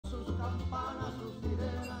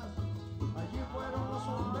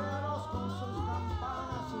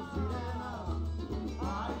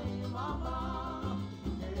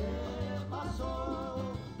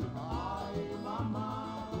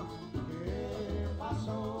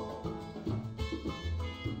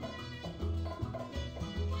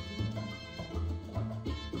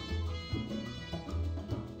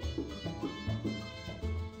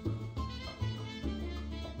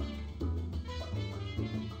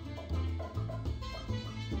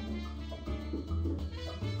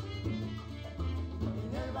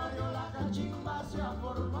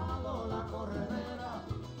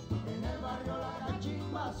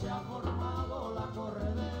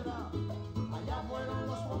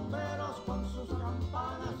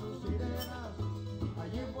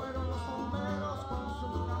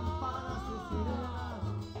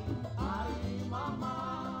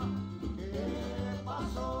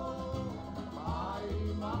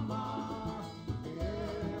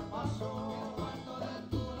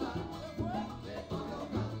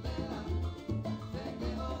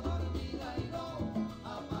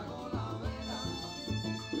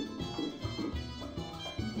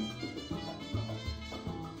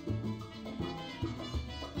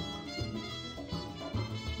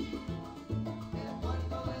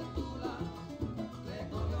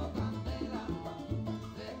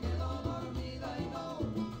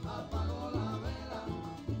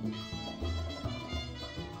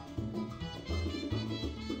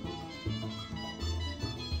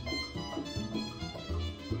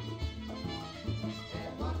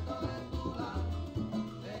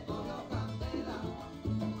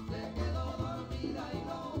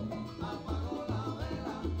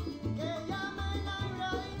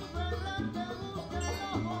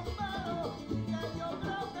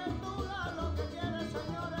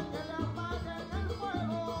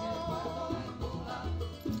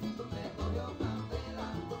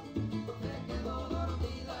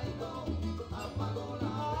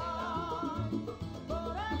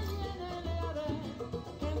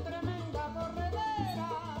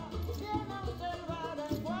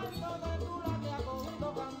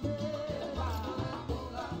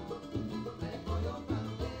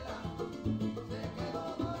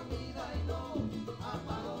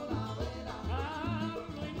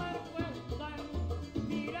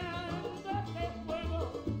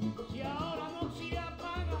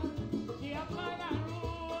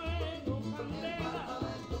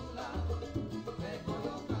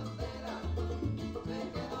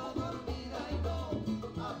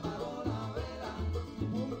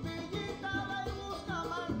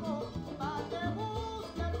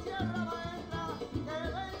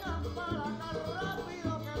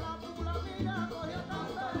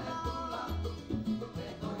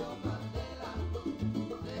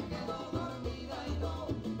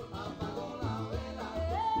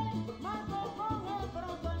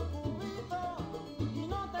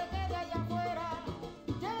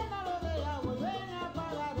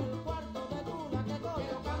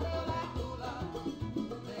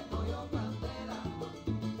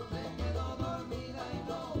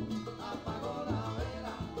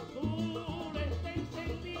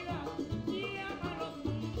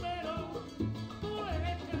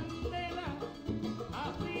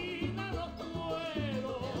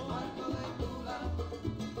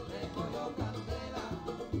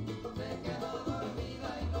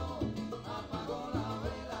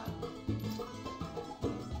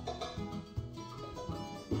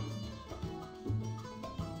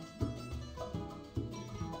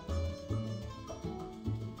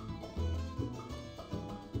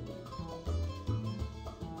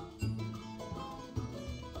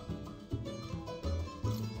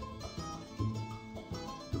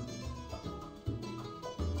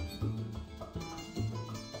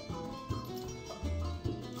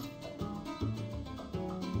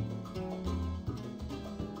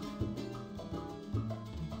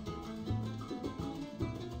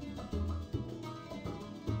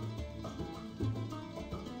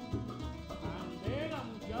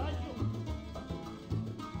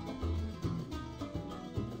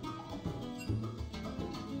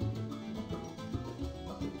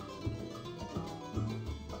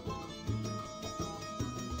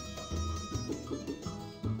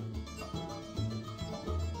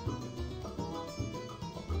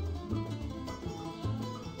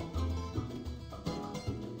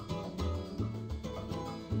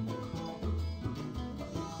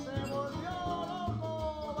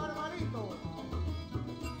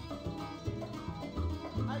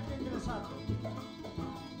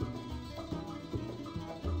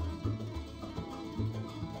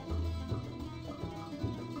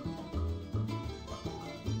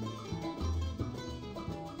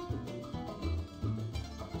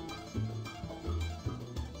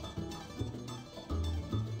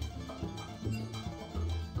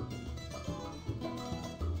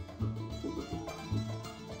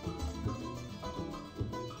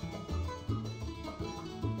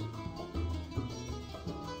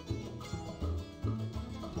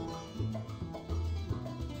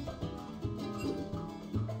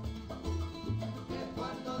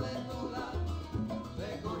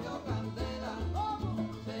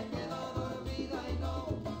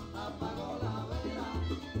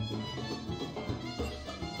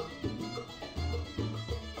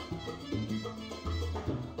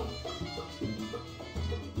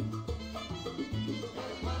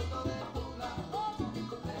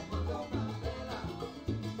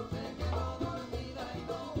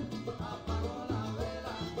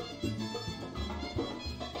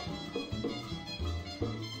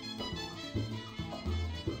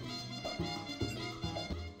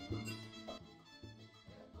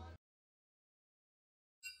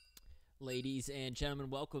Ladies and gentlemen,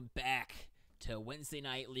 welcome back to Wednesday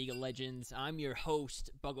Night League of Legends. I'm your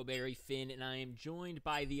host, Buggleberry Finn, and I am joined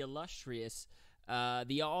by the illustrious,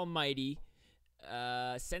 the almighty,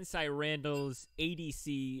 Sensei Randall's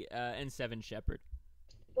ADC, N7 Shepherd.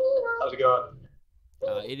 How's it going?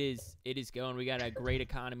 It is going. We got a great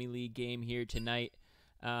Economy League game here tonight.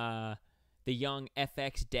 The young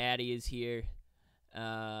FX Daddy is here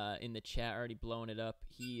in the chat, already blowing it up.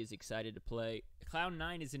 He is excited to play.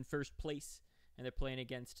 Cloud9 is in first place, and they're playing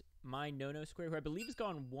against my No Square, who I believe has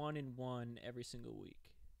gone 1-1 every single week.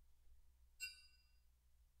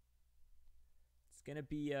 It's gonna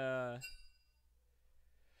be a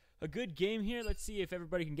good game here. Let's see if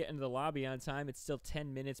everybody can get into the lobby on time. It's still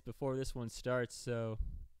 10 minutes before this one starts, so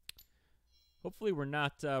hopefully we're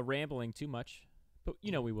not rambling too much, but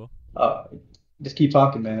you know we will. Just keep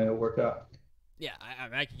talking, man. It'll work out. Yeah,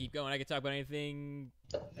 I can keep going. I can talk about anything.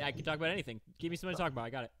 I can talk about anything. Give me something to talk about. I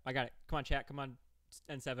got it. Come on, chat. Come on,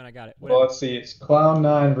 N7. I got it. Whatever. Well, let's see. It's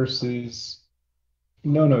Cloud9 versus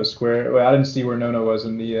No Square. Well, I didn't see where No was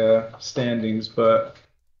in the standings, but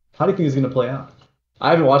how do you think it's going to play out? I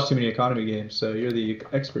haven't watched too many economy games, so you're the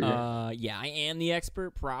expert here. Yeah, I am the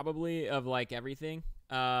expert probably of like everything.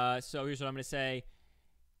 So here's what I'm going to say.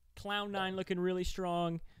 Cloud9 looking really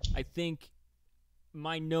strong. I think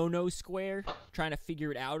my No Square trying to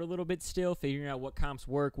figure it out a little bit still, figuring out what comps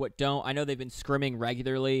work, what don't. I know they've been scrimming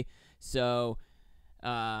regularly, so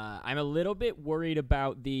I'm a little bit worried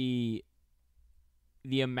about the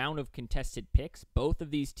amount of contested picks. Both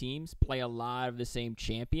of these teams play a lot of the same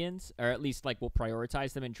champions, or at least like will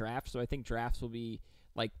prioritize them in drafts. So I think drafts will be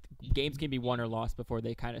like games can be won or lost before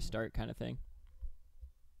they kind of start, kind of thing.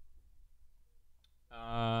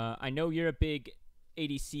 I know you're a big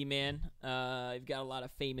ADC man. You've got a lot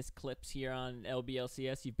of famous clips here on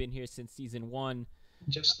LBLCS. You've been here since season 1.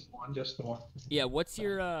 Just the one. Yeah, what's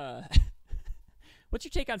your what's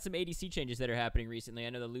your take on some ADC changes that are happening recently? I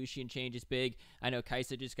know the Lucian change is big. I know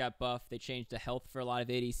Kai'Sa just got buffed. They changed the health for a lot of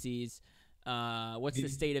ADCs. What's the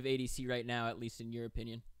state of ADC right now, at least in your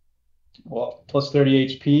opinion? Well, plus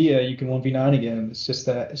 30 HP, you can 1v9 again. It's just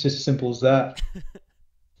as simple as that.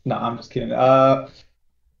 No, I'm just kidding.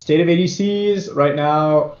 State of ADCs right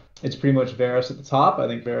now, it's pretty much Varus at the top. I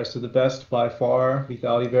think Varus is the best by far,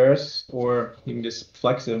 lethality Varus, or you can just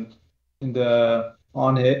flex him in the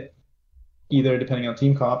on hit, either depending on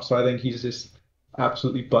team comp. So I think he's just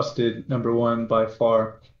absolutely busted #1 by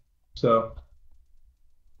far. So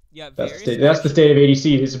yeah, that's the state of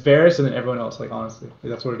ADC. It's Varus and then everyone else. Like honestly,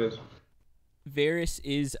 that's what it is. Varus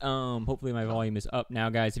is hopefully my volume is up now,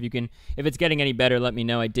 guys. If it's getting any better, let me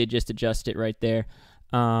know. I did just adjust it right there.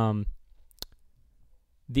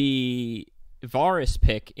 The Varus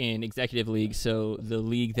pick in Executive League, so the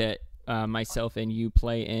league that myself and you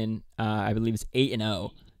play in, I believe is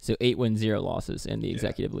 8-0. So 8 wins, 0 losses in the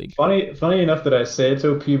Executive League. Funny enough that I say it's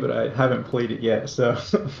OP, but I haven't played it yet. So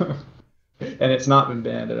and it's not been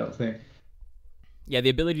banned, I don't think. Yeah, the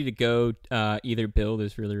ability to go either build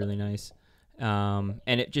is really, really nice. And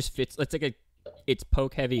it just fits. It's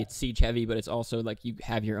poke heavy, it's siege heavy, but it's also like you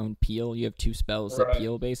have your own peel. You have 2 spells that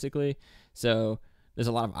peel basically. So there's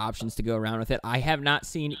a lot of options to go around with it. I have not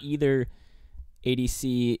seen either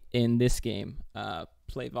ADC in this game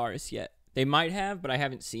play Varus yet. They might have, but I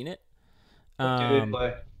haven't seen it. What do they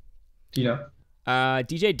play? Do you know?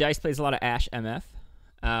 DJ Dice plays a lot of Ashe MF,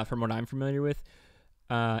 from what I'm familiar with.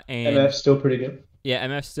 And MF's still pretty good. Yeah,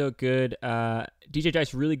 MF's still good. DJ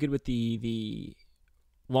Dice really good with the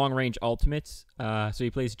long-range ultimates. So he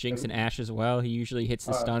plays Jinx and Ashe as well. He usually hits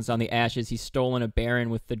the stuns on the Ashes. He's stolen a Baron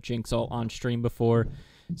with the Jinx ult on stream before.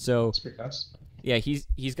 So that's pretty nice. Yeah,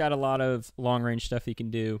 he's got a lot of long-range stuff he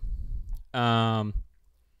can do. Cloud9's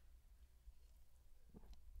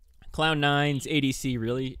ADC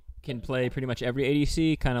really can play pretty much every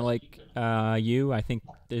ADC, kind of like you. I think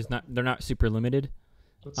they're not super limited.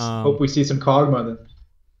 Let's hope we see some Kog'Maw then.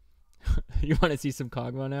 You want to see some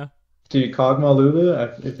Kog'Maw now? Dude, Kog'Maw Lulu,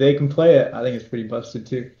 if they can play it, I think it's pretty busted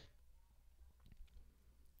too.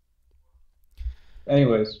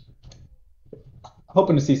 Anyways,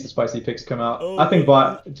 hoping to see some spicy picks come out. I think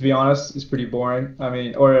bot, to be honest, is pretty boring. I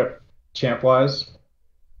mean, or champ-wise.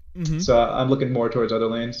 So I'm looking more towards other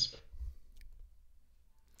lanes.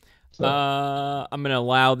 So. I'm going to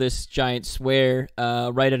allow this giant swear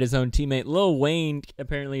right at his own teammate. Lil Wayne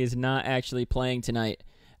apparently is not actually playing tonight.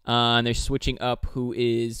 And they're switching up who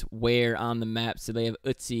is where on the map. So they have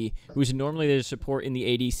Utsi, who's normally their support in the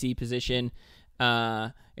ADC position.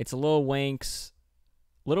 It's Lil Wank's...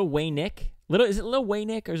 Little Waynick? Is it Lil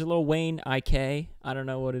Waynick or is it Lil Wayne IK? I don't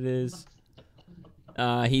know what it is.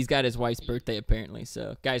 He's got his wife's birthday apparently.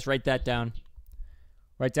 So, guys, write that down.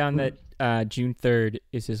 Write down that June 3rd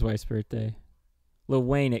is his wife's birthday. Lil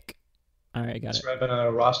Waynick. All right, got it. Having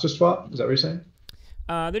a roster swap. Is that what you're saying?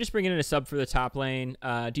 They're just bringing in a sub for the top lane.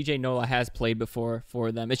 DJ Nola has played before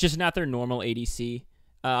for them. It's just not their normal ADC.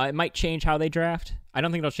 It might change how they draft. I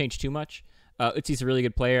don't think it'll change too much. Utzi's a really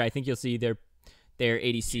good player. I think you'll see their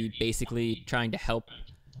ADC basically trying to help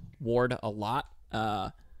ward a lot.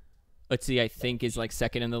 Utzi, I think, is like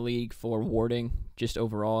second in the league for warding just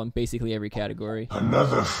overall in basically every category.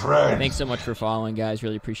 Another friend. Thanks so much for following, guys.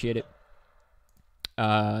 Really appreciate it.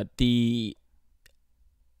 The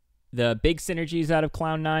big synergies out of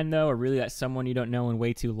Cloud9, though, are really that Someone You Don't Know and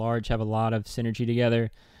Way Too Large have a lot of synergy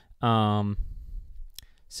together.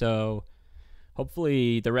 So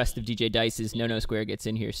hopefully the rest of DJ Dice's No Square gets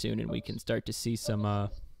in here soon, and we can start to see some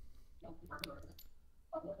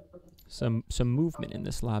movement in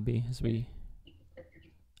this lobby as we.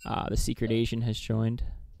 The Secret Asian has joined.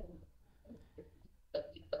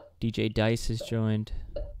 DJ Dice has joined.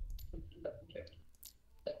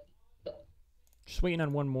 Just waiting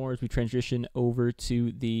on one more as we transition over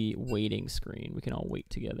to the waiting screen. We can all wait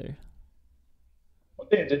together. One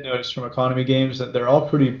thing I did notice from economy games that they're all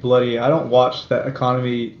pretty bloody. I don't watch that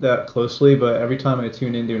economy that closely, but every time I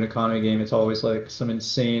tune into an economy game, it's always like some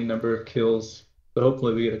insane number of kills. So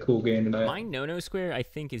hopefully we get a cool game tonight. My No Square, I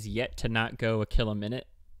think, is yet to not go a kill a minute,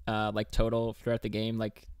 like total throughout the game,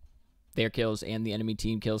 like their kills and the enemy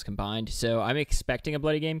team kills combined. So I'm expecting a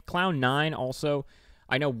bloody game. Cloud9 also.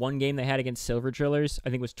 I know one game they had against Silver Drillers, I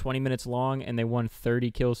think was 20 minutes long, and they won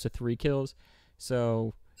 30 kills to 3 kills.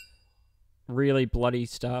 So really bloody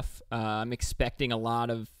stuff. I'm expecting a lot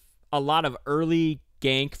of early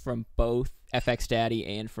gank from both FX Daddy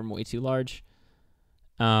and from Way Too Large.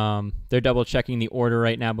 They're double checking the order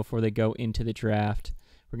right now before they go into the draft.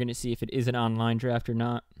 We're going to see if it is an online draft or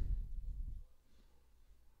not.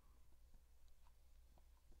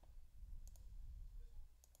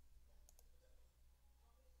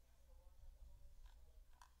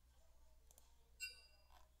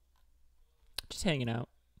 Just hanging out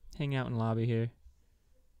in lobby here.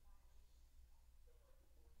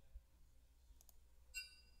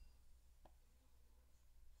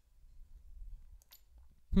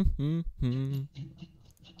 Maybe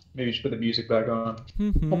you should put the music back on.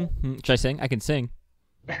 Should I sing? I can sing.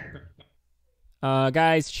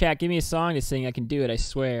 Guys, chat, give me a song to sing. I can do it. I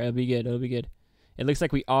swear. It'll be good. It'll be good. It looks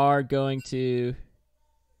like we are going to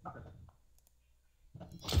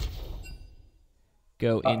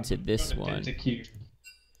go into this one. Pentacute.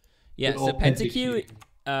 Yeah, Good so old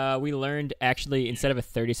Pentacute, we learned actually instead of a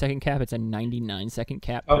 30-second cap, it's a 99-second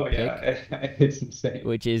cap per Oh yeah, it's insane.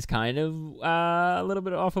 which is kind of a little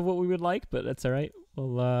bit off of what we would like, but that's all right.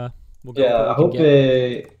 We'll go with Yeah, what I we can hope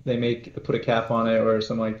get. they put a cap on it or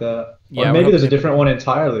something like that. Yeah, Or we're maybe there's a hoping different one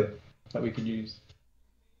entirely that we could use.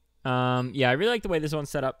 Yeah, I really like the way this one's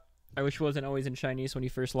set up. I wish it wasn't always in Chinese when you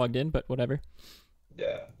first logged in, but whatever.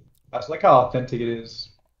 Yeah, I just like how authentic it is.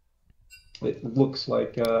 It looks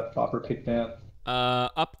like a proper pick band.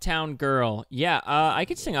 Uptown Girl. Yeah, I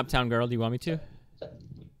could sing Uptown Girl. Do you want me to?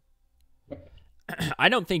 I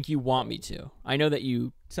don't think you want me to. I know that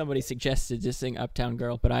somebody suggested to sing Uptown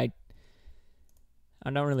Girl, but I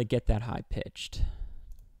don't really get that high pitched.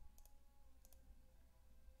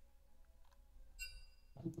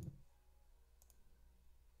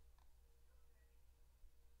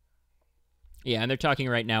 Yeah, and they're talking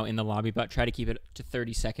right now in the lobby about try to keep it to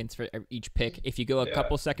 30 seconds for each pick. If you go a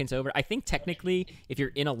couple seconds over, I think technically if you're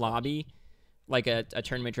in a lobby, like a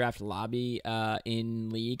tournament draft lobby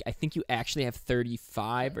in League, I think you actually have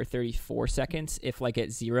 35 or 34 seconds. If like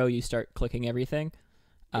at 0 you start clicking everything,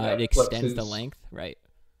 it extends the length, right?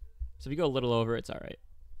 So if you go a little over, it's all right.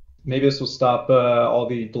 Maybe this will stop all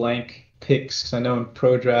the blank picks, because I know in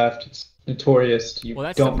pro draft it's notorious. You Well,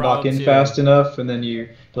 that's the don't lock problem, in too. fast enough, and then you're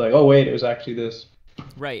like, oh wait, it was actually this.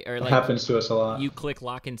 Right, or It like happens to us a lot. you click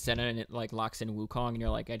lock in Senna and it like locks in Wukong, and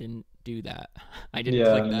you're like, I didn't do that. I didn't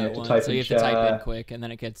Yeah, click and you that have to one. type So in you have to type in chat. quick, and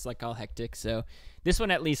then it gets like all hectic. So this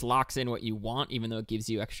one at least locks in what you want, even though it gives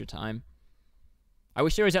you extra time. I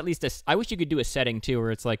wish there was at least I wish you could do a setting too,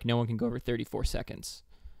 where it's like no one can go over 34 seconds.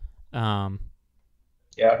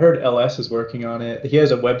 Yeah, I heard LS is working on it. He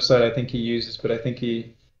has a website I think he uses, but I think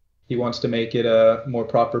he wants to make it a more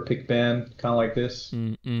proper pick band, kind of like this.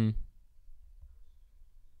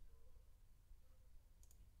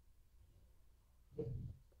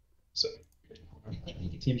 So,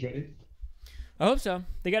 team's ready? I hope so.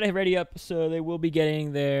 They got it ready up, so they will be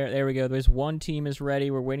getting there. There we go. There's one team is ready.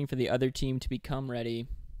 We're waiting for the other team to become ready.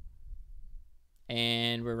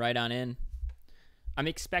 And we're right on in. I'm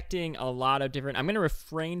expecting a lot of different... I'm going to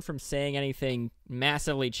refrain from saying anything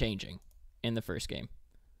massively changing in the first game.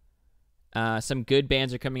 Some good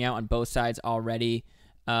bans are coming out on both sides already.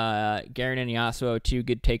 Garen and Yasuo, 2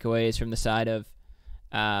 good takeaways from the side of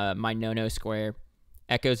my no square.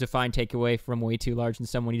 Echo's a fine takeaway from way too large, and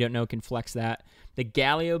someone you don't know can flex that. The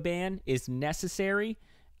Galio ban is necessary.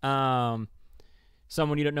 Someone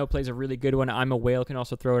you don't know plays a really good one. I'm a Whale can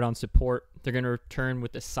also throw it on support. They're going to return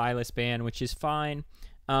with the Sylas ban, which is fine.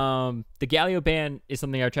 The Galio ban is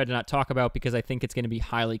something I tried to not talk about because I think it's going to be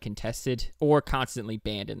highly contested or constantly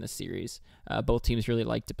banned in the series. Both teams really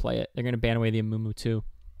like to play it. They're going to ban away the Amumu too.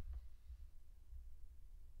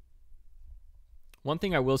 One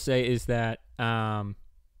thing I will say is that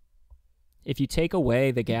if you take away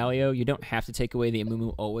the Galio, you don't have to take away the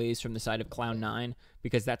Amumu always from the side of Cloud9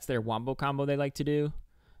 because that's their wombo combo they like to do.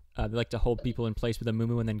 They like to hold people in place with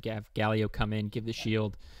Amumu and then have Galio come in, give the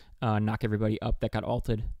shield, knock everybody up that got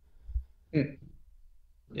ulted.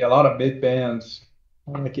 Yeah, a lot of mid bans.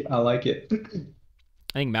 I like it. I like it.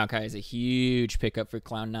 I think Maokai is a huge pickup for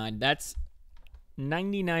Cloud9. That's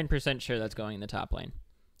 99% sure that's going in the top lane.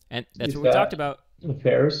 And that's what we talked about.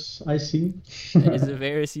 Varus, I see. It is a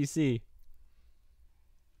Varus you see.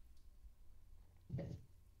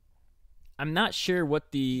 I'm not sure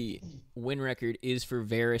what the win record is for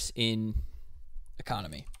Varus in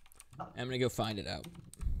economy. I'm going to go find it out.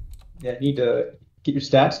 Yeah, you need to get your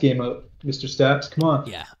stats game up, Mr. Stats. Come on.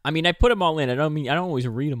 Yeah. I mean, I put them all in. I don't always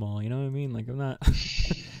read them all, you know what I mean? Like I'm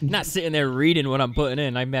not sitting there reading what I'm putting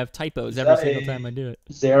in. I have typos every single time I do it.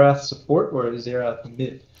 Xerath support or Xerath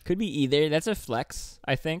mid? Could be either. That's a flex,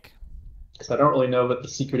 I think. Because I don't really know what the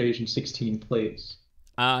Secret Agent 16 plays.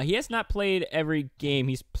 He has not played every game.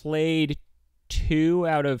 He's played 2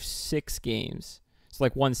 out of 6 games. It's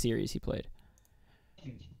like 1 series he played.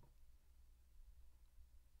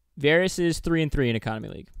 Varus is 3-3 in Economy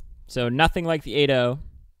League. So nothing like the 8-0.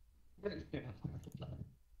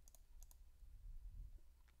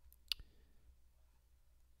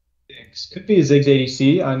 Could be a Ziggs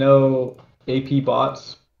ADC. I know AP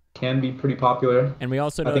bots can be pretty popular. And we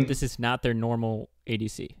also know that this is not their normal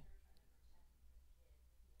ADC.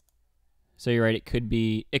 So you're right, it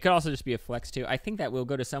could also just be a flex too. I think that will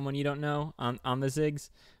go to someone you don't know on the Ziggs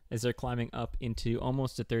as they're climbing up into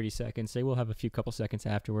almost to 30 seconds. They will have a couple seconds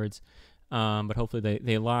afterwards. But hopefully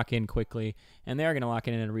they lock in quickly. And they are going to lock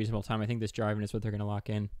in at a reasonable time. I think this Jarvan is what they're going to lock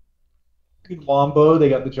in. Good wombo. They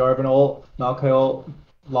got the Jarvan ult, Maokai ult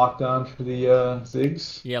locked on for the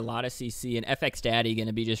Ziggs. Yeah, a lot of CC. And FX Daddy going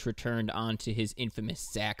to be just returned onto his infamous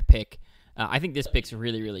Zac pick. I think this pick's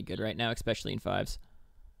really, really good right now, especially in 5s.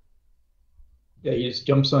 Yeah, he just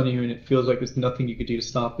jumps on you, and it feels like there's nothing you could do to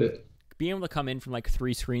stop it. Being able to come in from like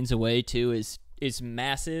 3 screens away too is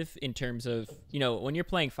massive in terms of, when you're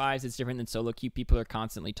playing 5s, it's different than solo queue. People are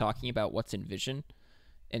constantly talking about what's in vision,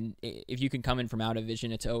 and if you can come in from out of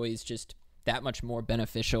vision, it's always just that much more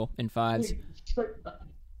beneficial in 5s.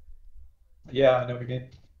 Yeah, I know what you mean.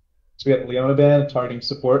 So we got the Leona ban targeting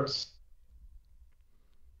supports.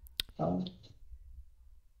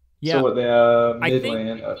 Yeah, so what the mid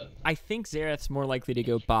lane? I think Xerath's more likely to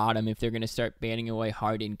go bottom if they're going to start banning away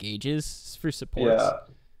hard engages for supports. Yeah,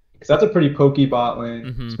 because that's a pretty pokey bot lane.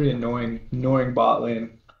 Mm-hmm. It's pretty annoying bot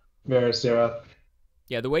lane. Varus, Xerath.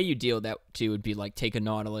 Yeah, the way you deal with that too would be like take a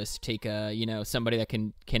Nautilus, take a somebody that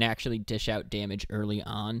can actually dish out damage early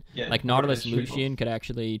on. Yeah, like Nautilus Lucian could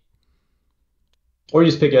actually. Or you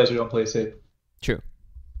just pick Ezreal and play safe. True.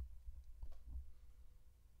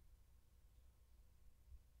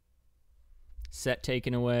 Set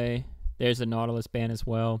taken away. There's a Nautilus ban as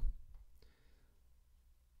well.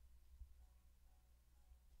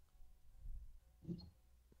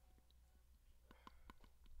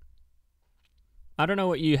 I don't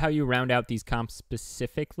know how you round out these comps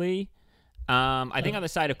specifically. I think on the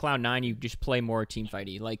side of Cloud9, you just play more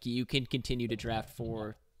teamfighty. Like you can continue to draft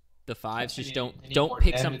for the 5s. Just don't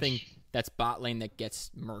pick something that's bot lane that gets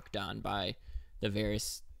murked on by the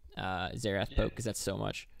various Xerath poke because that's so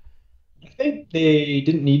much. I think they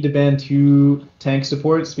didn't need to ban 2 tank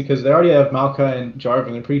supports because they already have Maokai and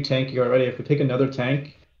Jarvan. They're pretty tanky already. If we pick another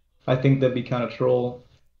tank, I think that'd be kind of troll,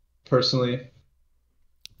 personally.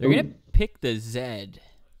 They're going to pick the Zed.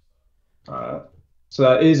 So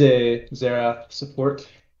that is a Xerath support.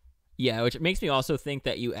 Yeah, which makes me also think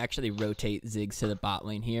that you actually rotate Ziggs to the bot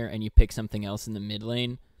lane here and you pick something else in the mid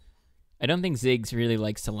lane. I don't think Ziggs really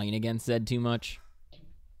likes to lane against Zed too much.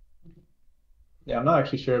 Yeah, I'm not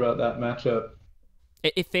actually sure about that matchup.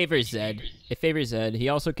 It favors Zed. It favors Zed. He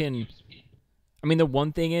also can... I mean, the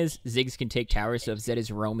one thing is, Ziggs can take towers, so if Zed is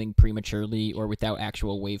roaming prematurely or without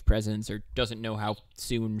actual wave presence or doesn't know how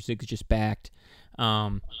soon Ziggs just backed,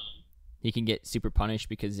 he can get super punished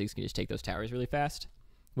because Ziggs can just take those towers really fast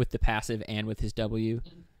with the passive and with his W.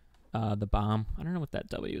 the bomb. I don't know what that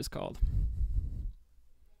W is called.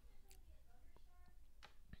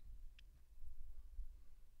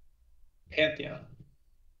 Pantheon.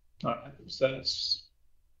 All right, so that's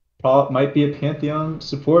might be a Pantheon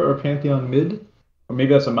support or Pantheon mid, or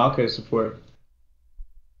maybe that's a Maokai support.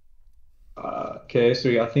 Okay, so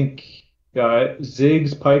yeah, I think all right,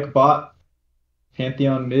 Ziggs, Pyke bot,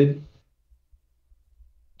 Pantheon mid,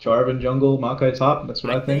 Jarvan jungle, Maokai top. That's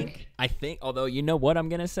what I think. I think. Although you know what I'm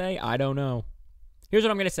gonna say, I don't know. Here's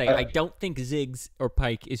what I'm gonna say. I don't think Ziggs or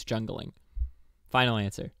Pyke is jungling. Final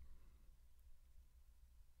answer.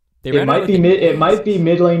 It might be mid. It might be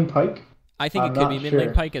mid lane Pyke. I think it could be mid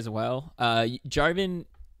lane Pyke as well. Jarvan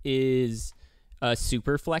is a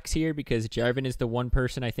super flex here because Jarvan is the one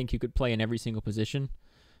person I think you could play in every single position,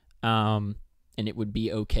 and it would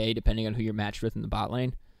be okay depending on who you're matched with in the bot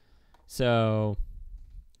lane. So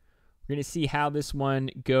we're gonna see how this one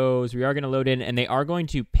goes. We are gonna load in, and they are going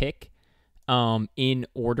to pick in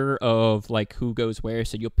order of like who goes where.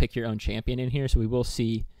 So you'll pick your own champion in here. So we will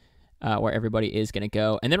see where everybody is gonna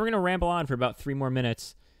go, and then we're gonna ramble on for about 3 more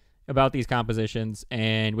minutes about these compositions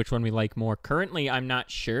and which one we like more. Currently, I'm not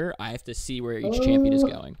sure. I have to see where each champion is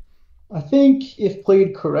going. I think if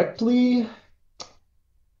played correctly,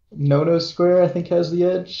 Nono Square I think has the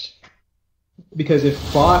edge. Because if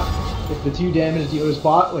the 2 damage dealers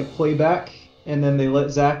bot like play back and then they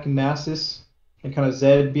let Zac and Nasus and kind of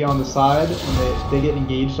Zed be on the side and they get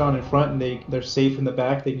engaged on in front and they're safe in the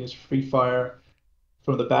back, they can just free fire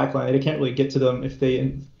from the back line. They can't really get to them if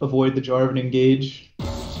they avoid the Jarvan engage.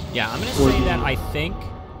 Yeah, I'm going to say that I think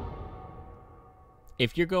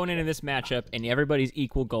if you're going into this matchup and everybody's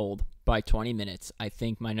equal gold by 20 minutes, I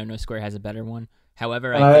think my Nono Square has a better one.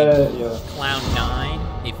 However, I think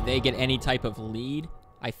Cloud9, if they get any type of lead,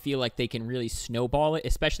 I feel like they can really snowball it,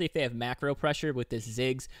 especially if they have macro pressure with this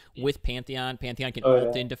Ziggs, with Pantheon. Pantheon can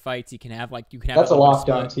ult into fights. You can have That's a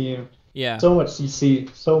lockdown team. Yeah. So much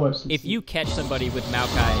CC. So much CC. If you catch somebody with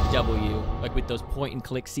Maokai and W, like with those point and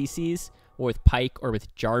click CCs, or with Pyke, or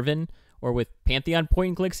with Jarvan, or with Pantheon point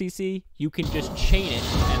and click CC, you can just chain it,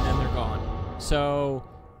 and then they're gone. So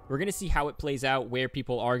we're going to see how it plays out, where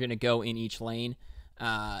people are going to go in each lane.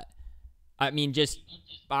 I mean,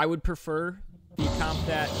 I would prefer the comp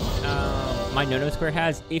that my Nono Square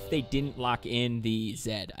has if they didn't lock in the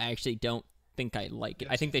Zed. I actually don't think I like it.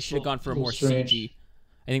 I think they should have gone for a more siegey.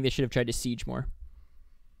 I think they should have tried to siege more.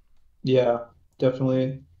 Yeah,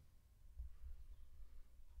 definitely.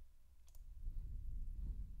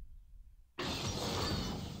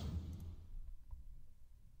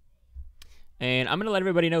 And I'm going to let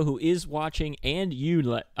everybody know who is watching, and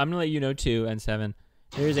I'm going to let you know too, N7.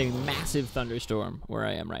 There is a massive thunderstorm where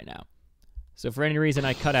I am right now. So for any reason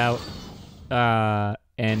I cut out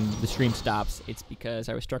and the stream stops, it's because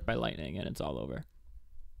I was struck by lightning and it's all over.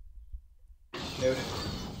 Noted.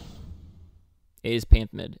 It is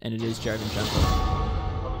Panth mid, and it is Jarvan jungle.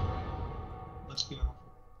 Let's go.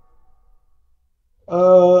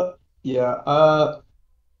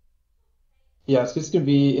 Yeah, it's just gonna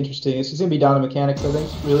be interesting. It's just gonna be down to mechanics, I think,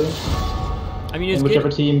 really. I mean, it's whichever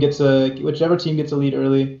team gets a lead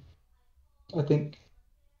early, I think.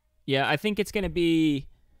 Yeah, I think it's gonna be.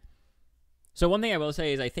 So one thing I will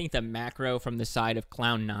say is I think the macro from the side of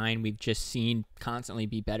Cloud9 we've just seen constantly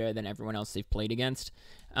be better than everyone else they've played against.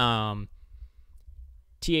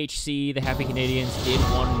 THC, the Happy Canadians, did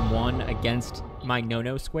 1-1 against my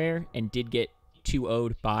Nono Square and did get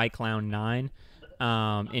 2-0'd by Cloud9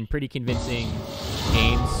 in pretty convincing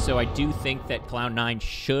games. So I do think that Cloud9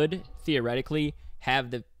 should theoretically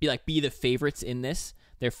be the favorites in this.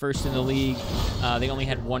 They're first in the league. They only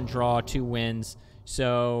had 1 draw, 2 wins.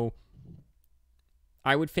 So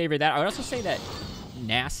I would favor that. I would also say that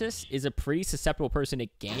Nasus is a pretty susceptible person to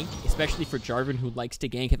gank, especially for Jarvan, who likes to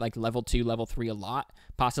gank at like level 2, level 3 a lot,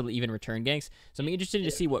 possibly even return ganks. So I'm interested to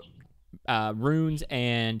see what runes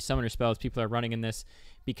and summoner spells people are running in this,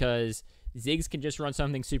 because Ziggs can just run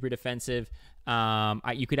something super defensive.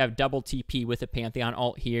 You could have double TP with a Pantheon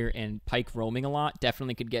ult here, and Pyke roaming a lot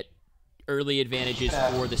definitely could get early advantages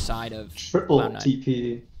for the side of triple Cloud9.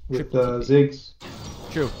 TP with Ziggs.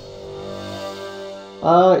 True.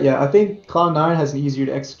 Yeah, I think Cloud9 has an easier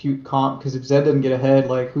to execute comp, because if Zed doesn't get ahead,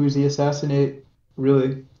 like, who's the assassinate?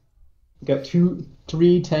 Really? You got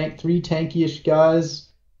three tanky-ish guys.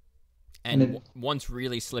 And one's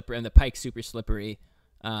really slippery, and the Pyke's super slippery.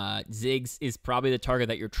 Ziggs is probably the target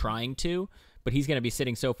that you're trying to, but he's going to be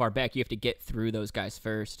sitting so far back, you have to get through those guys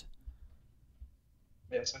first.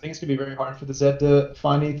 Yes, I think it's going to be very hard for the Zed to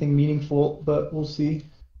find anything meaningful, but we'll see.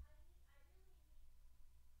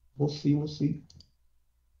 We'll see.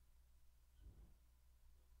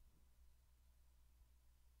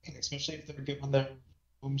 especially if they're given their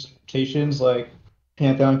booms and rotations. Like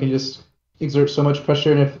Pantheon can just exert so much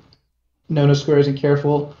pressure, and if Nono Square isn't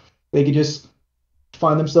careful, they could just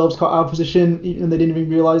find themselves caught out of position, and they didn't even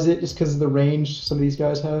realize it just because of the range some of these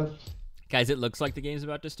guys have. Guys, it looks like the game's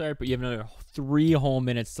about to start, but you have another 3 whole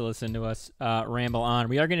minutes to listen to us ramble on.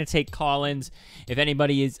 We are going to take call-ins. If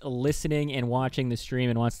anybody is listening and watching the stream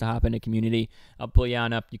and wants to hop into community, I'll pull you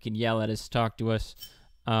on up. You can yell at us, talk to us,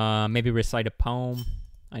 maybe recite a poem.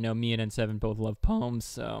 I know me and N7 both love poems,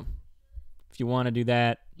 so if you want to do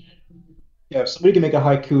that. Yeah, if somebody can make a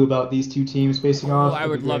haiku about these two teams facing off. I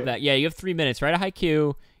would love that. Yeah, you have 3 minutes. Write a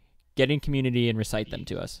haiku, get in community, and recite them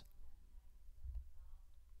to us.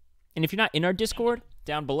 And if you're not in our Discord,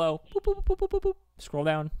 down below, boop, boop, boop, boop, boop, boop, scroll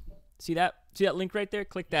down. See that? See that link right there?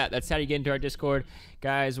 Click that. That's how you get into our Discord.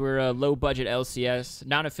 Guys, we're a low-budget LCS,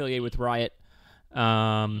 not affiliated with Riot.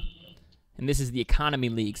 And this is the Economy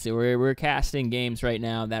League. So we're casting games right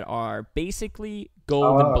now that are basically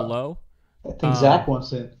gold and below. I think Zach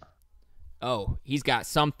wants it. Oh, he's got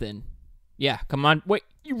something. Yeah, come on. Wait,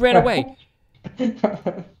 you ran away.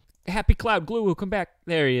 Happy Cloud Glue, come back.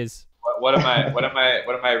 There he is. What am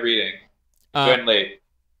I reading? Join late.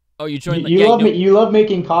 Oh, you joined late. You love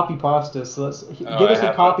making copy pasta, so give us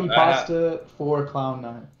a copy pasta for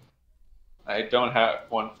Cloud9. I don't have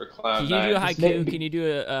one for Cloud9. Can you do a haiku? Can you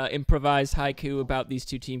do a improvised haiku about these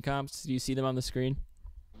two team comps? Do you see them on the screen?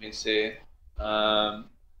 Let me see.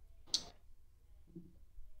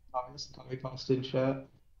 Copy pasta in chat.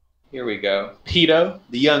 Here we go. Pito,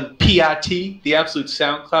 the young PIT, the absolute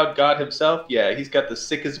SoundCloud god himself. Yeah, he's got the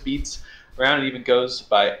sickest beats around, and even goes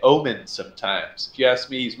by Omen sometimes. If you ask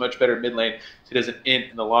me, he's much better mid lane. He does an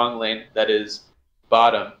int in the long lane that is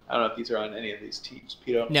bottom. I don't know if these are on any of these teams.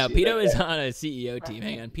 Pito. No, Pito is on a CEO team.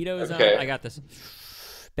 Hang on. Pito is on. I got this.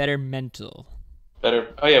 Better mental.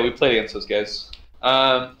 Better. Oh, yeah, we played against those guys.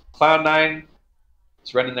 Cloud9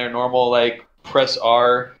 is running their normal, like, press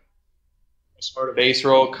R base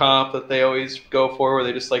roll comp that they always go for, where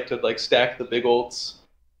they just like to like stack the big ults.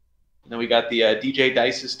 And then we got the DJ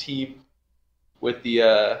Dice's team with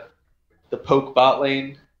the poke bot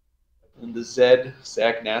lane and the Zed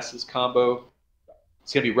Zach Nass's combo.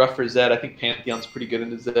 It's gonna be rough for Zed. I think Pantheon's pretty good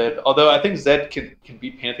into Zed. Although I think Zed can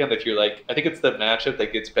beat Pantheon if you're like, I think it's the matchup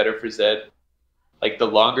that gets better for Zed. Like the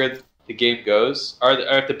longer the game goes, or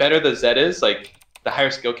if the better the Zed is, like the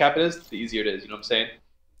higher skill cap it is, the easier it is. You know what I'm saying?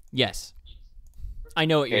 Yes. I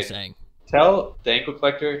know what you're saying. Tell the Ankle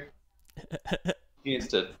Collector he needs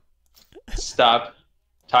to stop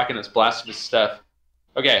talking this blasphemous stuff.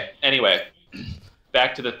 Okay, anyway,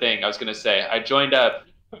 back to the thing I was gonna say. I joined up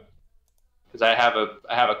because I have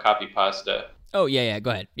a copy pasta. Oh yeah,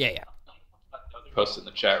 go ahead. Yeah. Post it in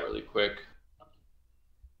the chat really quick.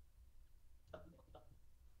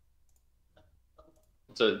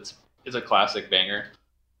 It's a classic banger.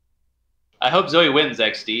 I hope Zoe wins,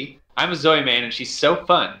 XD. I'm a Zoe main, and she's so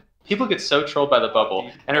fun. People get so trolled by the bubble,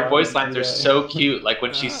 and her voice lines are so cute. Like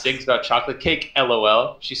when she sings about chocolate cake,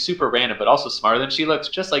 LOL. She's super random, but also smarter than she looks,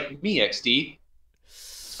 just like me, XD.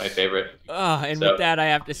 It's my favorite. With that, I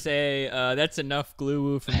have to say, that's enough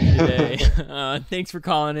glue from me today. Thanks for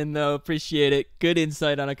calling in, though. Appreciate it. Good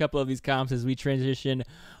insight on a couple of these comps as we transition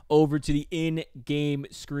over to the in-game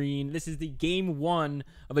screen. This is the game 1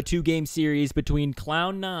 of a 2-game series between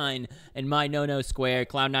Cloud9 and My No Square.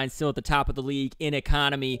 Cloud9 still at the top of the league in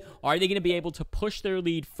economy. Are they going to be able to push their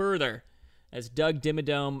lead further as Doug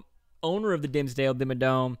Dimmadome, owner of the Dimsdale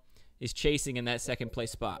Dimmadome, is chasing in that second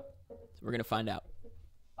place spot? So we're going to find out.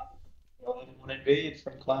 One invade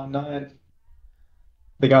from Cloud9.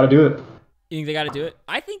 They got to do it. You think they got to do it?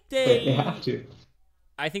 I think they have to.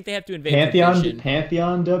 I think they have to invade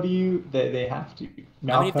Pantheon W, they have to.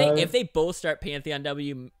 I mean, if they both start Pantheon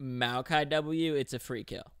W, Maokai W, it's a free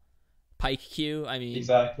kill. Pike Q, I mean...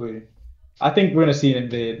 Exactly. I think we're going to see an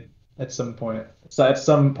invade at some point. So at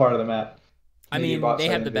some part of the map. I mean, they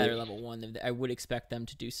have the better level 1. I would expect them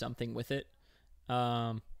to do something with it.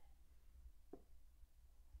 We're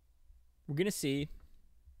going to see.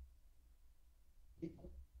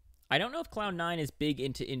 I don't know if Cloud9 is big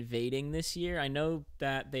into invading this year. I know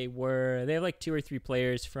that they have like 2 or 3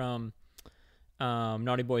 players from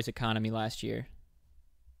Naughty Boys Economy last year.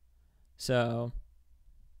 So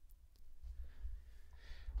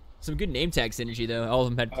some good name tag synergy though. All of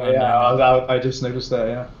them had Cloud9. Yeah, I just noticed that,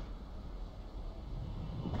 yeah.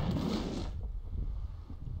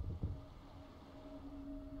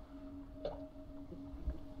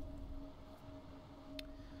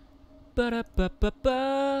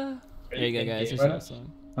 Ba-da-ba-ba-ba. There you go, guys. There's that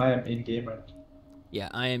song. I am in game right now. Yeah,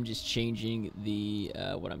 I am just changing the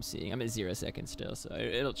what I'm seeing. I'm at 0 seconds still, so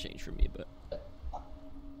it'll change for me. But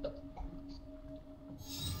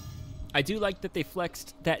I do like that they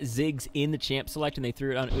flexed that Ziggs in the champ select and they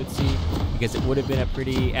threw it on Utsi because it would have been a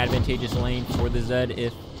pretty advantageous lane for the Zed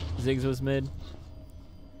if Ziggs was mid.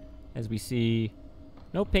 As we see,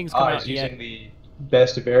 no pings come out he's yet. using the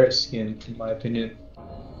best Varus skin, in my opinion.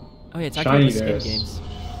 Oh yeah, it's talking about the skin Varus. games.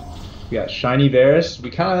 We got shiny Varus. We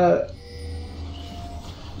kind of,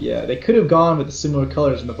 yeah, they could have gone with the similar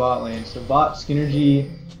colors in the bot lane. So bot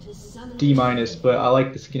Skinergy D-, but I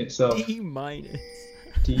like the skin itself. D-.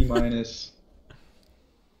 D-.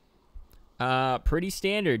 Pretty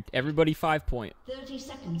standard. Everybody 5 point. 30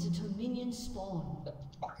 seconds until minions spawn.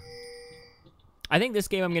 I think this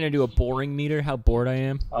game I'm gonna do a boring meter. How bored I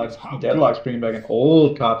am. Deadlock's bringing back an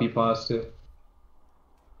old copy pasta.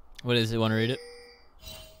 What is it? Want to read it?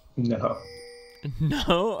 No.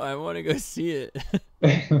 No, I want to go see it.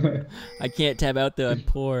 I can't tab out though. I'm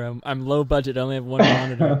poor. I'm low budget. I only have one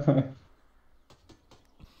monitor.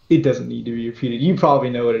 It doesn't need to be repeated. You probably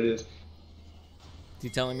know what it is. Is he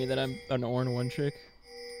telling me that I'm an Ornn one trick?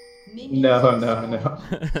 No.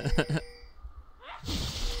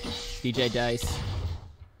 DJ Dice.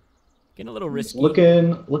 Getting a little risky.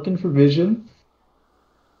 Looking for vision.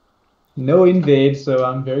 No invade, so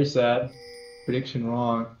I'm very sad. Prediction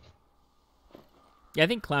wrong. Yeah, I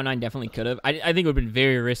think Cloud9 definitely could have. I think it would have been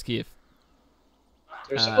very risky if...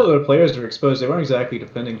 There's some other players that were exposed. They weren't exactly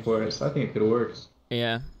defending for us. I think it could have worked.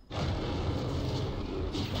 Yeah.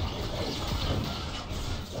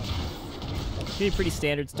 Pretty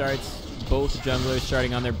standard starts. Both junglers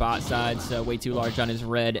starting on their bot side, so way too large on his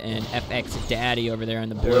red, and FX Daddy over there on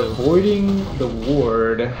the They're blue. avoiding the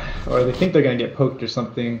ward, or they think they're going to get poked or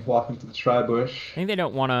something walking through the tri-bush. I think they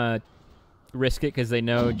don't want to risk it because they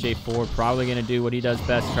know J4 probably going to do what he does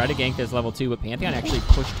best, try to gank this level 2, but Pantheon actually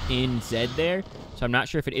pushed in Zed there, so I'm not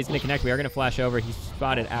sure if it is going to connect. We are going to flash over. He's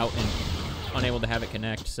spotted out and unable to have it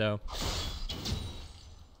connect, so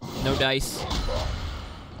no dice.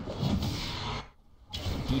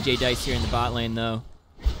 DJ Dice here in the bot lane, though.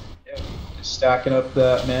 Yeah, just stacking up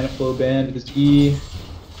that mana flow band with his E.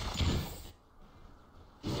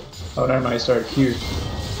 Oh, never mind, he started Q.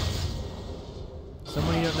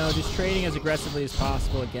 Someone you don't know, just trading as aggressively as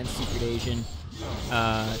possible against Secret Asian.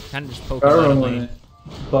 Kind of just poking out of lane.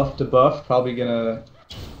 Buff to buff, probably gonna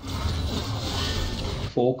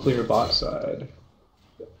full clear bot side.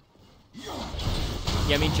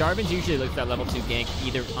 Yeah, I mean Jarvan's usually looks at that level 2 gank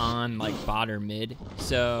either on like bot or mid,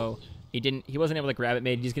 so he wasn't able to grab it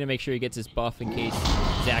mid. He's gonna make sure he gets his buff in case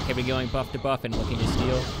Zach had been going buff to buff and looking to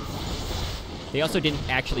steal. They also didn't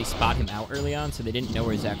actually spot him out early on, so they didn't know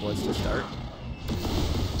where Zach was to start.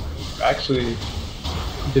 Actually,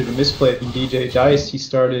 did a misplay from DJ Dice. He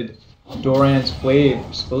started Doran's Blade.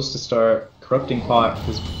 We're supposed to start Corrupting Pot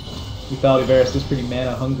because Lethality Varus is pretty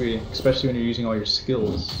mana hungry, especially when you're using all your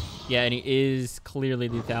skills. Yeah, and he is clearly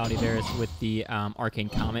Lethality Varus with the Arcane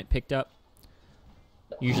Comet picked up.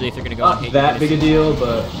 Usually if they're going to go on Not that big a deal,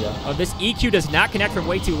 but yeah. Oh, this EQ does not connect from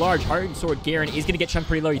way too large. Hardened Sword Garen is going to get chunked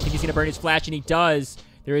pretty low. You think he's going to burn his flash, and he does.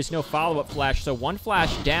 There is no follow-up flash, so one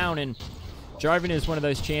flash down, and Jarvan is one of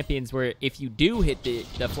those champions where if you do hit the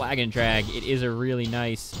flag and drag, it is a really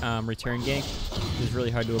nice return gank. It's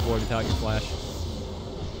really hard to avoid without your flash.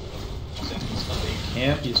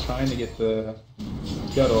 Camp, he's trying to get the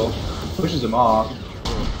scuttle, pushes him off.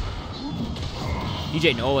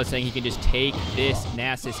 DJ Nola saying he can just take this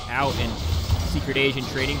Nasus out, and Secret Asian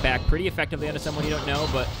trading back pretty effectively onto someone you don't know,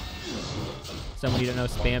 but someone you don't know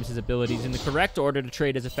spams his abilities in the correct order to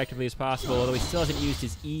trade as effectively as possible, although he still hasn't used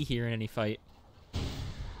his E here in any fight.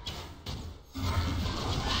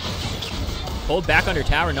 Hold back under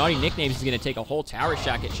tower. Naughty Nicknames is going to take a whole tower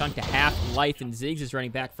shot, get chunked to half life, and Ziggs is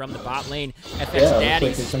running back from the bot lane. FX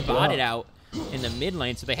Daddy spotted out in the mid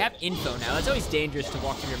lane, so they have info now. That's always dangerous to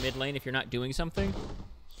walk through your mid lane if you're not doing something.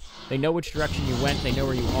 They know which direction you went. They know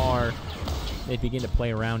where you are. They begin to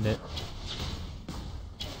play around it.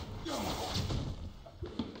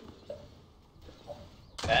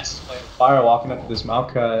 Nasus playing fire, walking up to this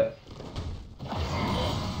Maokai.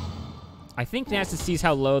 I think Nasus sees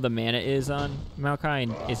how low the mana is on Maokai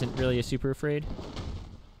and isn't really super afraid.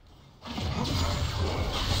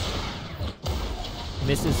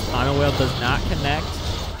 Misses Onowell, does not connect.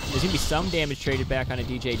 There's going to be some damage traded back on a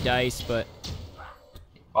DJ Dice, but...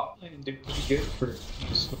 Bot lane did pretty good for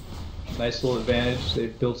just a nice little advantage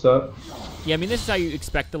they've built up. Yeah, I mean, this is how you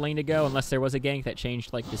expect the lane to go, unless there was a gank that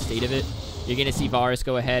changed, like, the state of it. You're going to see Varus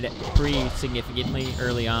go ahead pretty significantly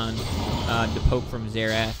early on to poke from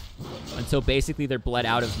Xerath, until basically they're bled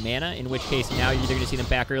out of mana, in which case now you're going to see them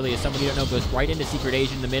back early as someone you don't know goes right into Secret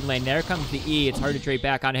Asian in the mid lane. There comes the E. It's hard to trade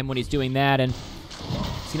back on him when he's doing that, and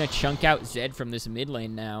he's going to chunk out Zed from this mid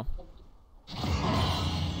lane now.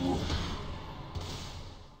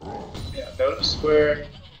 Notice Square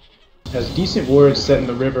has decent wards set in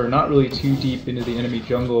the river, not really too deep into the enemy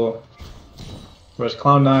jungle. Whereas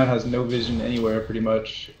Cloud9 has no vision anywhere, pretty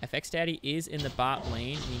much. FX Daddy is in the bot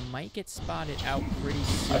lane. He might get spotted out pretty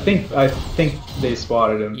soon. I think they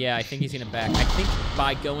spotted him. Yeah, I think he's gonna back. I think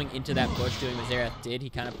by going into that bush, doing what Xerath did, he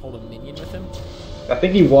kind of pulled a minion with him. I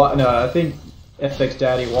think I think FX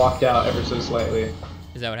Daddy walked out ever so slightly.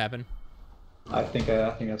 Is that what happened? I think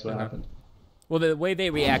that's what happened. Well, the way they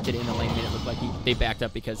reacted in the lane made it look like they backed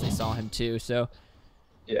up because they saw him too. So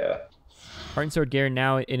Yeah. Heart and Sword Garen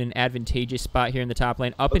now in an advantageous spot here in the top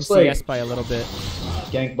lane, up Looks in like CS by a little bit.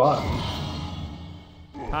 Gank bot.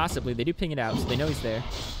 Possibly. They do ping it out, so they know he's there.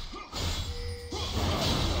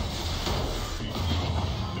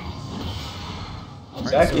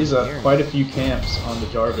 Zach is quite a few camps on the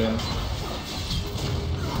Jarvan.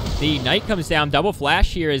 The Knight comes down. Double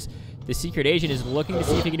flash here as the Secret Agent is looking to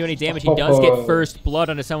see if he can do any damage. He does get first blood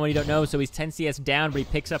onto someone you don't know, so he's 10 CS down, but he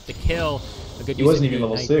picks up the kill. A good He use wasn't of even the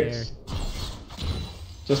level Knight 6. there.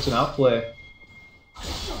 Just an outplay.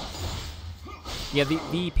 Yeah,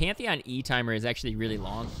 the Pantheon E timer is actually really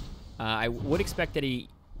long. I would expect that he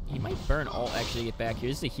might burn ult actually to get back here.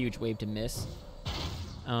 This is a huge wave to miss.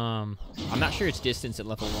 I'm not sure its distance at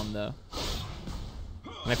level 1 though.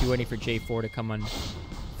 Might be waiting for J4 to come on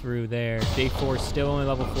through there. J4 still only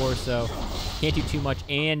level 4, so can't do too much.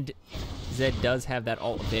 And Zed does have that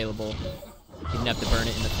ult available. Didn't have to burn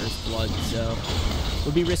it in the first blood, so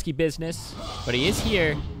would be risky business. But he is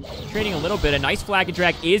here, trading a little bit. A nice flag and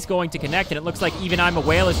drag is going to connect, and it looks like even I'm a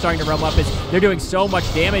Whale is starting to roam up as they're doing so much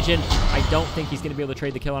damage, and I don't think he's going to be able to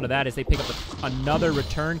trade the kill onto that as they pick up another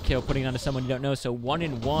return kill, putting it onto someone you don't know. So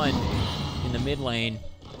 1-1 in the mid lane.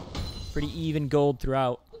 Pretty even gold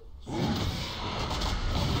throughout.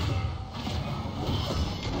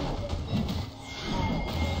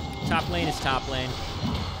 Top lane is top lane.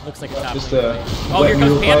 Looks like a top lane fight. Oh, here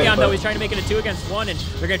comes Pantheon, though. He's trying to make it a 2 against 1, and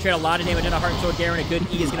they're going to trade a lot of damage into Heart and Sword Garen. A good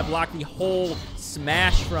E is going to block the whole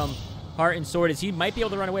smash from Heart and Sword as he might be able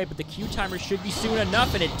to run away, but the Q timer should be soon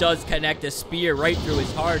enough, and it does connect a spear right through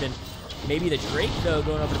his heart. And maybe the Drake, though,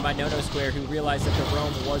 going over to my no-no square, who realized that the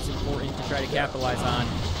roam was important to try to capitalize on.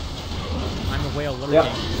 I'm a Whale lurking. Yep.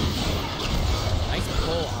 Nice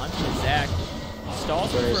pull onto the Zac.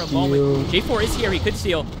 Stalls him for a moment. J4 is here. He could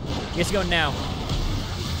steal. He has to go now.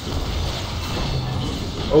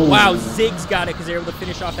 Oh. Wow, Ziggs got it because they were able to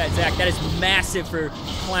finish off that Zac. That is massive for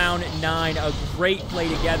Cloud9. A great play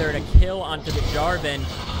together and a kill onto the Jarvan.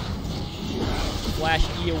 Flash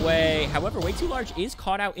E away. However, Way Too Large is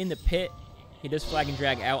caught out in the pit. He does flag and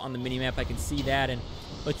drag out on the minimap. I can see that. And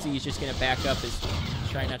let's see, he's just going to back up as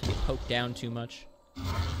trying not to get poked down too much.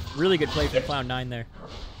 Really good play for Cloud9 there.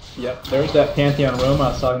 Yep, there's that Pantheon roam I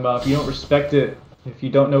was talking about. If you don't respect it, if you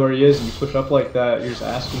don't know where he is and you push up like that, you're just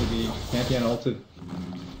asking to be Pantheon ulted.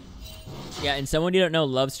 Yeah, and someone you don't know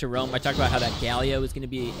loves to roam. I talked about how that Galio is going to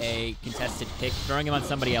be a contested pick. Throwing him on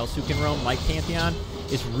somebody else who can roam, like Pantheon,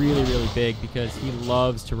 is really, really big because he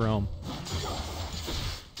loves to roam.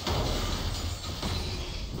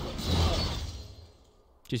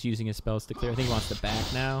 Just using his spells to clear. I think he wants to back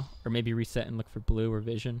now, or maybe reset and look for blue or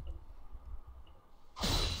vision.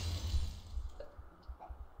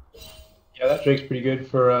 Yeah, that Drake's pretty good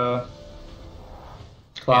for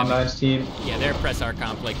Cloud9's team. Yeah, their press R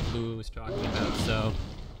comp like Blue was talking about, so.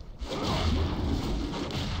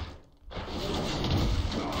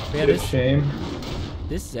 Yeah, Good shame.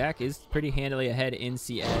 This Zac is pretty handily ahead in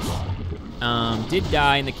CS. Did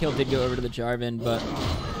die, and the kill did go over to the Jarvan, but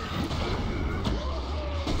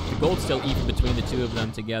the gold's still even between the two of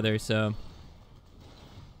them together, so.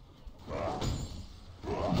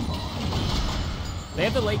 They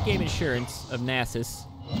have the late game insurance of Nasus,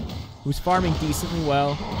 who's farming decently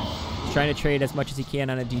well. He's trying to trade as much as he can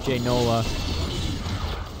on a DJ Nola.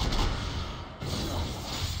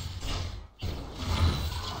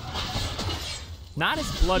 Not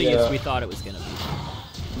as bloody as we thought it was going to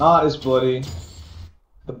be. Not as bloody.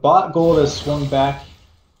 The bot gold has swung back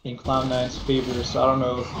in Cloud9's favor, so I don't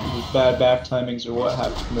know if it was bad back timings or what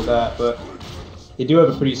happened to that, but they do have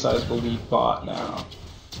a pretty sizable lead bot now.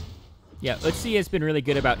 Yeah, Utsi has been really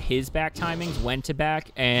good about his back timings, when to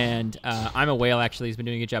back, and I'm a Whale actually has been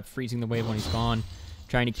doing a good job freezing the wave when he's gone,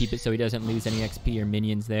 trying to keep it so he doesn't lose any XP or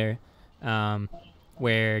minions there.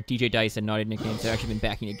 Where DJ Dice and Naughty Nicknames have actually been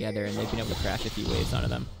backing together, and they've been able to crash a few waves onto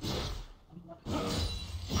them.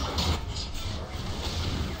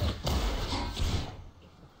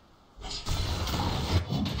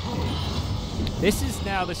 This is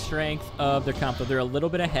now the strength of their comp, though. They're a little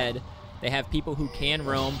bit ahead. They have people who can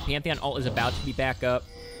roam. Pantheon ult is about to be back up.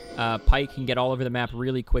 Pyke can get all over the map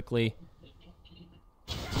really quickly.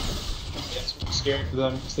 scary for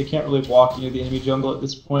them because they can't really walk into the enemy jungle at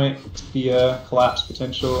this point. The collapse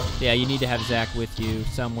potential. Yeah, you need to have Zach with you,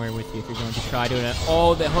 somewhere with you, if you're going to try doing it.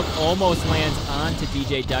 Oh, the hook almost lands onto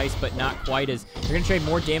DJ Dice, but not quite as. You're going to trade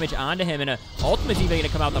more damage onto him, and ultimate's even going to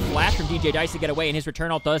come out. The flash from DJ Dice to get away, and his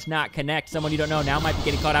return ult does not connect. Someone you don't know now might be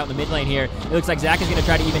getting caught out in the mid lane here. It looks like Zach is going to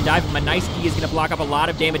try to even dive him. A nice E is going to block up a lot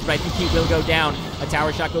of damage, but I think he will go down. A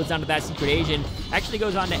tower shot goes down to that Secret Asian. Actually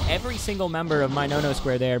goes on to every single member of my No-No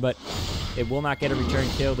Square there, but it will not get a return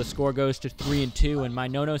kill. The score goes to 3-2, and my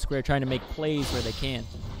No-No Square trying to make plays where they can.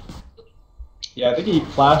 Yeah, I think he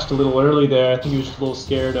flashed a little early there. I think he was just a little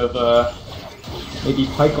scared of maybe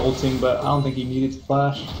Pyke ulting, but I don't think he needed to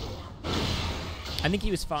flash. I think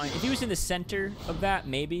he was fine. If he was in the center of that,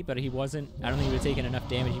 maybe, but he wasn't. I don't think he would have taken enough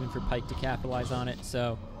damage even for Pyke to capitalize on it,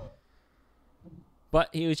 so. But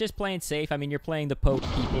he was just playing safe. I mean, you're playing the poke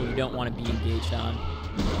people you don't want to be engaged on.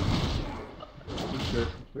 Sure.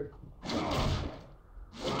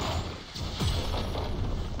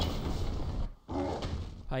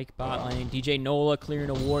 Pyke bot lane. DJ Nola clearing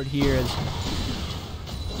a ward here. As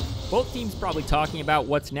both teams probably talking about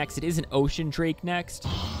what's next. It is an Ocean Drake next,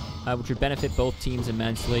 which would benefit both teams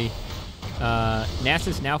immensely.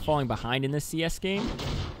 Nasus now falling behind in this CS game,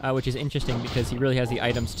 which is interesting because he really has the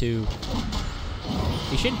items to...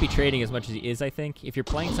 He shouldn't be trading as much as he is, I think. If you're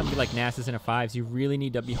playing somebody like Nasus in a 5s, you really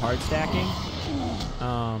need to be hard stacking.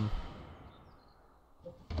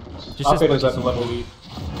 Just as much at the level lead.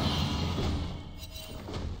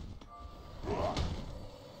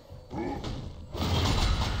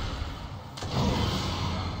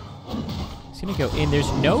 He's going to go in.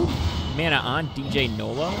 There's no mana on DJ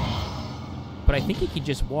Nola, but I think he can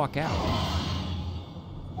just walk out.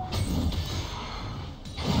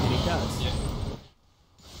 And he does. Yeah.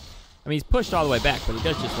 I mean, he's pushed all the way back, but he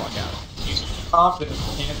does just walk out. He's confident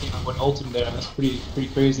in Pantheon when ulting there. That's pretty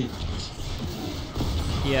crazy.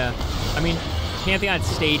 Yeah. I mean, Pantheon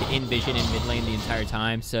stayed in vision in mid lane the entire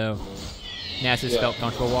time, so Nasus felt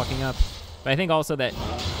comfortable walking up. But I think also that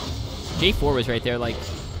J4 was right there, like,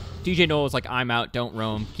 DJ Noel was like, I'm out, don't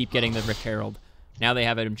roam, keep getting the Rift Herald. Now they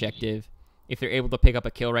have an objective. If they're able to pick up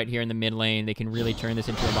a kill right here in the mid lane, they can really turn this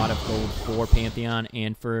into a lot of gold for Pantheon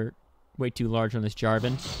and for way too large on this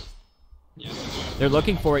Jarvan. They're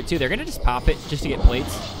looking for it too. They're going to just pop it just to get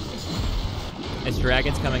plates. As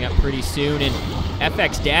Dragon's coming up pretty soon, and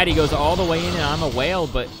FX Daddy goes all the way in, and I'm a whale,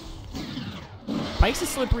 but Pyke's a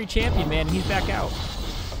slippery champion, man, and he's back out.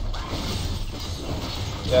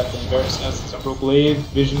 Yeah, Varus has his Umbral Blade,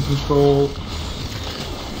 vision control.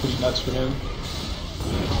 Pretty nuts for him.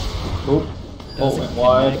 Oh, went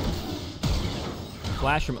wide.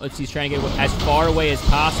 Flash from Utzi's trying to get as far away as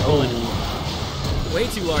possible, and way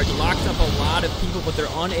too large. Locks up a lot of people, but they're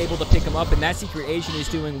unable to pick him up, and that Secret Asian is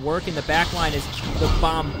doing work in the backline as the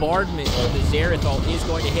bombardment of the Xerath ult is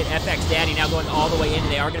going to hit FX Daddy, now going all the way in, and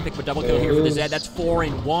they are going to pick up a double kill here for the Zed. That's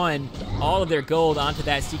 4-1. All of their gold onto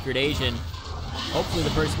that Secret Asian. Hopefully the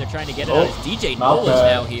person they're trying to get it on is DJ Nola's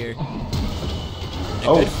now here. A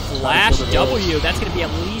good flash W. That's going to be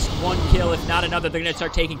at least one kill, if not another. They're going to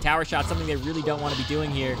start taking tower shots, something they really don't want to be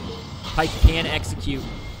doing here. Pyke can execute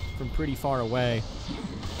from pretty far away.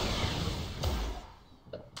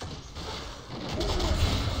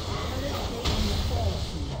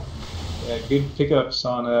 Yeah, good pickups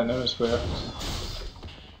on No-No Square.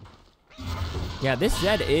 Yeah, this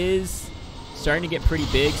Zed is starting to get pretty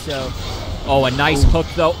big, so... Oh, a nice hook,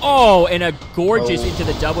 though. Oh, and a gorgeous into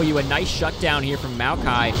the W. A nice shutdown here from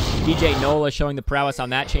Maokai. DJ Nola showing the prowess on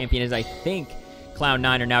that champion, as I think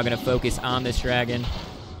Cloud9 are now going to focus on this dragon.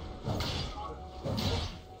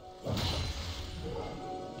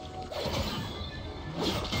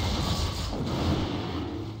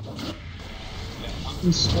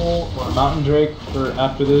 Mountain Soul or Mountain Drake for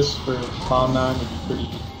after this for Cloud9 would be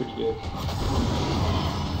pretty good.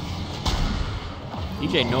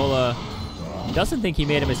 DJ Nola doesn't think he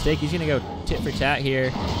made a mistake. He's going to go tit for tat here.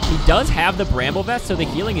 He does have the Bramble Vest, so the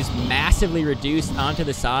healing is massively reduced onto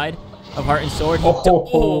the side of Heart and Sword.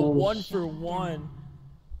 Oh, 1 for 1.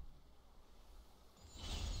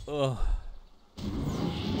 Ugh.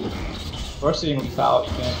 Varsity will foul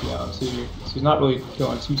Pantheon too, so he's not really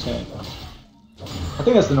going too tank. I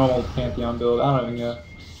think that's the normal Pantheon build. I don't even know.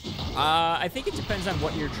 I think it depends on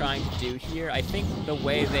what you're trying to do here. I think the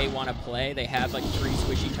way they want to play, they have like 3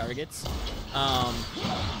 squishy targets.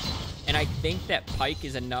 And I think that Pyke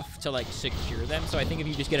is enough to like secure them. So I think if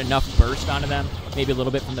you just get enough burst onto them, maybe a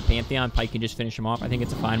little bit from the Pantheon, Pyke can just finish them off. I think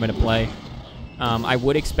it's a fine way to play. I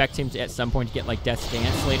would expect him to at some point to get like Death's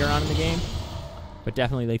Dance later on in the game. But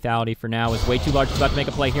definitely lethality for now. Is way too large. He's about to make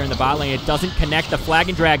a play here in the bot lane. It doesn't connect. The flag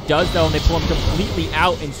and drag does, though, and they pull him completely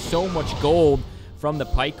out. And so much gold from the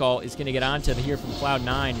Pike ult is going to get onto the here from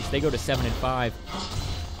Cloud9 as they go to 7-5.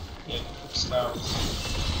 Yeah,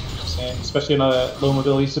 especially on a low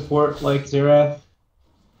mobility support like Xerath.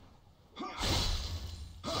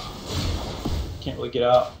 Can't really get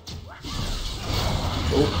out.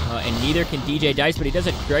 And neither can DJ Dice, but he does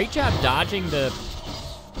a great job dodging the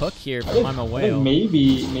hook here from I'm a I think Whale.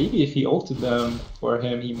 maybe if he ulted them for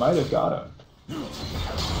him, he might have got him.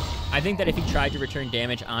 I think that if he tried to return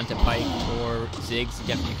damage onto Pike or Ziggs, he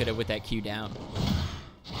definitely could have with that Q down.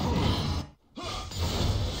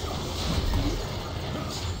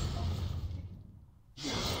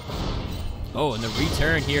 Oh, and the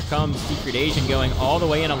return, here comes Secret Asian going all the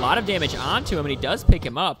way in. A lot of damage onto him, and he does pick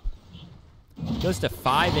him up. Goes to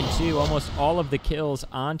 5 and 2, almost all of the kills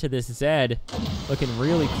onto this Zed. Looking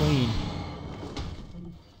really clean.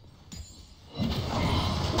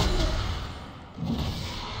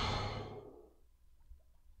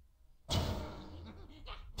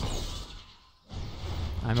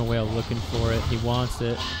 I'm a Whale looking for it. He wants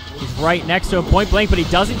it. He's right next to him, point blank, but he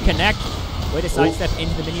doesn't connect. Way to sidestep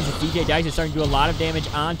into the minions as DJ Dice is starting to do a lot of damage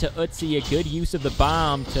onto Utsi. A good use of the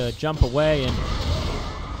bomb to jump away, and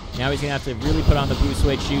now he's going to have to really put on the blue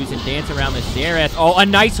suede shoes and dance around the Xerath. Oh, a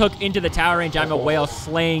nice hook into the tower range. I'm a Whale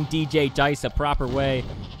slaying DJ Dice a proper way.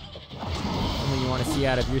 Something you want to see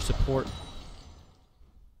out of your support.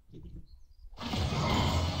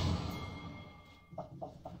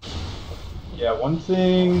 Yeah, one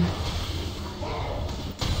thing.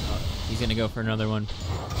 He's going to go for another one.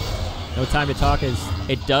 No time to talk as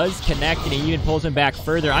it does connect, and he even pulls him back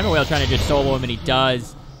further. I'm a Whale trying to just solo him, and he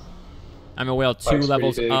does. I'm a Whale 2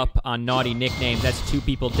 levels up on naughty nicknames. That's 2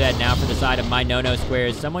 people dead now for the side of my no-no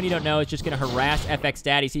squares. Someone you don't know is just going to harass FX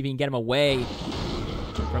Daddy, see if he can get him away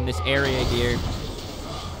from this area here.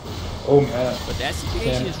 Oh, man. But that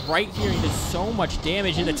situation is right here. He does so much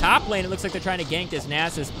damage. In the top lane, it looks like they're trying to gank this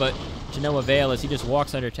Nasus, but to no avail as he just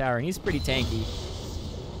walks under tower, and he's pretty tanky.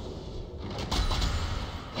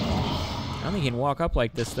 I don't think he can walk up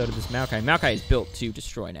like this, though, to this Maokai. Maokai is built to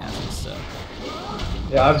destroy Nasus, so...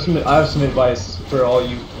 Yeah, I have some advice for all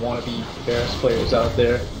you wannabe Varus players out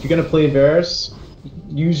there. If you're going to play Varus,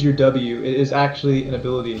 use your W. It is actually an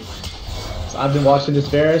ability. So I've been watching this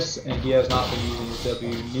Varus, and he has not been using his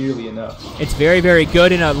W nearly enough. It's very, very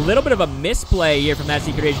good, and a little bit of a misplay here from that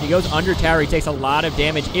Secret Agent. He goes under tower, he takes a lot of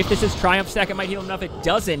damage. If this is Triumph Stack, it might heal enough. It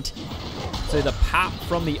doesn't. So the pop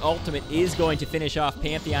from the ultimate is going to finish off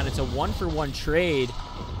Pantheon. It's a 1-for-1 trade.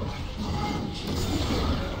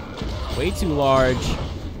 Way too large.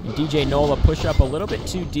 And DJ Nola push up a little bit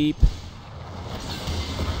too deep.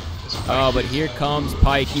 Oh, but here comes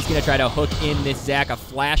Pike. He's going to try to hook in this Zac. A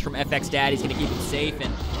flash from FX Dad. He's going to keep him safe.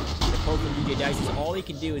 And the poke from DJ Dice is all he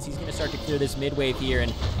can do is he's going to start to clear this mid wave here.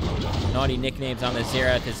 And naughty nicknames on the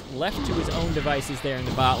Xerath is left to his own devices there in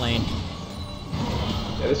the bot lane.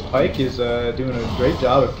 Yeah, this Pike is doing a great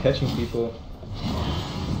job of catching people.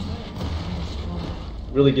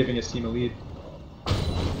 Really giving his team a lead.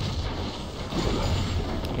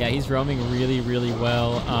 Yeah, he's roaming really, really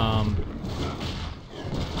well.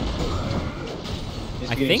 He's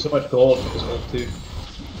getting so much gold with his ult too.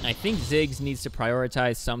 I think Ziggs needs to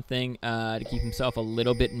prioritize something to keep himself a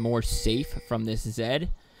little bit more safe from this Zed.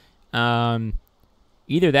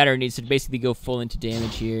 Either that or needs to basically go full into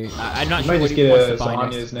damage here. I'm not sure what he wants to buy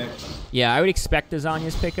next. Yeah, I would expect the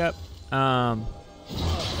Zhonya's pickup.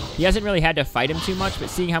 He hasn't really had to fight him too much, but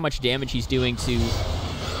seeing how much damage he's doing to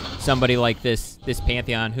somebody like this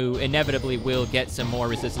Pantheon, who inevitably will get some more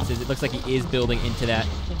resistances, it looks like he is building into that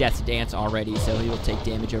Death's Dance already, so he will take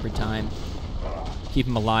damage over time. Keep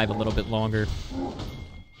him alive a little bit longer.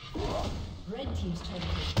 Red team's turret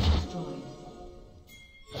has been destroyed.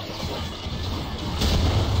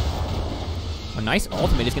 A nice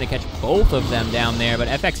ultimate is going to catch both of them down there, but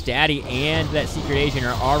FX Daddy and that Secret Agent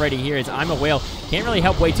are already here as I'm a Whale. Can't really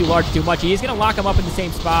help way too large too much. He is going to lock him up in the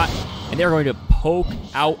same spot, and they're going to poke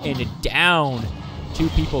out and down 2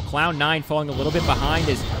 people. Cloud9 falling a little bit behind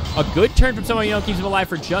is a good turn from someone, keeps him alive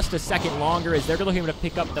for just a second longer as they're looking to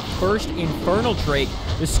pick up the first Infernal Drake.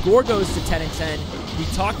 The score goes to 10 and 10. We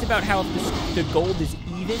talked about how if the gold is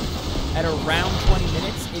even at around 20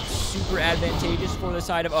 minutes, it's super advantageous for the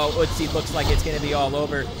side of, Utsi looks like it's going to be all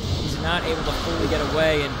over. He's not able to fully get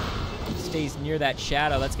away and stays near that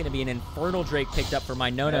shadow. That's going to be an Infernal Drake picked up for my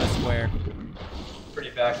no-no square. Pretty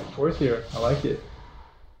back and forth here. I like it.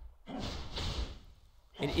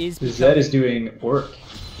 It is. The Zed is doing work.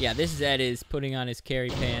 Yeah, this Zed is putting on his carry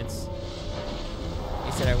pants.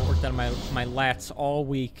 I said, I worked on my lats all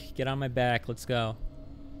week. Get on my back. Let's go.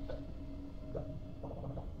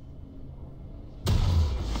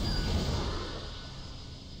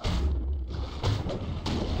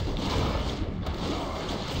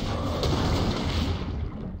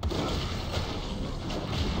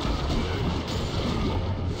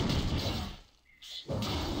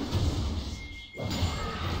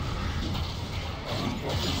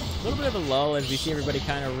 A little bit of a lull as we see everybody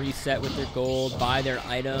kind of reset with their gold, buy their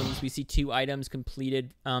items. We see 2 items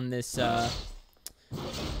completed on this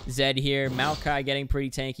Zed here. Maokai getting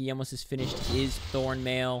pretty tanky. He almost has finished his Thorn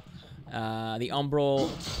Mail. The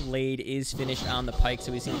Umbral Blade is finished on the Pike,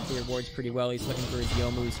 so we see him clear wards pretty well. He's looking for his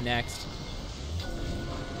Youmu's next.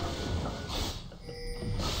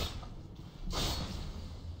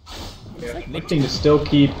 Yeah, looking to still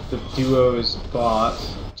keep the duos bot,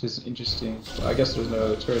 which is interesting. Well, I guess there's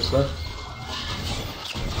no turrets left.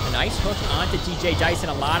 A nice hook onto DJ Dyson.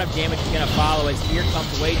 A lot of damage is going to follow as Fear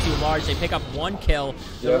comes way too large. They pick up 1 kill.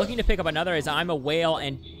 They're looking to pick up another as I'm a Whale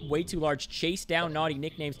and way too large chase down Naughty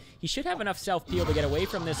Nicknames. He should have enough self-peel to get away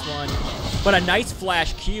from this one. But a nice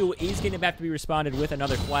flash Q is going to have to be responded with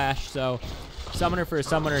another flash. So summoner for a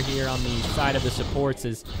summoner here on the side of the supports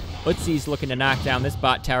as Utzi's looking to knock down this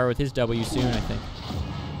bot tower with his W soon, I think.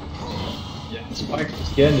 Yeah, Spike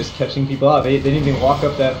again just catching people out. They didn't even walk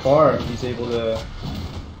up that far, and he's able to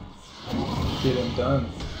get him done,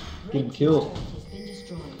 get him killed.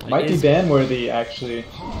 Might be ban-worthy, actually.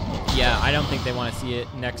 Yeah, I don't think they want to see it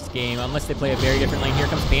next game unless they play a very different lane. Here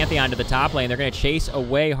comes Pantheon to the top lane. They're going to chase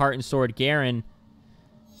away Heart and Sword Garen.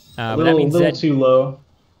 A little too low.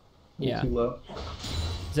 Yeah. Too low.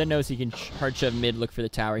 Zed knows he can hard shove mid, look for the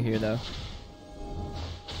tower here, though.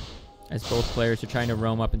 As both players are trying to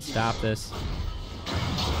roam up and stop this.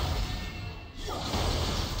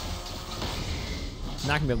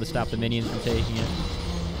 Not going to be able to stop the minions from taking it.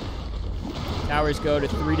 Towers go to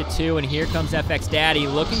 3-2, and here comes FX Daddy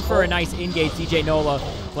looking for a nice engage. DJ Nola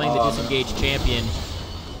playing the disengaged champion.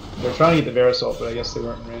 They're trying to get the Verisalt, but I guess they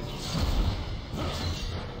weren't in range.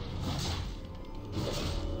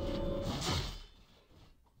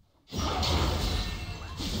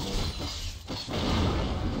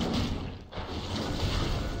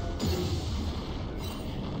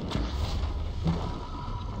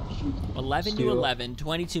 To 11,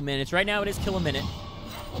 22 minutes. Right now it is kill a minute.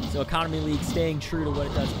 So Economy League staying true to what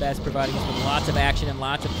it does best, providing us with lots of action and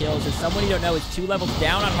lots of kills. As someone you don't know is 2 levels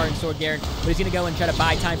down on Heart and Sword Garen, but he's going to go and try to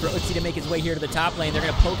buy time for Utzi to make his way here to the top lane. They're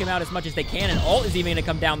going to poke him out as much as they can, and ult is even going to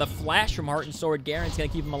come down. The flash from Heart and Sword Garen's going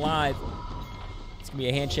to keep him alive. It's going to be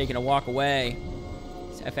a handshake and a walk away.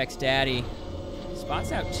 It's FX Daddy.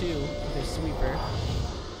 Spots out 2 with his sweeper.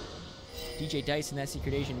 DJ Dyson, that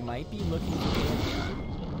Secret Agent, might be looking for Pantheon.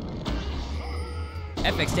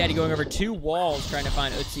 FX Daddy going over 2 walls trying to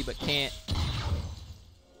find Utzi, but can't.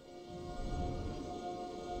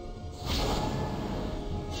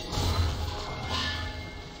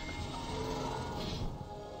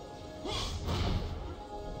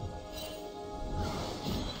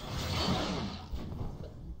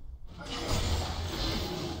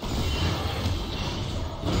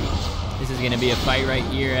 This is going to be a fight right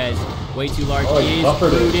here as way too large is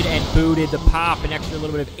booted and booted. The pop, an extra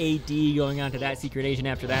little bit of AD going on to that Secret Agent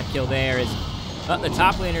after that kill there. As the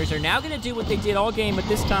top laners are now going to do what they did all game, but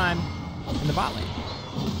this time in the bot lane.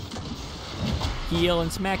 Heal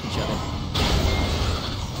and smack each other.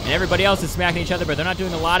 And everybody else is smacking each other, but they're not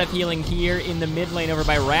doing a lot of healing here in the mid lane over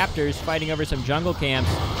by Raptors, fighting over some jungle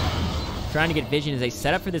camps. Trying to get vision as they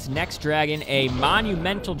set up for this next dragon, a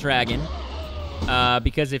monumental dragon.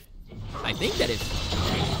 Because if I think that if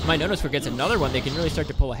my Nonoscore gets another one, they can really start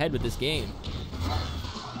to pull ahead with this game.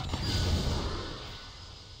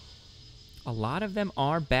 A lot of them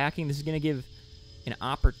are backing. This is going to give an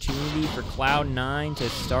opportunity for Cloud9 to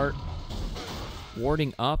start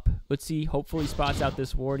warding up. Let's see. Hopefully spots out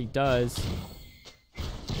this ward. He does.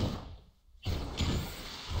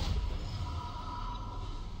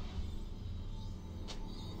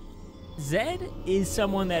 Zed is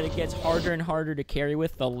someone that it gets harder and harder to carry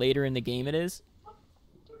with the later in the game it is,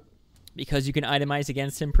 because you can itemize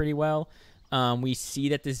against him pretty well. We see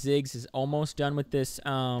that the Ziggs is almost done with this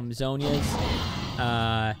Zhonya's.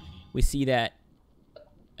 We see that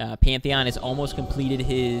Pantheon has almost completed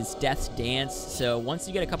his Death's Dance. So once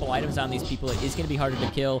you get a couple items on these people, it is going to be harder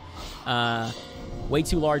to kill. Way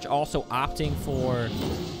Too Large also opting for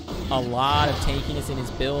a lot of tankiness in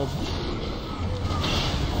his build.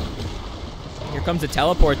 Here comes a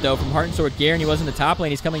teleport, though, from Heart and Sword Garen. He was in the top lane.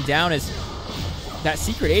 He's coming down as that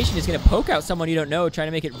Secret Agent is going to poke out someone you don't know, trying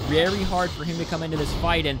to make it very hard for him to come into this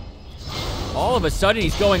fight. And All of a sudden,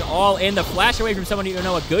 he's going all in. The flash away from someone you don't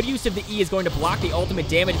know. A good use of the E is going to block the ultimate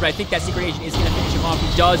damage, but I think that Secret Agent is going to finish him off.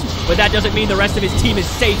 He does, but that doesn't mean the rest of his team is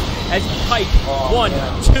safe as Pyke, 1,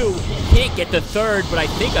 2, can't get the third, but I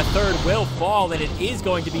think a third will fall, and it is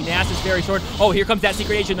going to be Nasus very short. Oh, here comes that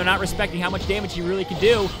Secret Agent. They're not respecting how much damage he really can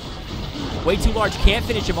do. Way too large, can't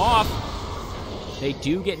finish him off. They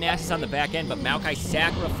do get Nasus on the back end, but Maokai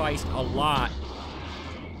sacrificed a lot.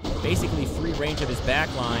 Basically free range of his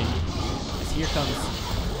back line. As here comes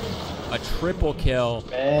a triple kill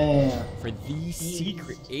for the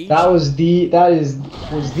Secret Agent. That was the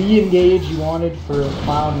engage you wanted for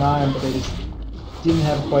Cloud9, but they just didn't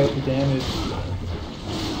have quite the damage.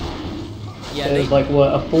 Yeah, there's like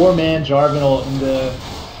what, a 4-man Jarvanel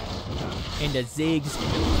into Ziggs,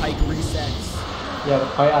 Pyke resets. Yeah,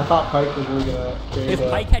 I thought Pyke was really gonna. If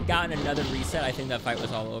Pyke had gotten another reset, I think that fight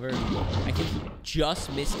was all over. I think he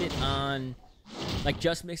just missed it on, like,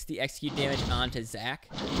 just missed the execute damage onto Zac.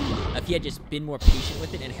 If he had just been more patient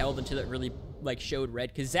with it and held until it really, like, showed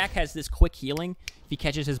red, because Zac has this quick healing. If he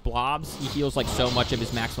catches his blobs, he heals like so much of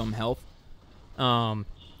his maximum health.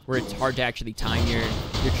 Where it's hard to actually time your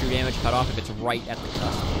true damage cutoff if it's right at the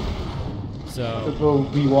cusp. So we'll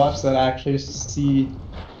rewatch that actually just to see.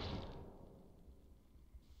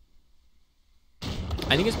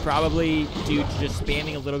 I think it's probably due to just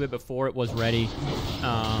spamming a little bit before it was ready. You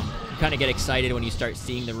kind of get excited when you start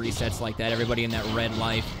seeing the resets like that. Everybody in that red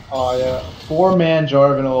life. Oh yeah, 4-man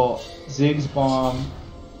Jarvanel, Ziggs bomb.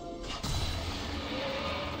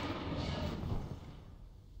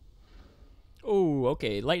 Oh,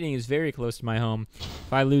 okay. Lightning is very close to my home.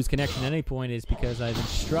 If I lose connection at any point, it's because I've been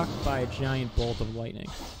struck by a giant bolt of lightning.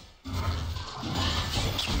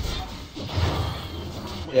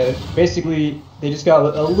 Yeah, basically, they just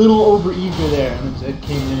got a little over-eager there, and then Zed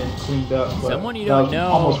came in and cleaned up. Someone you don't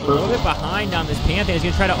know, a little bit behind on this Pantheon, is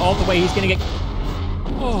going to try to ult away. He's going to get...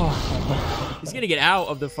 Oh. He's going to get out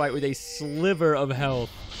of the fight with a sliver of health.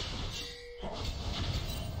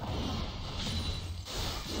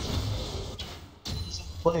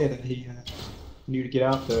 Play that he knew to get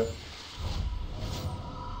out there.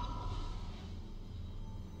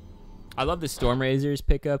 I love the Stormrazor's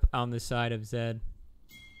pickup on the side of Zed.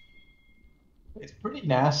 It's pretty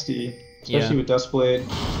nasty, especially with Duskblade.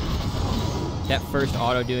 That first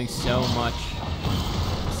auto doing so much.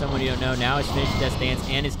 Someone you don't know, now it's finished Death Dance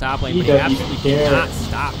and his top lane, but he absolutely cannot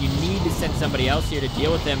stop. You need to send somebody else here to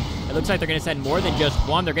deal with him. It looks like they're going to send more than just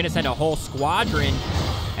one. They're going to send a whole squadron.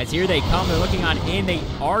 As here they come, they're looking on in. They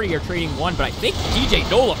already are trading one, but I think DJ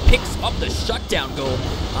Nola picks up the shutdown goal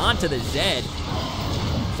onto the Zed.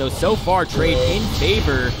 So far, trade in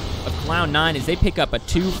favor of Cloud9 as they pick up a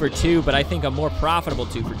 2 for 2, but I think a more profitable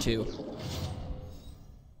 2 for 2.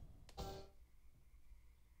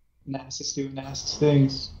 Nasus doing Nasus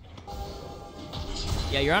things.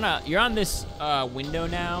 Yeah, you're on this window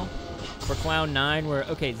now for Cloud9 where,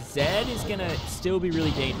 okay, Zed is going to still be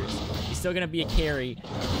really dangerous. He's still going to be a carry.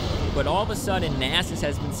 But all of a sudden, Nasus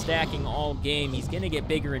has been stacking all game. He's going to get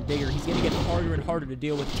bigger and bigger. He's going to get harder and harder to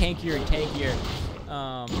deal with, tankier and tankier.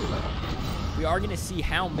 We are going to see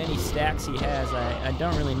how many stacks he has. I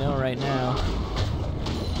don't really know right now.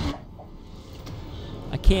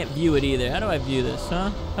 I can't view it either. How do I view this,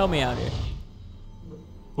 huh? Help me out here.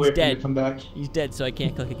 He's dead. Come back. He's dead, so I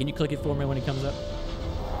can't click it. Can you click it for me when it comes up?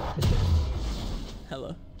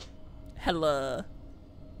 Hello. Hello.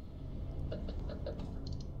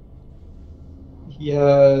 He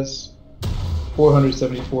has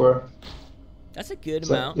 474. That's a good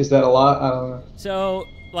amount. Is that a lot? I don't know. So,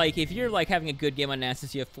 like, if you're, like, having a good game on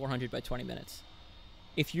Nasus, you have 400 by 20 minutes.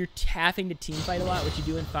 If you're having to team fight a lot, which you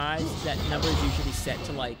do in 5s, that number is usually set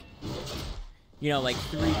to, like, you know, like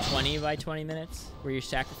 320 by 20 minutes, where you're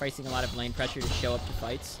sacrificing a lot of lane pressure to show up to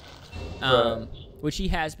fights. Right. Which he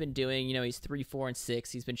has been doing. You know, he's 3, 4, and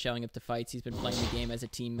 6. He's been showing up to fights. He's been playing the game as a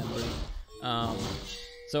team member.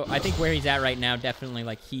 So I think where he's at right now, definitely,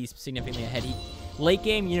 like, he's significantly ahead. Late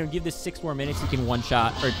game, you know, give this 6 more minutes, you can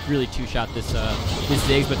one-shot, or really two-shot this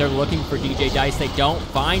Ziggs, but they're looking for DJ Dice. They don't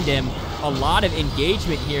find him. A lot of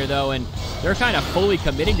engagement here, though, and they're kind of fully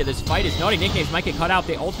committing to this fight. His naughty nicknames might get cut out.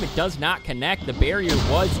 The ultimate does not connect. The barrier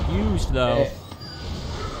was used, though.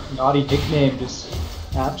 Naughty nickname, just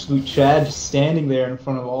absolute Chad, just standing there in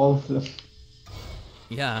front of all of them.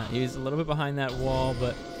 Yeah, he was a little bit behind that wall,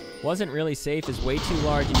 but wasn't really safe. Is way too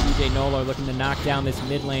large, and DJ Nola are looking to knock down this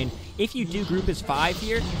mid lane. If you do group as 5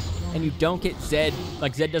 here, and you don't get Zed,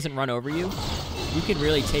 like Zed doesn't run over you, you can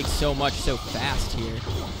really take so much so fast here.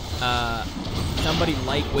 Somebody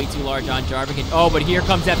like way too large on Jarvan. Oh, but here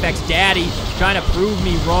comes FX Daddy trying to prove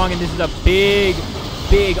me wrong, and this is a big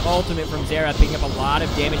ultimate from Xerath, picking up a lot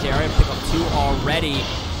of damage. They already pick up 2 already.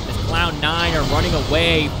 As Cloud9 are running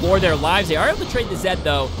away for their lives. They are able to trade the Zed,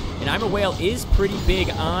 though. And I'm a Whale is pretty big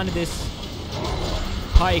on this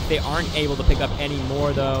Pyke. They aren't able to pick up any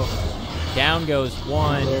more, though. Down goes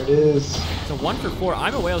 1. There it is. So 1 for 4.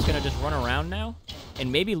 I'm a Whale is going to just run around now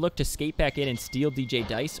and maybe look to skate back in and steal DJ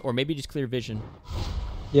Dice, or maybe just clear vision.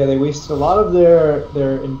 Yeah, they wasted a lot of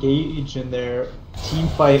their engage and their team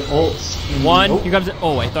fight ults. One, Nope. here comes it.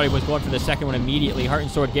 Oh, I thought he was going for the second one immediately. Heart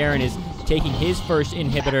and Sword Garen is taking his first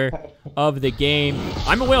inhibitor of the game.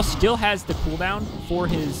 I'm a Whale still has the cooldown for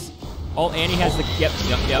his ult, and he has the yep.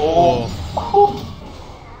 Oh.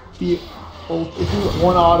 The ult, if you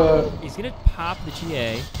one auto, He's gonna pop the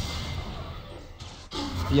GA.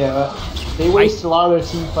 yeah, they wasted a lot of their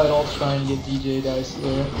team fight ults trying to get DJ Dice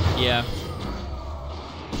there. Yeah.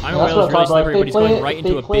 I'm a That's Whale what is I'm really talking about. slippery, If but they he's play going it- right if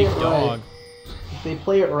into they a play big it right, dog. If they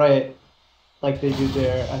play it right, like they did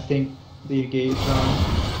there, I think the engage on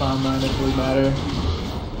Cloud9 doesn't really matter.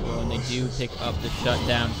 And they do pick up the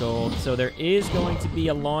shutdown gold. So there is going to be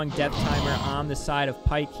a long death timer on the side of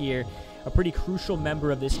Pyke here. A pretty crucial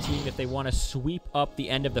member of this team if they want to sweep up the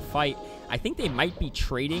end of the fight. I think they might be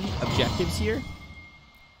trading objectives here.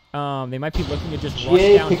 They might be looking to just rush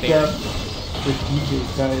GA down picked Baron. up the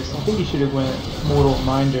DJ Dice. I think he should have went Mortal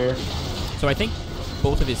Minder. So I think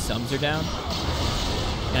both of his sums are down.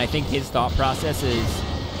 And I think his thought process is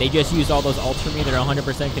they just used all those ults for me. They're 100%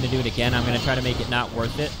 going to do it again. I'm going to try to make it not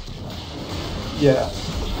worth it. Yeah.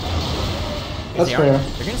 That's They're fair.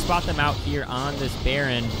 going to spot them out here on this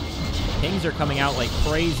Baron. Pings are coming out like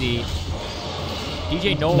crazy.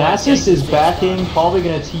 DJ Nola. Nasus is backing, probably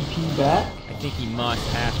going to TP back. I think he must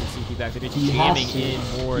have to CP back. They're just He jamming has to.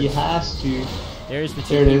 in wards. He has to. There's the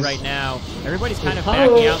There it TP is. right now. Everybody's kind of It's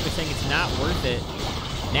backing kinda- out. They're saying it's not worth it.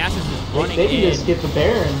 Nasus is running They can in. just get the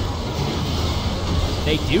Baron.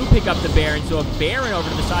 They do pick up the Baron, so a Baron over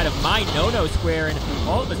to the side of my no-no square, and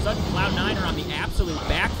all of a sudden Cloud9 are on the absolute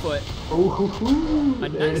back foot. Ooh, A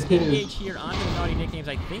there nice it is. engage here onto the naughty nicknames.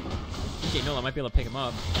 I think DJ Nola might be able to pick him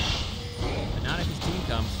up, but not if his team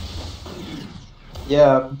comes.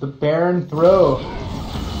 Yeah, the Baron throw.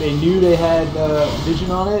 They knew they had vision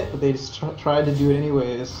on it, but they just tried to do it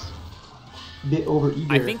anyways. Bit over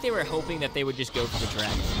eager. I think they were hoping that they would just go for the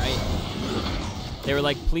dragon, right? They were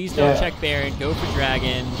like, please don't Yeah. check Baron, go for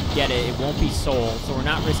dragon, get it, it won't be soul, so we're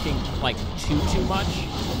not risking like too much.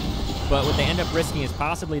 But what they end up risking is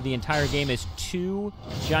possibly the entire game as 2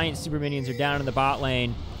 giant super minions are down in the bot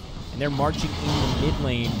lane, and they're marching in the mid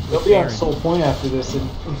lane They'll with be on Baron. Soul Point after this, and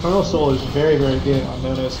Infernal Soul is very, very good on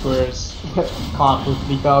no-no squares. Comp with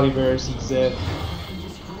Lethality Versus Zed.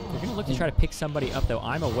 They're going to look to try to pick somebody up, though.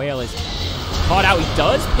 I'm a Whale is caught out. He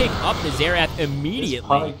does pick up the Xerath immediately.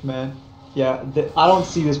 Pyke, man. Yeah, I don't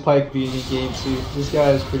see this Pyke being in game 2. This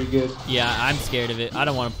guy is pretty good. Yeah, I'm scared of it. I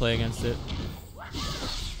don't want to play against it.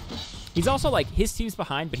 He's also like, his team's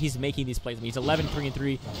behind, but he's making these plays. I mean, he's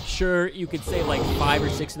 11-3-3. Sure, you could say like 5 or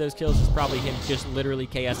 6 of those kills is probably him just literally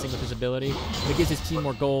KSing with his ability. But it gives his team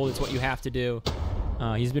more gold. It's what you have to do.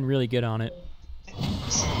 He's been really good on it.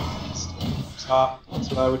 Top. That's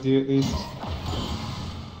what I would do at least.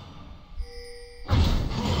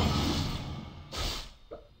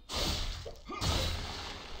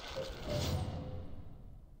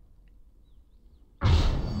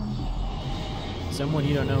 Someone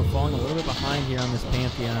you don't know falling a little bit behind here on this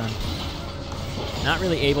Pantheon. Not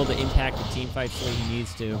really able to impact the team fights the way he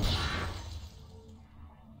needs to.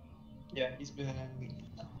 Yeah, he's been.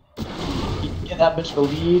 He can get that much of a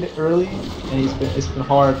lead early, and it's been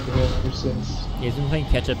hard for him ever since. He's been playing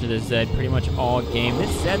catch up to this Zed pretty much all game.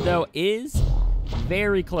 This Zed, though, is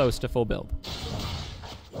very close to full build.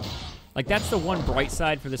 Like, that's the one bright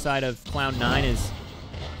side for the side of Cloud9 is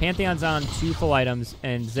Pantheon's on 2 full items,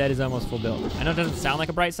 and Zed is almost full build. I know it doesn't sound like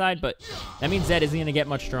a bright side, but that means Zed isn't going to get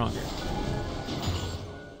much stronger.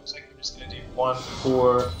 Looks like we're just gonna do 1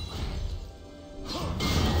 for.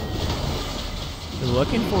 They're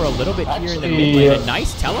looking for a little bit here in the Actually, mid lane. A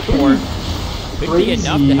nice teleport. Could be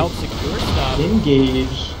enough to crazy help secure stuff.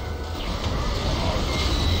 Engage.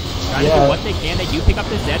 Trying to do what they can. They do pick up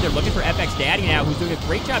the Zed. They're looking for FX Daddy now, who's doing a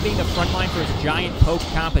great job being the front line for his giant poke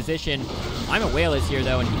composition. I'm a Whale is here,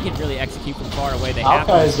 though, and he can really execute from far away. They have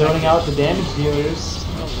to Maokai is respect zoning it. out the damage dealers.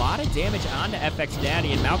 A lot of damage onto FX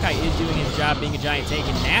Daddy, and Maokai is doing his job being a giant tank,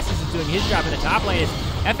 and Nasus is doing his job in the top lane. As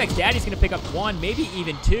FX Daddy's going to pick up 1, maybe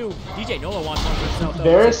even 2. DJ Nola wants one for himself, though.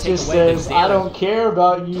 Varus to take just away the says, I Xerath. don't care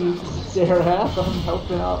about you, Xerath. I'm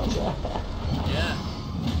helping out. Yeah.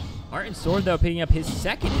 Heart and Sword, though, picking up his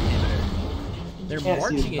second inhibitor. They're Can't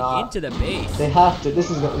see marching it it not. into the base. They have to.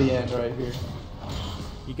 This is the end right here.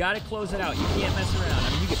 You got to close it out. You can't mess around. I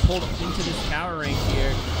mean, you get pulled into this tower range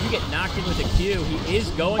here. You get knocked in with a Q. He is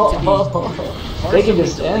going to be. They can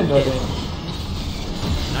just end, I think.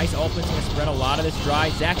 Nice ultimate's going to spread a lot of this dry.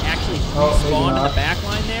 Zach actually respawned in the back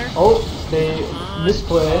line there. Oh, they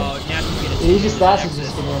misplay. Oh, now he's going to Aegis is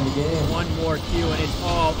just going to end the game. One more Q and it's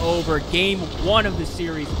all over. Game 1 of the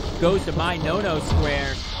series goes to my no-no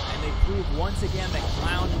square. And they prove once again that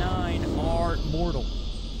Cloud9 are mortal.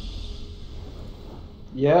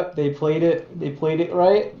 Yep, they played it. They played it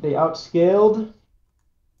right. They outscaled.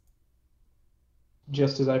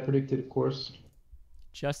 Just as I predicted, of course.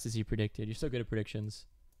 Just as you predicted. You're so good at predictions.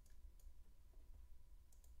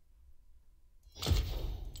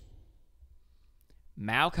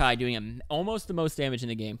 Maokai doing almost the most damage in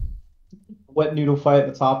the game. Wet noodle fight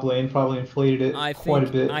at the top lane probably inflated it quite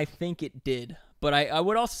a bit. I think it did. But I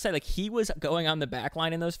would also say, like, he was going on the back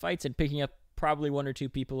line in those fights and picking up probably 1 or 2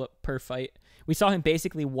 people per fight. We saw him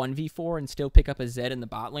basically 1v4 and still pick up a Zed in the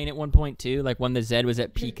bot lane at one point too, like when the Zed was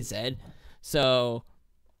at peak Zed. So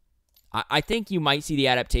I think you might see the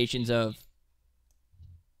adaptations of,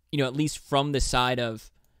 you know, at least from the side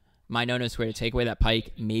of my no-no square to take away that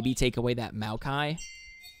Pyke, maybe take away that Maokai.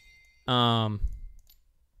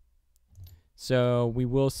 So we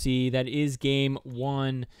will see. That is game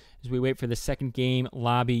 1 as we wait for the second game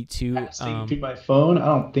lobby to. Through my phone? I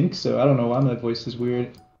don't think so. I don't know why my voice is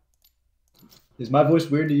weird. Is my voice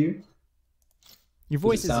weird to you? Your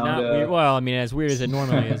voice is not weird. Well, I mean, as weird as it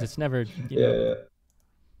normally is. It's never. Yeah.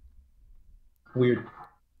 Weird.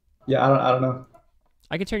 Yeah, I don't know.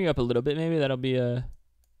 I can turn you up a little bit. Maybe that'll be on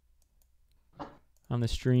the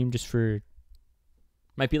stream just for.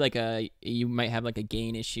 Might be like you might have like a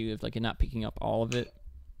gain issue of like you're not picking up all of it.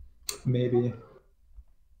 Maybe.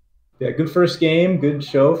 Yeah, good first game, good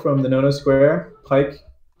show from the no-no square. Pyke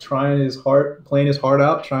playing his heart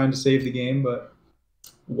out, trying to save the game, but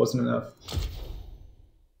it wasn't enough.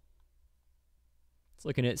 Let's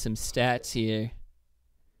looking at some stats here.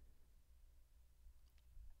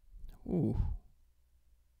 Ooh.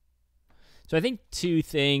 So I think 2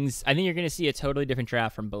 things. I think you're going to see a totally different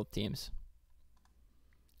draft from both teams.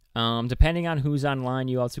 Depending on who's online,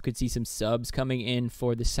 you also could see some subs coming in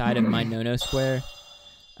for the side of my no-no square.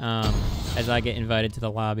 As I get invited to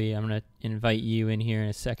the lobby, I'm going to invite you in here in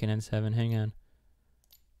a second, N7. Hang on.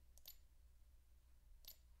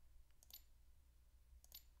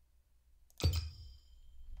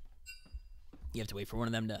 You have to wait for one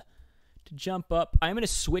of them to jump up. I'm going to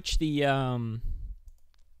switch the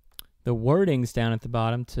wordings down at the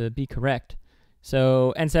bottom to be correct.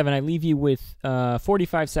 So, N7, I leave you with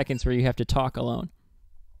 45 seconds where you have to talk alone.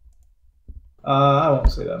 I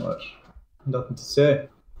won't say that much. Nothing to say.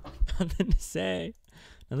 Nothing to say.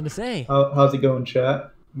 Nothing to say. How's it going,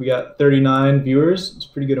 chat? We got 39 viewers. It's a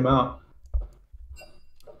pretty good amount.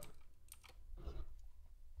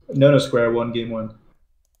 No-no square won game 1.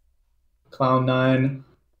 Cloud9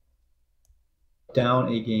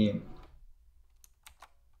 down a game.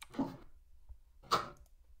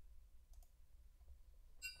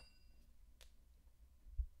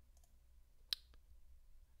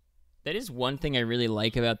 That is one thing I really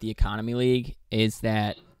like about the Economy League is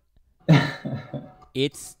that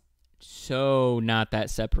it's so not that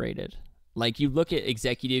separated. Like, you look at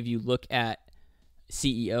executive, you look at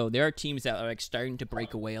CEO. There are teams that are like starting to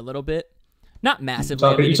break away a little bit. Not massively.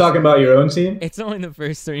 Are you talking about your own team? It's only the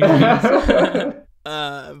first 3 games.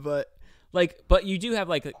 But you do have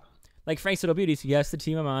like Frank's Little Beauties. Yes, the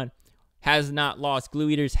team I'm on has not lost. Glue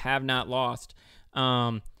Eaters have not lost.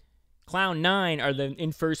 Cloud9 are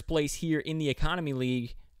in first place here in the Economy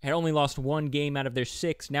League. Had only lost 1 game out of their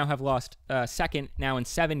 6. Now have lost second now in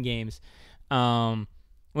 7 games. When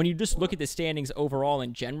you just look at the standings overall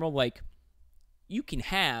in general, like, you can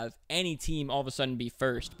have any team all of a sudden be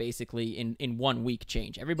first, basically, in 1 week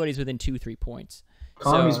change. Everybody's within 2-3 points.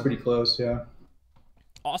 Economy's pretty close, yeah.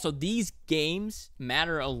 Also, these games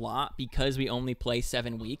matter a lot because we only play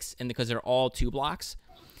 7 weeks and because they're all 2 blocks.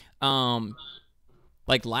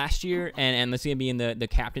 Like last year, and this is going to be in the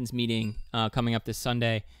captain's meeting coming up this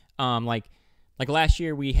Sunday. Like last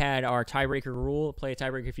year, we had our tiebreaker rule: play a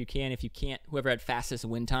tiebreaker if you can. If you can't, whoever had fastest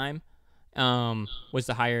win time was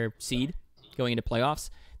the higher seed going into playoffs.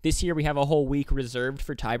 This year, we have a whole week reserved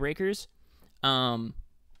for tiebreakers,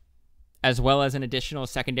 as well as an additional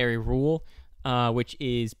secondary rule, which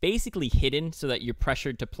is basically hidden so that you're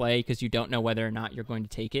pressured to play because you don't know whether or not you're going to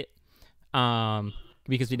take it.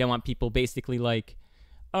 Because we don't want people basically like,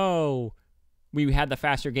 oh, we had the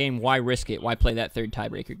faster game. Why risk it? Why play that 3rd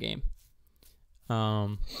tiebreaker game?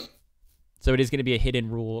 So it is going to be a hidden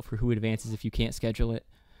rule for who advances if you can't schedule it.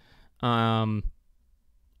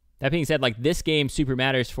 That being said, like, this game super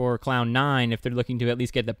matters for Cloud9 if they're looking to at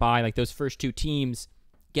least get the bye. Like, those first two teams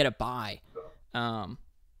get a bye.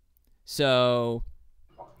 So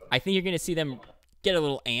I think you're going to see them get a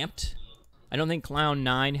little amped. I don't think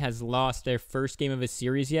Cloud9 has lost their first game of a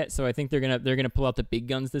series yet, so I think they're gonna pull out the big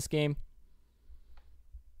guns this game.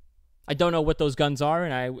 I don't know what those guns are,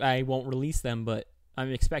 and I won't release them, but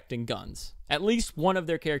I'm expecting guns. At least one of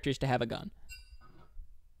their characters to have a gun.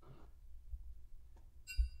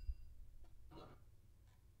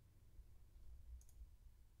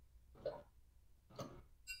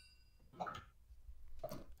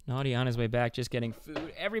 Naughty on his way back, just getting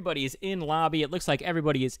food. Everybody is in lobby. It looks like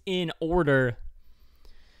everybody is in order.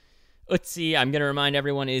 Let's see. I'm going to remind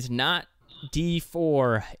everyone is not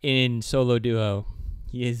D4 in solo duo.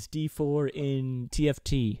 He is D4 in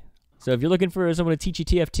TFT. So if you're looking for someone to teach you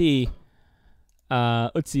TFT,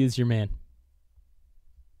 let's see, is your man.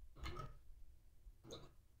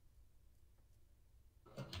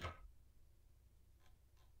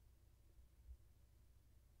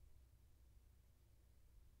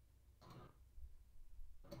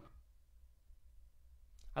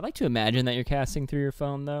 I'd like to imagine that you're casting through your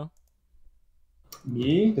phone, though.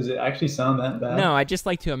 Me? Does it actually sound that bad? No, I just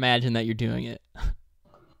like to imagine that you're doing it.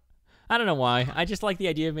 I don't know why. I just like the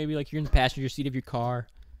idea of maybe like you're in the passenger seat of your car,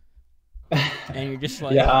 and you're just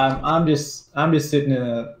like, yeah, I'm just sitting in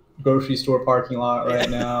a grocery store parking lot right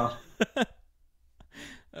now.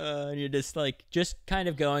 And you're just like kind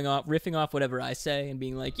of going off, riffing off whatever I say, and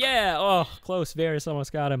being like, yeah, oh, close, Varys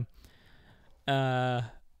almost got him.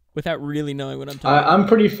 Without really knowing what I'm talking about. I'm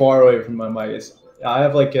pretty far away from my mic. I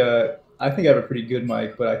have I think I have a pretty good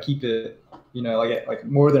mic, but I keep it, like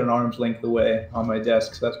more than an arm's length away on my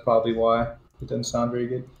desk. So that's probably why it doesn't sound very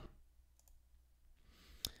good.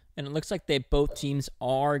 And it looks like both teams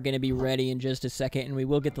are going to be ready in just a second, and we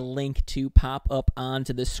will get the link to pop up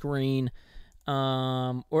onto the screen.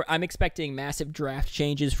 Or I'm expecting massive draft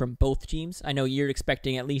changes from both teams. I know you're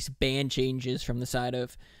expecting at least ban changes from the side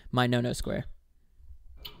of my No Square.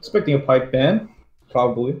 Expecting a pipe ban,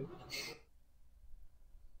 probably.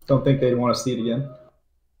 Don't think they'd want to see it again.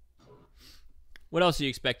 What else are you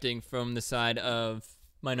expecting from the side of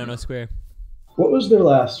my No Square? What was their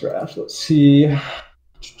last draft? Let's see.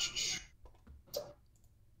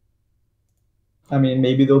 I mean,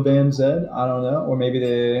 maybe they'll ban Zed. I don't know. Or maybe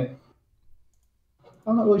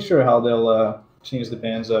I'm not really sure how they'll change the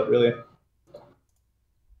bans up, really.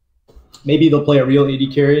 Maybe they'll play a real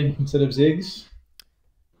AD carry instead of Ziggs.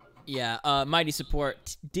 Yeah, Mighty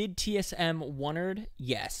Support. Did TSM Wonard?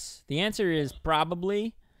 Yes. The answer is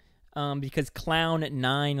probably, because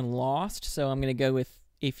Cloud9 lost, so I'm going to go with,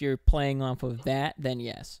 if you're playing off of that, then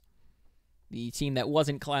yes. The team that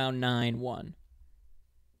wasn't Cloud9 won.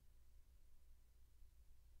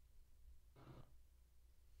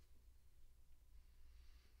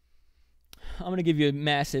 I'm going to give you a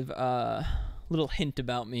massive little hint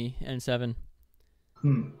about me, N7.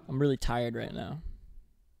 I'm really tired right now.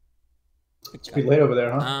 It's pretty late over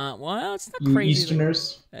there, huh? Well, it's not you crazy.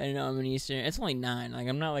 Easterners. I know I'm an Eastern. It's only 9.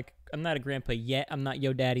 I'm not a grandpa yet. I'm not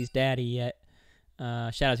Yo Daddy's daddy yet.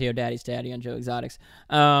 Shout out to Yo Daddy's daddy on Joe Exotics.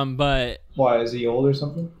 But why, is he old or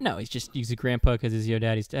something? No, he's a grandpa because he's Yo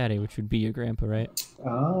Daddy's daddy, which would be your grandpa, right?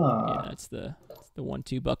 Ah. Yeah, it's the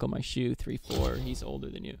 1-2 buckle my shoe 3-4. He's older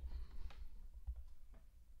than you.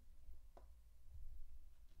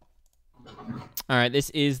 All right, this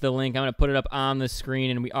is the link. I'm going to put it up on the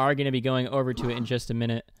screen, and we are going to be going over to it in just a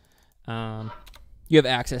minute. You have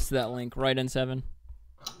access to that link, right, N7?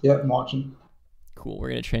 Yep, I'm watching. Cool. We're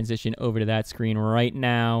going to transition over to that screen right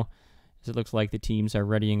now, as it looks like the teams are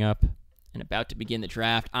readying up and about to begin the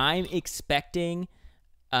draft. I'm expecting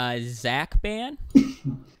a Zach ban.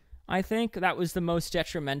 I think that was the most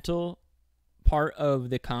detrimental part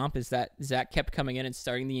of the comp, is that Zach kept coming in and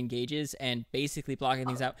starting the engages and basically blocking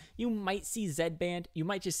things out. You might see Zed banned. You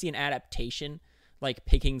might just see an adaptation, like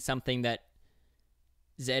picking something that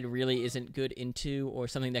Zed really isn't good into, or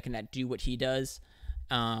something that can do what he does.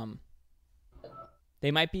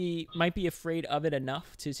 They might be afraid of it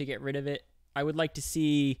enough to get rid of it. I would like to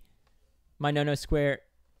see my No Square.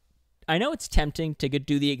 I know it's tempting to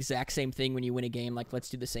do the exact same thing when you win a game, like let's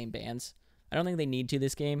do the same bans. I don't think they need to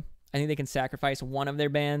this game. I think they can sacrifice one of their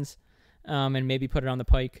bans and maybe put it on the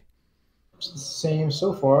pike. It's the same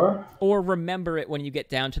so far. Or remember it when you get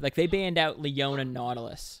down to, like, they banned out Leona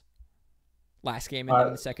Nautilus last game in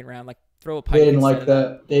the second round. Like, throw a pike. They didn't like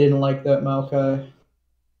that. They didn't like that, Maokai.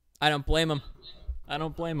 I don't blame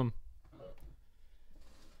them.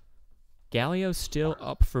 Galio's still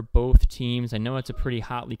up for both teams. I know it's a pretty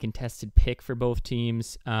hotly contested pick for both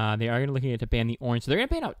teams. They are looking at to ban the orange. So they're going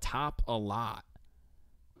to ban out top a lot.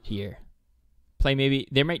 here. Play maybe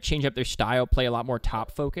they might change up their style, play a lot more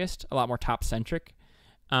top focused, a lot more top centric.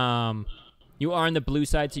 You are on the blue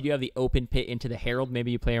side, so you do have the open pit into the Herald.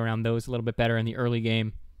 Maybe you play around those a little bit better in the early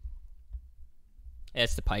game.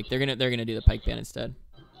 It's the Pike. They're gonna do the Pike ban instead.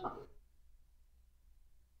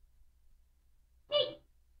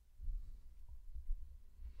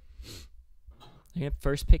 They're gonna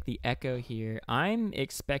first pick the Echo here. I'm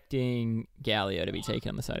expecting Galio to be taken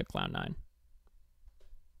on the side of Cloud9.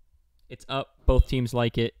 It's up. Both teams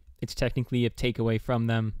like it. It's technically a takeaway from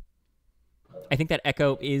them. I think that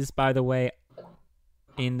Echo is, by the way,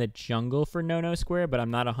 in the jungle for No Square, but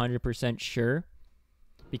I'm not 100% sure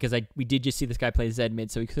because we did just see this guy play Zed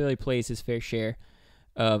mid, so he clearly plays his fair share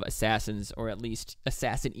of assassins, or at least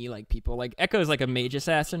assassin-y like people. Like Echo is like a mage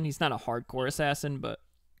assassin. He's not a hardcore assassin, but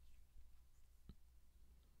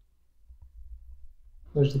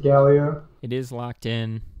There's the Galio. it is locked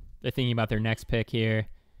in. They're thinking about their next pick here.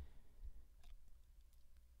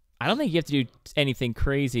 I don't think you have to do anything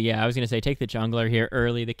crazy. Yeah, I was going to say take the jungler here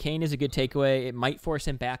early. The Kayn is a good takeaway. It might force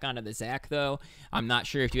him back onto the Zac, though. I'm not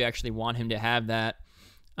sure if you actually want him to have that.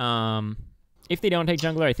 If they don't take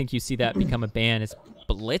jungler, I think you see that become a ban as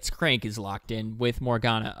Blitzcrank is locked in with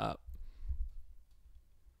Morgana up.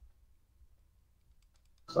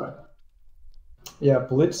 Sorry. Yeah,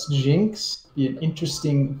 Blitz Jinx, be an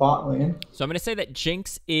interesting bot lane. So I'm going to say that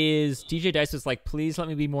Jinx is... DJ Dice was like, please let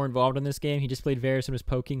me be more involved in this game. He just played Varus and was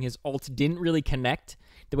poking. His ults didn't really connect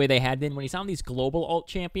the way they had been. When he's on these global ult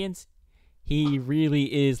champions, he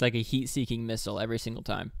really is like a heat-seeking missile every single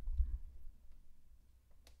time.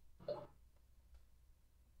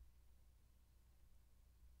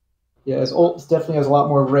 Yeah, his ult definitely has a lot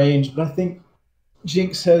more range, but I think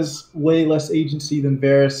Jinx has way less agency than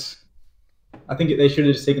Varus. I think they should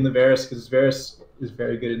have just taken the Varus because Varus is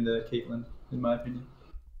very good in the Caitlyn, in my opinion.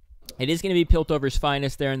 It is going to be Piltover's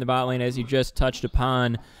finest there in the bot lane, as you just touched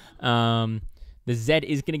upon. The Zed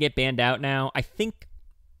is going to get banned out now. I think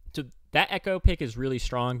that Echo pick is really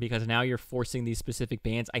strong because now you're forcing these specific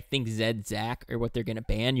bans. I think Zed, Zac are what they're going to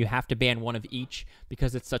ban. You have to ban one of each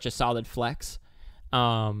because it's such a solid flex.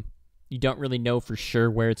 You don't really know for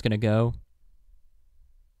sure where it's going to go.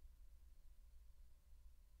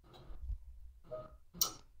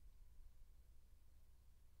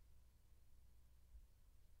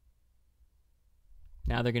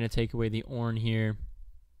 Now they're going to take away the Ornn here.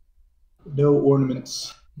 No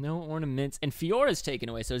ornaments. No ornaments. And Fiora's taken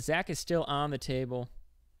away, so Zac is still on the table.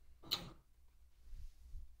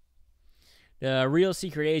 The real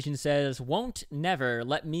secret agent says, won't never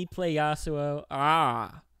let me play Yasuo.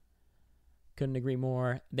 Ah. Couldn't agree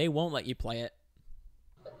more. They won't let you play it.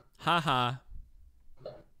 Haha.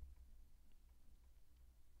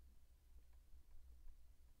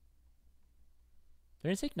 They're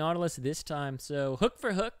going to take Nautilus this time. So hook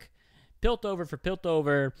for hook, Piltover for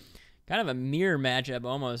Piltover. Kind of a mirror matchup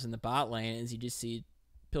almost in the bot lane as you just see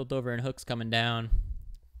Piltover and hooks coming down.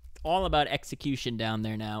 All about execution down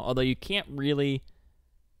there now. Although you can't really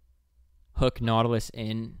hook Nautilus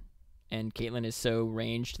in, and Caitlyn is so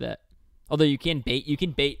ranged that... Although you can bait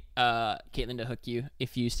Caitlyn to hook you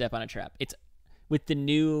if you step on a trap. It's with the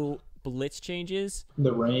new blitz changes.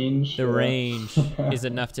 The range. The range is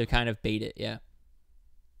enough to kind of bait it, yeah.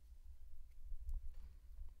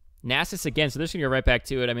 Nasus again, so they're just going to go right back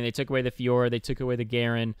to it. I mean, they took away the Fiora, they took away the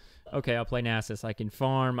Garen. Okay, I'll play Nasus. I can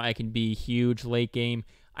farm, I can be huge late game.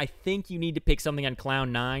 I think you need to pick something on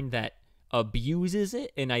Cloud9 that abuses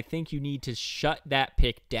it, and I think you need to shut that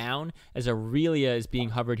pick down as Aurelia is being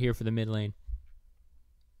hovered here for the mid lane.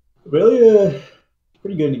 Aurelia,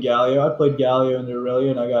 pretty good in Galio. I played Galio into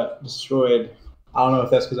Aurelia, and I got destroyed. I don't know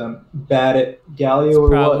if that's because I'm bad at Galio or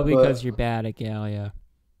what. Probably because you're bad at Galio.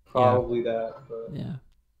 Probably that, but... Yeah.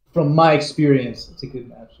 From my experience, it's a good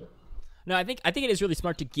matchup. No, I think it is really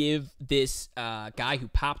smart to give this guy who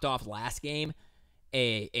popped off last game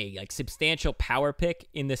a like substantial power pick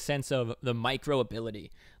in the sense of the micro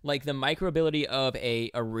ability. Like the micro ability of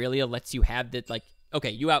a Aurelia lets you have that, like, okay,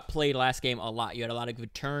 you outplayed last game a lot. You had a lot of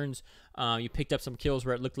good turns. You picked up some kills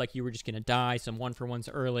where it looked like you were just gonna die. Some 1-for-1s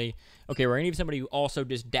early. Okay, we're gonna need somebody who also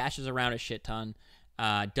just dashes around a shit ton,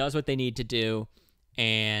 does what they need to do,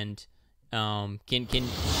 and can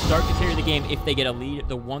start to carry the game if they get a lead.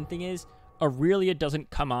 The one thing is, Aurelia doesn't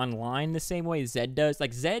come online the same way Zed does.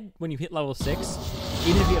 Like, Zed, when you hit level 6,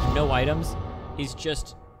 even if you have no items, is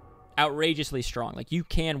just outrageously strong. Like, you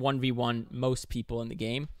can 1v1 most people in the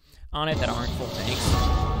game on it that aren't full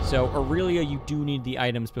tanks. So, Aurelia, you do need the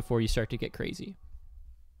items before you start to get crazy.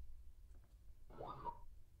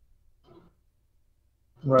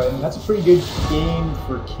 Right, and that's a pretty good game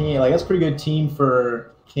for Kayn. Like, that's a pretty good team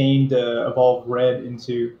for Kane to evolve Red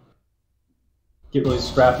into get really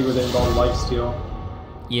scrappy with it with all the lifesteal.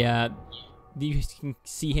 Yeah, you can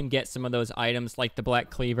see him get some of those items like the Black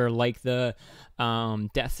Cleaver, like the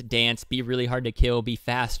Death Dance, be really hard to kill, be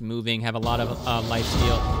fast moving, have a lot of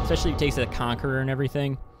lifesteal, especially if he takes a Conqueror and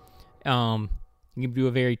everything. You can do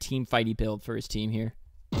a very team fighty build for his team here.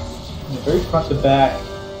 Yeah, very front to back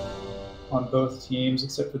on both teams,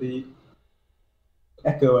 except for the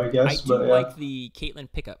Echo, I guess. I do like the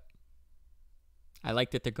Caitlyn pickup. I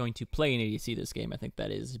like that they're going to play an ADC this game. I think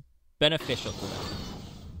that is beneficial to them.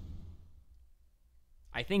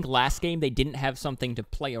 I think last game they didn't have something to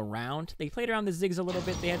play around. They played around the Ziggs a little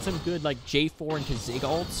bit. They had some good like J4 into Zig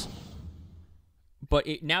ults. But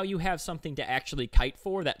now you have something to actually kite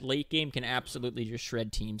for that late game can absolutely just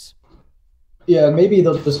shred teams. Yeah, maybe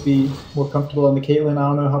they'll just be more comfortable on the Caitlyn. I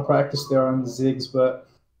don't know how practiced they are on the Ziggs, but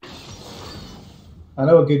I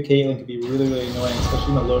know a good Caitlyn could be really, really annoying, especially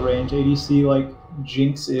in the low range ADC like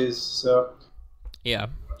Jinx is. So yeah.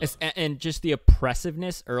 And just the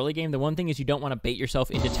oppressiveness early game. The one thing is you don't want to bait yourself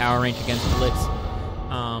into tower range against Blitz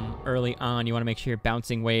early on. You want to make sure you're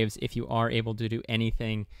bouncing waves if you are able to do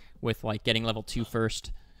anything with like getting level 2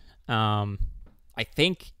 first. I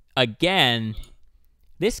think, again,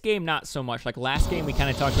 this game not so much. Like last game we kind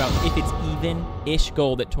of talked about if it's even-ish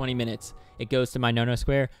gold at 20 minutes, it goes to my no-no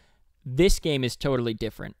square. This game is totally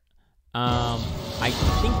different. I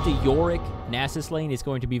think the Yorick Nasus lane is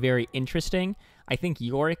going to be very interesting. I think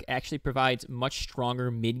Yorick actually provides much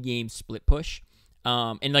stronger mid-game split push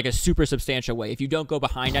in like a super substantial way. If you don't go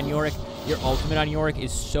behind on Yorick, your ultimate on Yorick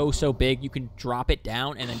is so big. You can drop it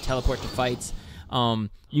down and then teleport to fights.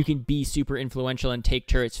 You can be super influential and take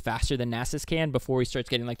turrets faster than Nasus can before he starts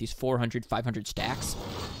getting like these 400, 500 stacks.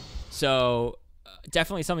 So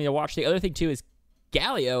definitely something to watch. The other thing too is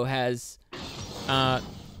Galio has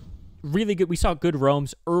really good. We saw good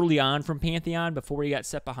roams early on from Pantheon before he got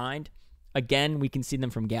set behind. Again, we can see them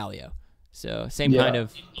from Galio. So same kind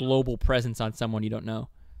of global presence on someone you don't know.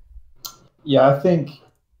 Yeah, I think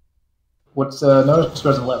what's Nono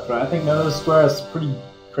Square's left, right? I think Nono Square has pretty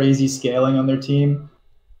crazy scaling on their team.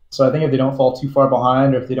 So I think if they don't fall too far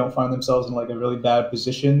behind, or if they don't find themselves in like a really bad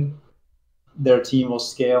position, their team will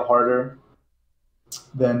scale harder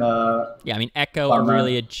than yeah, I mean Echo,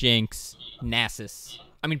 Aurelia, Jinx, Nasus.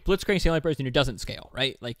 I mean Blitzcrank is the only person who doesn't scale,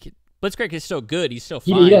 right? Like Blitzcrank is still good. He's still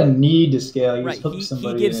fine. He doesn't need to scale. He, right.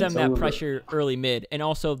 He gives them that pressure early mid. And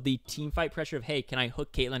also the team fight pressure of, hey, can I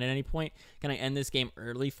hook Caitlyn at any point? Can I end this game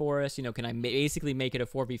early for us? You know, can I basically make it a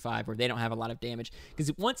 4v5 where they don't have a lot of damage?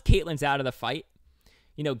 Because once Caitlyn's out of the fight,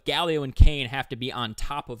 you know, Galio and Kayn have to be on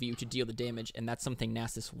top of you to deal the damage. And that's something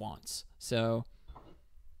Nasus wants. So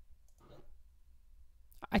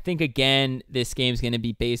I think, again, this game's going to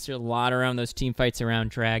be based a lot around those team fights around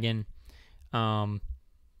Dragon.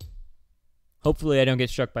 Hopefully I don't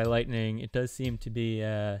get struck by lightning. It does seem to be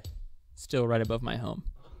still right above my home.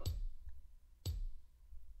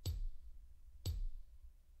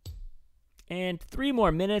 And 3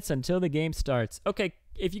 more minutes until the game starts. Okay,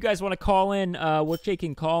 if you guys want to call in, we're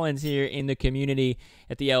taking call-ins here in the community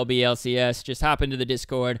at the LBLCS. Just hop into the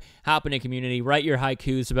Discord, hop into community, write your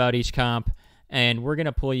haikus about each comp, and we're going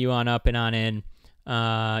to pull you on up and on in.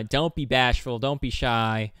 Don't be bashful. Don't be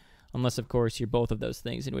shy. Unless, of course, you're both of those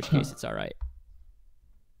things, in which case it's all right.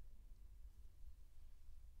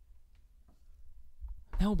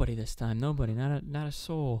 Nobody this time. Nobody. Not a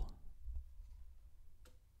soul.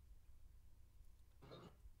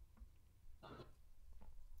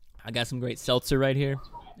 I got some great seltzer right here.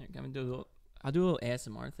 I'll do a little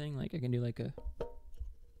ASMR thing. Like I can do like a.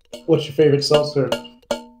 What's your favorite seltzer?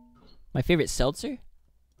 My favorite seltzer?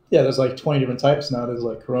 Yeah, there's like 20 different types now. There's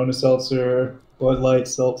like Corona seltzer, Bud Light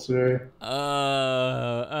seltzer.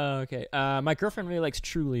 Okay. My girlfriend really likes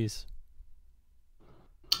Trulies.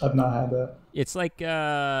 I've not had that. It's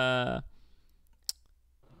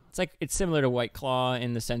it's similar to White Claw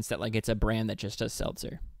in the sense that like it's a brand that just does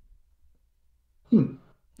seltzer.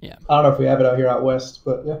 Yeah. I don't know if we have it out here out west,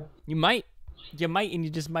 but yeah. You might, and you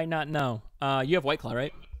just might not know. You have White Claw,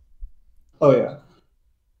 right? Oh yeah.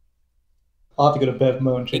 I'll have to go to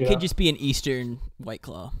Bevmo and check it out. It could just be an Eastern White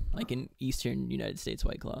Claw, like an Eastern United States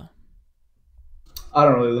White Claw. I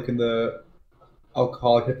don't really look in the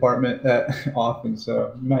alcoholic department that often,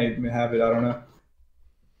 so you might even have it. I don't know.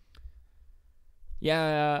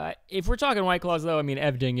 Yeah, if we're talking White Claws, though, I mean,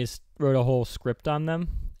 Evding wrote a whole script on them.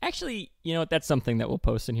 Actually, you know what? That's something that we'll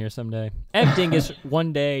post in here someday. Evding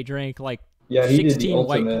one day drank like 16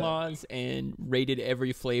 White Claws and rated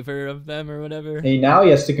every flavor of them or whatever. Hey, now he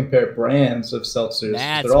has to compare brands of seltzers.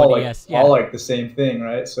 That's They're all what like he has, yeah. all like the same thing,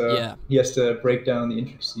 right? So yeah. he has to break down the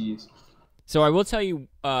intricacies. So I will tell you,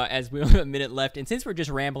 as we only have a minute left, and since we're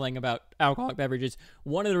just rambling about alcoholic beverages,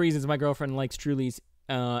 one of the reasons my girlfriend likes Truly's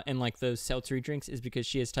and like those seltzery drinks is because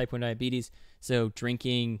she has type 1 diabetes. So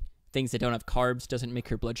drinking things that don't have carbs doesn't make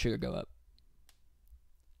her blood sugar go up.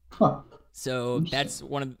 Huh. So that's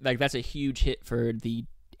that's a huge hit for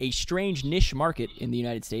a strange niche market in the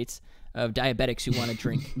United States of diabetics who want to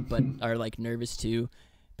drink but are like nervous too,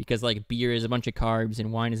 because like beer is a bunch of carbs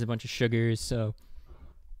and wine is a bunch of sugars. So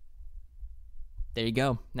there you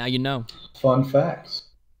go. Now you know. Fun facts.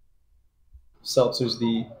 Seltzer's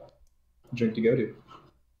the drink to go to.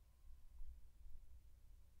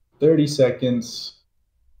 30 seconds.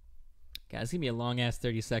 Guys, it's gonna be a long ass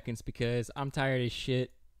 30 seconds because I'm tired as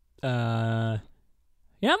shit. You're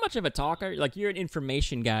not much of a talker. Like, you're an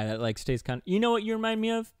information guy that like stays kind of. You know what you remind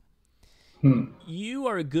me of? You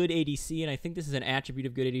are a good ADC, and I think this is an attribute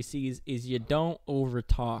of good ADCs is you don't over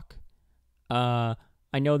talk.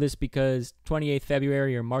 I know this because 28th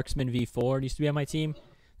February or Marksman V4 used to be on my team.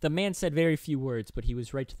 The man said very few words, but he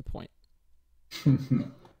was right to the point.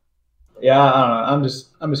 Yeah, I don't know.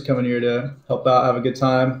 I'm just coming here to help out, have a good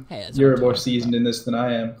time. Hey, you're more seasoned in this than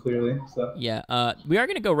I am, clearly. So yeah, we are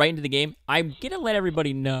gonna go right into the game. I'm gonna let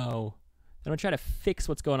everybody know. I'm gonna try to fix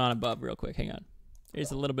what's going on above real quick. Hang on.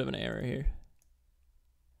 There's a little bit of an error here.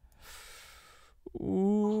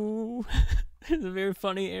 Ooh, there's a very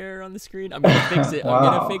funny error on the screen. I'm gonna fix it. Wow. I'm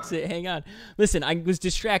gonna fix it. Hang on. Listen, I was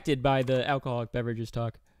distracted by the alcoholic beverages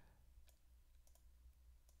talk.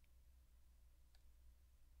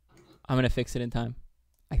 I'm gonna fix it in time.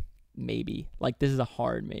 Maybe. Like, this is a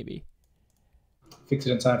hard maybe. Fix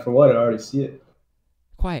it in time for what? I already see it.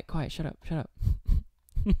 Quiet. Shut up.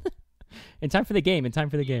 In time for the game.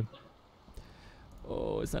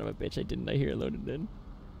 Oh, son of a bitch! I hear it loaded in.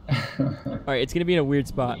 All right, it's gonna be in a weird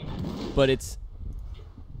spot, but it's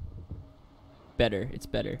better. It's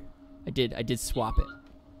better. I did swap it.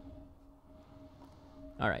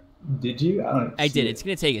 All right. Did you? I did. It's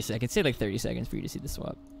gonna take a second. Say like 30 seconds for you to see the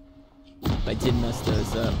swap. I did mess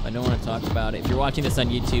those up. I don't want to talk about it. If you're watching this on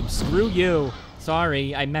YouTube, screw you.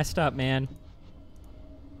 Sorry, I messed up, man.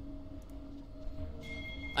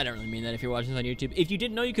 I don't really mean that if you're watching this on YouTube. If you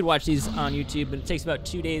didn't know you could watch these on YouTube, but it takes about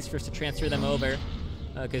 2 days for us to transfer them over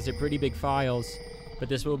because they're pretty big files. But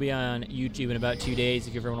this will be on YouTube in about 2 days.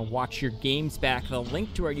 If you ever want to watch your games back, the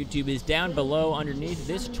link to our YouTube is down below underneath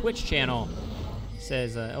this Twitch channel. It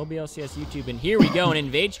says LBLCS YouTube, and here we go. An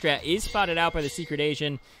invade strat is spotted out by the Secret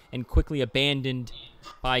Asian and quickly abandoned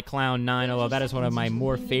by Cloud9, although that is one of my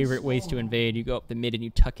more favorite ways to invade. You go up the mid and you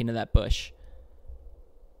tuck into that bush.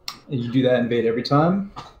 And you do that invade every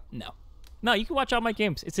time? No, you can watch all my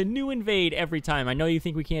games. It's a new invade every time. I know you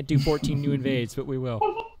think we can't do 14 new invades, but we will.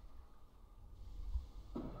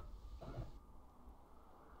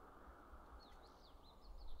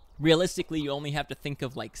 Realistically, you only have to think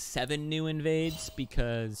of like 7 new invades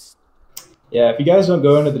because... Yeah, if you guys don't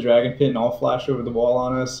go into the dragon pit and all flash over the wall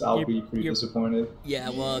on us, I'll be pretty disappointed. Yeah,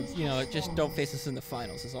 well, you know, just don't face us in the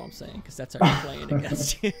finals is all I'm saying, because that's how we're playing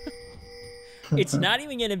against you. It's not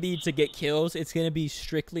even going to be to get kills. It's going to be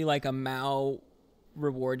strictly like a Mao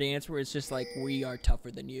reward dance where it's just like, we are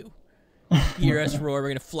tougher than you. Hear us roar. We're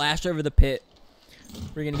going to flash over the pit.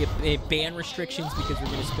 We're going to get ban restrictions because we're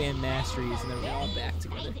going to spam masteries, and then we're all back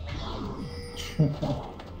together.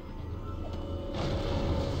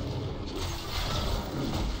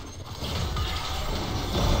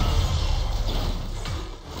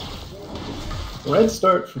 Red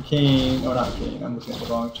start for Kane. Oh, not Kane. I'm looking at the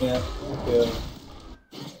wrong champ. Good.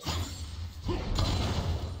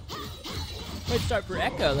 Red start for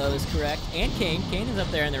Echo, though, is correct. And Kane. Kane is up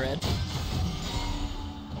there in the red.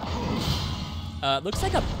 Looks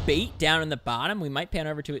like a bait down in the bottom. We might pan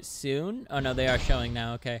over to it soon. Oh, no, they are showing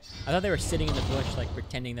now. Okay. I thought they were sitting in the bush, like,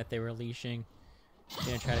 pretending that they were leashing.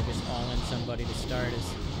 Gonna try to just all in somebody to start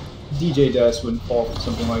us. DJ Dice wouldn't fall for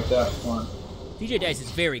something like that. Come on. DJ Dice is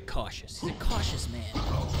very cautious. He's a cautious man.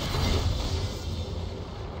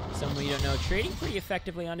 Someone you don't know, trading pretty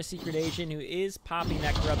effectively onto Secret Asian, who is popping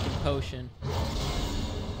that corrupting potion.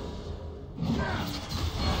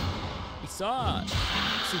 We saw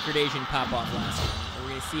Secret Asian pop off last game. We're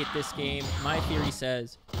going to see it this game. My theory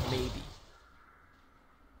says maybe.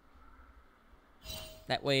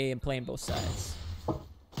 That way I'm playing both sides.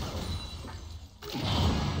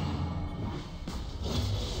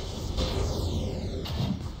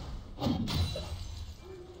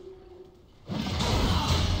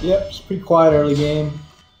 Yep, it's pretty quiet early game.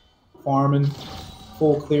 Farming.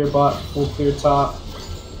 Full clear bot, full clear top.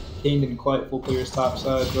 Kane didn't quite full clear his top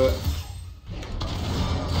side, but...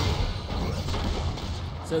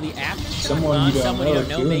 So the aftershock someone on you don't someone you don't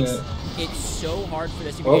know doing makes it. It's so hard for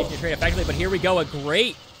this engagement to trade effectively, but here we go. A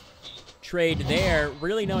great trade there,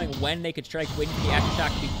 really knowing when they could strike, waiting for the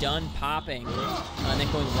aftershock to be done popping, and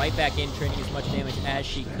then going right back in, trading as much damage as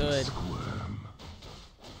she could.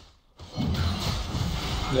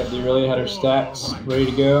 Yeah, they really had her stacks ready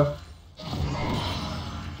to go.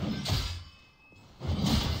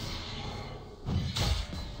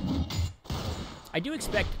 I do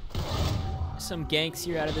expect some ganks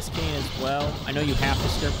here out of this Kayn as well. I know you have to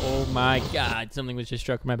skirp. Oh my god, something was just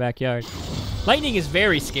struck in my backyard. Lightning is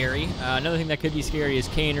very scary. Another thing that could be scary is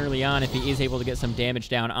Kayn early on if he is able to get some damage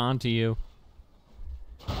down onto you.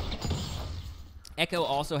 Echo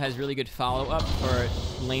also has really good follow-up for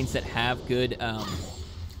lanes that have good,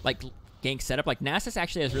 like, gank setup. Like, Nasus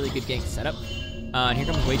actually has really good gank setup. And here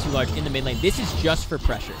comes Way Too Large in the mid lane. This is just for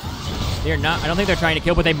pressure. They're not, I don't think they're trying to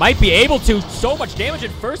kill, but they might be able to. So much damage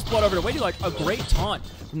in first blood over to Way Too Large. A great taunt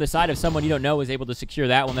from the side of someone you don't know is able to secure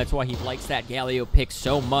that one. That's why he likes that Galio pick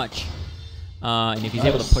so much. And if he's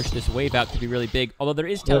able to push this wave out, could be really big. Although there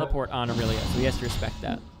is teleport on Aurelia, so he has to respect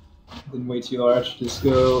that. Then Way Too Large. Just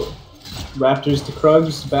go Raptors to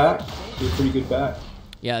Krugs back. Do a pretty good back.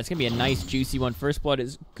 Yeah, it's going to be a nice, juicy one. First Blood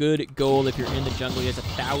is good gold if you're in the jungle. He has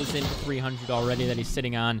 1,300 already that he's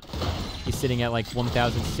sitting on. He's sitting at like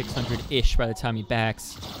 1,600-ish by the time he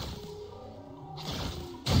backs.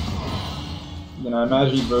 Then I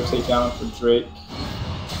imagine he'd rotate down for Drake.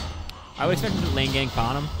 I would expect him to lane gank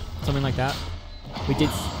bottom, something like that.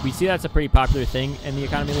 We see that's a pretty popular thing in the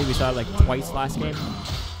Economy League. We saw it like twice last game.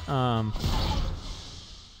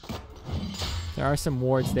 There are some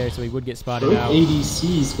wards there, so he would get spotted Both out.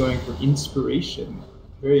 ADCs going for inspiration.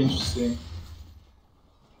 Very interesting.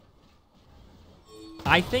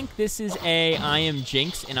 I think this is I am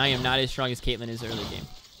Jinx, and I am not as strong as Caitlyn is early game.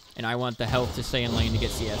 And I want the health to stay in lane to get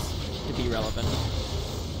CS, to be relevant.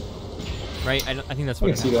 Right? I think that's what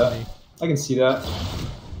I can see that. I can see that.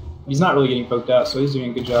 He's not really getting poked out, so he's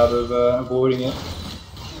doing a good job of avoiding it.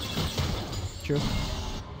 True.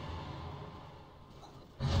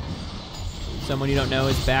 Someone you don't know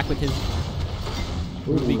is back with his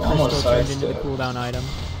Ruby Crystal turned into the cooldown item.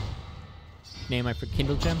 Name I forget.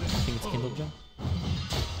 Kindle Gem? I think it's Kindle Gem.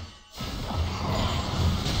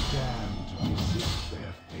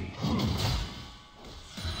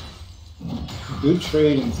 Good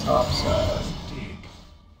trade in top side.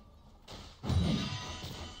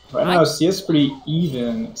 Right now, CS pretty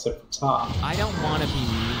even except for top. I don't want to be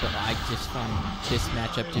mean, but I just find this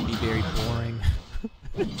matchup to be very boring.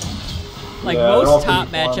 Like, yeah, most top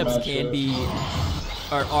matchups can be,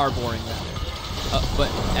 or are boring rather. But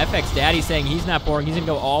FX Daddy saying he's not boring. He's gonna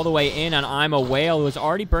go all the way in on I'm a Whale, who has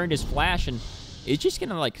already burned his flash, and is just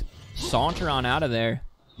gonna like saunter on out of there.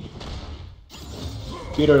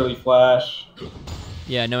 Good early flash.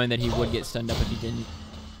 Yeah, knowing that he would get stunned up if he didn't.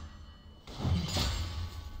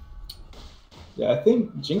 Yeah, I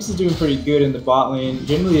think Jinx is doing pretty good in the bot lane.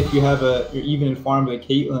 Generally, if you have you're even in farm with a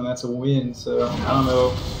Caitlyn, that's a win. So I don't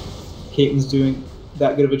know. Caitlyn's doing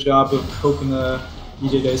that good of a job of poking the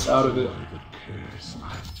DJ Dice out of it.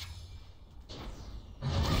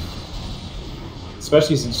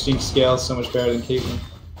 Especially since Jinx scales so much better than Caitlyn.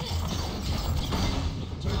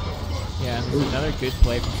 Yeah, this is another good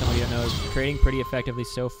play from somebody you don't know. Trading pretty effectively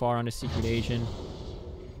so far on a Secret Asian.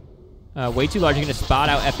 Way Too Large is going to spot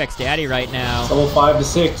out FX Daddy right now. Level 5 to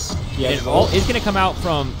 6. Yeah, it all is going to come out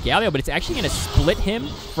from Galio, but it's actually going to split him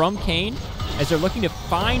from Kayn as they're looking to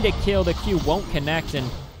find a kill. The Q won't connect,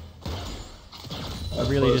 and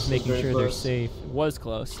really just making sure they're safe. It was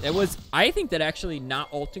close. It was. I think that actually not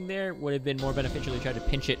ulting there would have been more beneficial to try to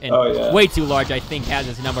pinch it. And Way Too Large, I think, has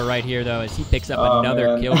his number right here, though, as he picks up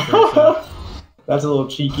another kill for himself. That's a little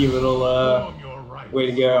cheeky little way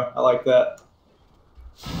to go. I like that.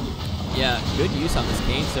 Yeah, good use on this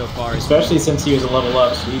Kayn so far. Especially since he was a level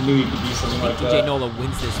up, so he knew he could do something like that. DJ Nola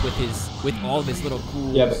wins this with all of his little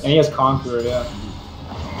ghouls. Yeah, and he has Conqueror, yeah.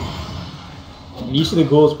 And each of the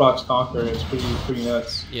ghouls procs Conqueror. It's pretty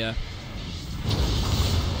nuts. Yeah.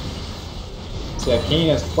 So yeah, Kayn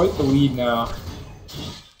has quite the lead now.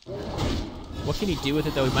 What can he do with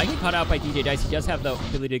it, though? He might get caught out by DJ Dice. He does have the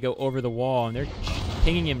ability to go over the wall, and they're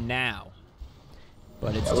pinging him now.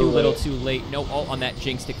 But it's too little, too late. No ult on that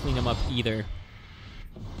Jinx to clean him up either.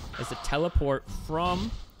 As a teleport from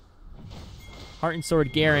Heart and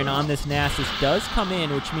Sword Garen on this Nasus does come in,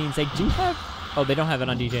 which means they do have... Oh, they don't have it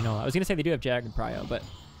on DJ Nola. I was going to say they do have Dragon Prio, but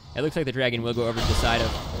it looks like the Dragon will go over to the side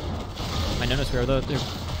of my Nonosphere. Although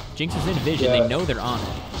Jinx is in vision, they know they're on it.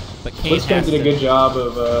 But Kayn has did a good job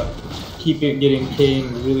of getting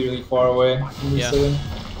Kayn really, really far away. Yeah.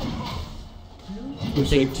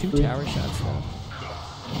 Taking 2 tower shots, though.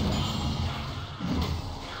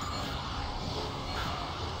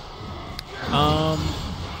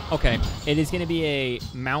 Okay, it is going to be a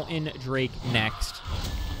Mountain Drake next.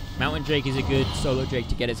 Mountain Drake is a good solo Drake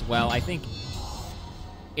to get as well. I think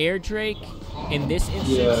Air Drake, in this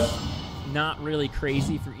instance, not really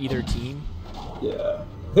crazy for either team. Yeah.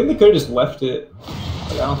 I think they could have just left it.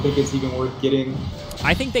 Like, I don't think it's even worth getting.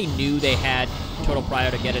 I think they knew they had total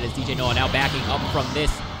prior to get it as DJ Noah. Now backing up from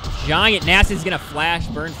this giant. Nasus is going to flash,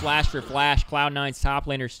 burn flash for flash. Cloud9's top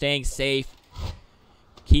laner staying safe.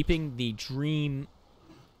 Keeping the dream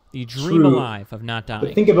alive of not dying.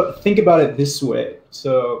 But think about it this way.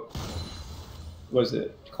 So, was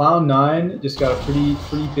it Cloud9 just got a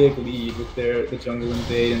pretty big lead with the jungle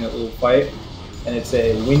invade in that little fight, and it's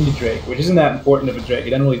a Wind Drake, which isn't that important of a Drake.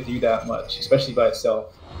 It doesn't really do that much, especially by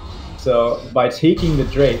itself. So by taking the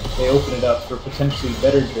Drake, they open it up for potentially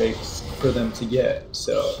better Drakes for them to get.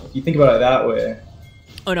 So if you think about it that way.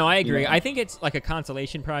 Oh, no, I agree. Yeah. I think it's like a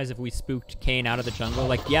consolation prize if we spooked Kayn out of the jungle.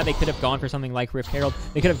 Like, yeah, they could have gone for something like Rift Herald.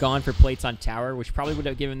 They could have gone for plates on tower, which probably would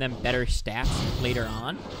have given them better stats later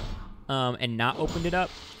on, and not opened it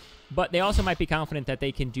up. But they also might be confident that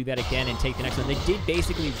they can do that again and take the next one. They did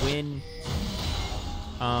basically win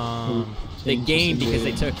the game because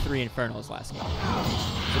they took 3 Infernals last game.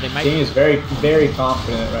 So they might. Kayn is very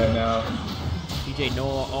confident right now. DJ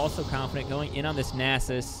Noah also confident going in on this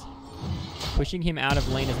Nasus. Pushing him out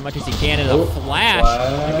of lane as much as he can, and a flash.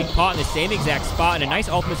 Going to be caught in the same exact spot, and a nice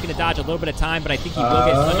ultimate's going to dodge a little bit of time, but I think he will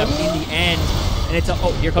get stunned up in the end. And it's a,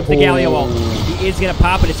 oh, here comes the Galio ult. He is going to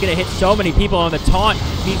pop it. It's going to hit so many people on the taunt.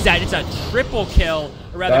 Means that it's a triple kill,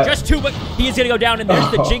 or rather just 2, but he is going to go down, and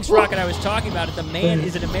there's the Jinx rocket I was talking about. The man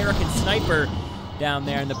is an American sniper down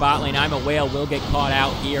there in the bot lane. I'm a Whale will get caught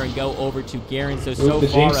out here and go over to Garen. So the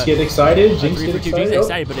far, Jinx get excited. Jinx get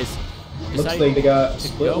excited, but it's looks like they got to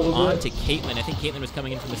split go a little on bit. to Caitlyn. I think Caitlyn was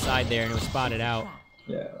coming in from the side there and it was spotted out.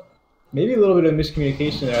 Yeah, maybe a little bit of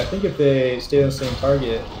miscommunication there. I think if they stayed on the same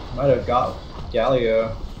target, might have got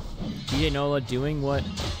Galio. DJ Noah doing what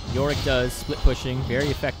Yorick does, split pushing very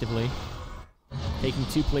effectively, taking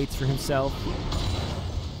 2 plates for himself.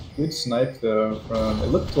 Good snipe though. From it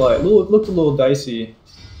looked a little dicey.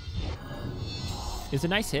 It's a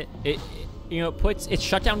nice hit. It you know, puts its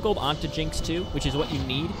shutdown gold onto Jinx too, which is what you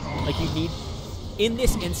need. Like, you need, in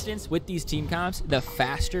this instance, with these team comps, the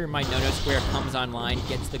faster my no-no square comes online,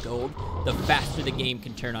 gets the gold, the faster the game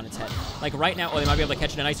can turn on its head. Like, right now, they might be able to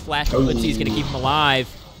catch a nice flash, but Blitzy's going to keep him alive.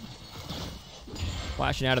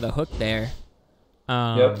 Flashing out of the hook there.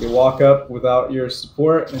 Yep, you walk up without your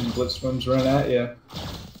support, and Blitz runs right at you.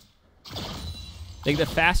 I think the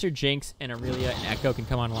faster Jinx and Aurelia and Echo can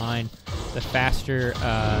come online, the faster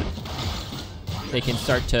they can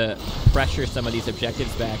start to pressure some of these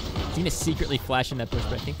objectives back. Xena secretly flashing that bush,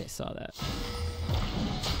 but I think they saw that.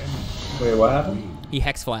 Wait, what happened? He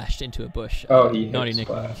hex flashed into a bush. Oh, he Naughty hex Nick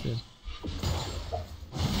flashed. did.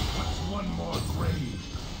 One more grave.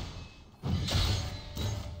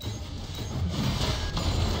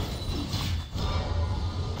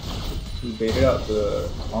 He baited out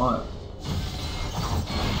the taunt.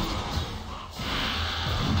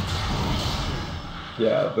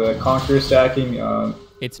 Yeah, the Conqueror stacking.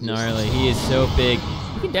 It's gnarly. He is so big.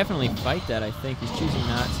 He can definitely fight that, I think. He's choosing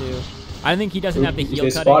not to. I think he doesn't have the heal They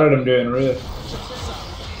cutting. spotted him doing Rift.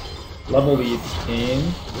 Level leads Kayn.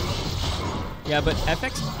 Yeah, but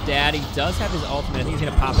FX Daddy does have his ultimate. I think he's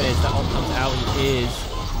going to pop it as the ult comes out. He is.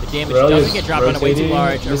 The damage doesn't get dropped on it way too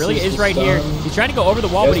large. Aurelia is right here. He's trying to go over the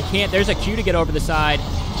wall, but he can't. There's a Q to get over the side.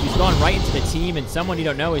 He's going right into the team, and someone you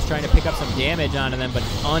don't know is trying to pick up some damage onto them, but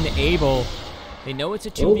unable. They know it's a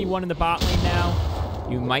 2v1 in the bot lane now.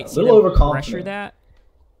 You might see them pressure that.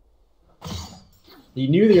 He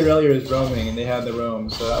knew the Aurelia was roaming, and they had the roam,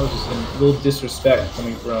 so that was just a little disrespect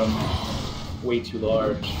coming from way too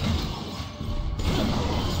large.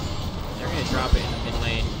 They're going to drop it in the mid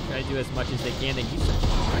lane. Try to do as much as they can. They use some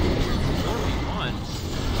 4v1.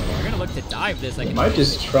 They're going to look to dive this. They might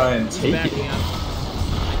just try and take it. I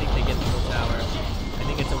think they get the whole tower. I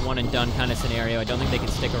think it's a one and done kind of scenario. I don't think they can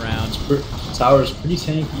stick around. Tower's pretty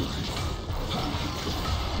tanky.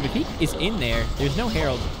 If he is in there, there's no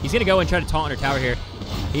Herald. He's going to go and try to taunt under tower here.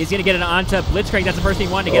 He's going to get it onto Blitzcrank. That's the first thing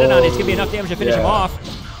he wanted to get it on. It's going to be enough damage to finish him off.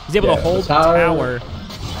 He's able to hold the tower.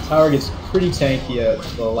 Tower gets pretty tanky at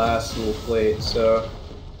the last little plate, so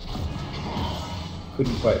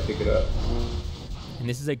couldn't quite pick it up. And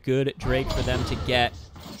this is a good Drake for them to get.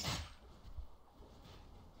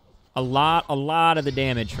 A lot of the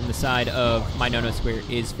damage from the side of my no-no square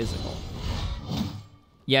is physical.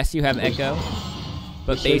 Yes, you have Echo,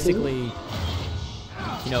 but basically,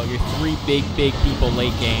 you know, your 3 big people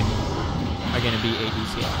late game are going to be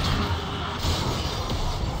ADC.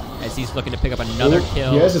 As as he's looking to pick up another Ooh,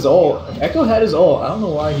 kill. He has his ult. Echo had his ult. I don't know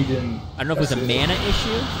why he didn't. I don't know if it was a press mana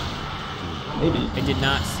issue. Maybe. I did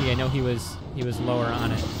not see. I know he was lower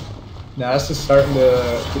on it. Nasus is starting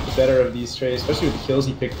to get the better of these trades, especially with the kills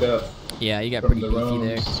he picked up Yeah, you got from pretty the beefy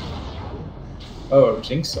there. roams. Oh,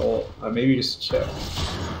 Jinx ult. Maybe just check.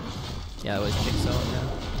 Yeah, it was Jigsaw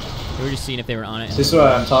now. We were just seeing if they were on it. This is what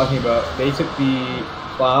I'm talking about. They took the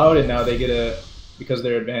Cloud, and now they get because of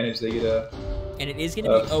their advantage, they get a. And it is going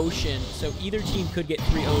to be Ocean, so either team could get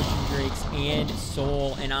 3 Ocean Drakes and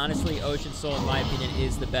Soul. And honestly, Ocean Soul, in my opinion,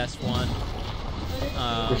 is the best one.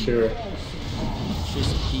 For sure. It's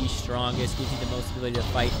just the strongest, gives you the most ability to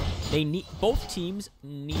fight. Both teams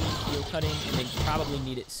need heal cutting, and they probably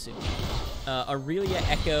need it soon. Aurelia,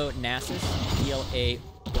 Echo, Nasus heal a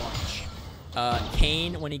bunch.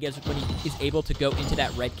 Kayn, when he is able to go into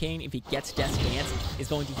that red Kayn, if he gets Death's Dance, is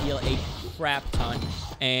going to heal a crap ton.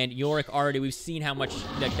 And Yorick already, we've seen how much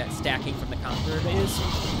that stacking from the Conqueror is.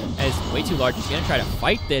 As way too large. He's going to try to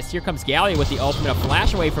fight this. Here comes Galio with the ultimate. A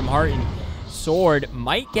flash away from Heart, and Sword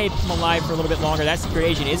might keep him alive for a little bit longer. That Secret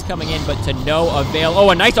Agent is coming in, but to no avail. Oh,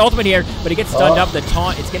 a nice ultimate here, but he gets stunned up. The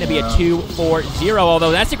taunt, it's going to be a 2-4-0,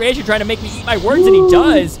 although that Secret Agent trying to make me eat my words, and he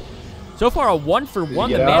does. So far, a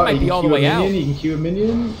 1-for-1. The man might be all the way out. He can Q a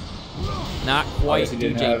minion. Not quite. He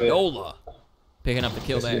didn't DJ have it. Nola picking up the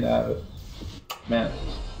kill He didn't there. have it. Man.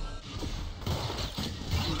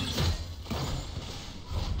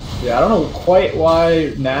 Yeah, I don't know quite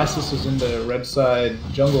why Nasus was in the red side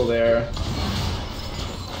jungle there.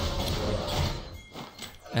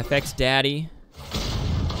 FX Daddy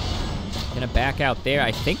gonna back out there.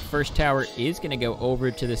 I think first tower is gonna go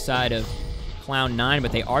over to the side of Cloud9,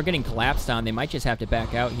 but they are getting collapsed on. They might just have to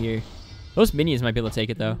back out here. Those minions might be able to take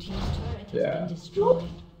it though. Team's turret has Yeah. been destroyed.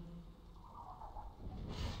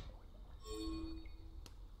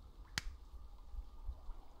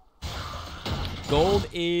 Gold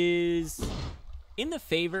is in the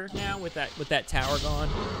favor now with that tower gone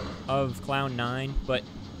of Cloud9, but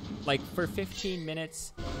like for 15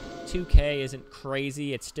 minutes, 2K isn't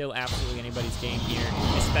crazy. It's still absolutely anybody's game here,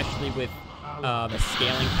 especially with the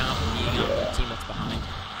scaling comp being on the team that's behind.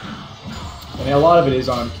 I mean, a lot of it is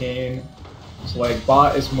on Kayn. So like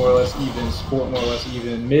bot is more or less even, support more or less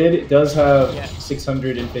even. Mid does have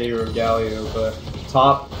 600 in favor of Galio, but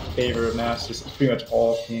top favor of Nasus is pretty much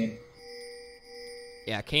all Kayn.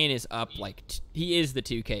 Yeah, Kayn is up like he is the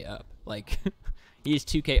 2K up. Like he is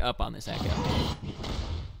 2K up on this Echo.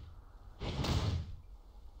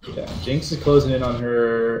 Yeah, Jinx is closing in on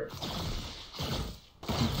her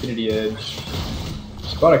Infinity Edge.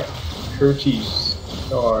 She's got a Kerchief's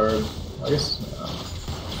Shard. I guess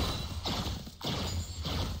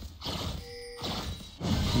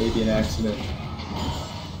maybe an accident.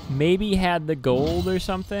 Maybe had the gold or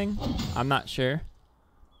something. I'm not sure.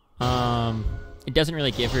 It doesn't really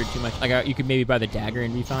give her too much. Like you could maybe buy the dagger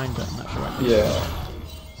and be fine, but I'm not sure. Yeah.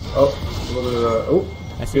 Oh, a little bit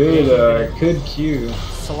of That's good Q.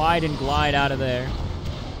 Slide and glide out of there.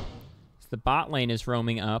 So the bot lane is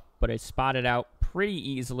roaming up, but it's spotted out pretty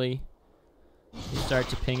easily. You start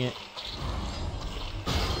to ping it.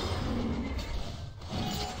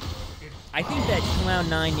 I think that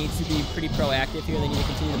Cloud9 needs to be pretty proactive here. They need to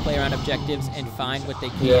continue to play around objectives and find what they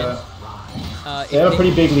can. Yeah. They have a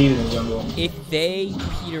pretty big lead in the jungle. If they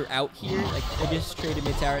peter out here, like they just traded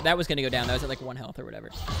mid tower, that was going to go down. That was at like 1 health or whatever.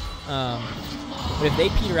 But if they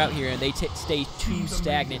peter out here and they stay too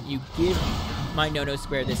stagnant, you give my No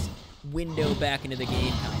Square this window back into the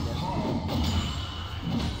game, kind of.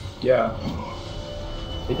 Yeah.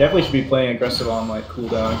 They definitely should be playing aggressive on like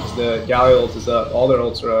cooldown because the Galio ult is up. All their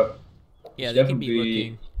ults are up. Yeah, they can be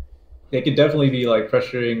looking. They could definitely be like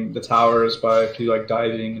pressuring the towers by like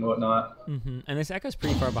diving and whatnot. And this Echo's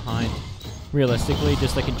pretty far behind, realistically,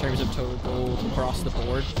 just like in terms of total gold across the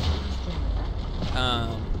board.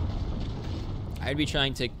 I'd be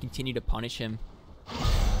trying to continue to punish him.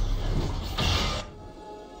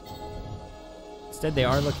 Instead, they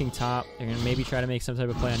are looking top. They're gonna maybe try to make some type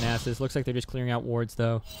of play on Nasus. Looks like they're just clearing out wards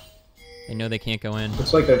though. They know they can't go in.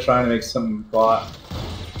 Looks like they're trying to make some bot.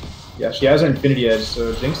 Yeah, she has her Infinity Edge,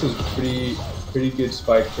 so Jinx is pretty good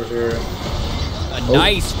spike for her. A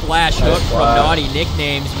nice flash hook from Naughty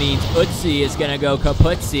Nicknames means Utsi is going to go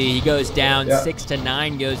kaputsi. He goes down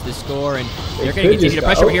 6-9 goes the score, and they're going to continue to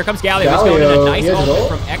pressure. But here comes Galio. He's going in a nice ultimate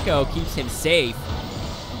from Echo, keeps him safe.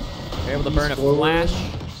 They're able to burn a flash.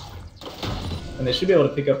 And they should be able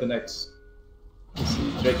to pick up the next. Let's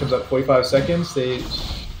see, Drake comes up 45 seconds. They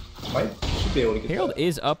should be able to get Herald that.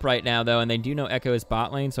 is up right now, though, and they do know Echo is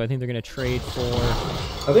bot lane, so I think they're going to trade for...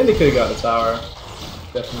 I think they could have got the tower.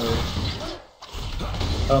 Definitely.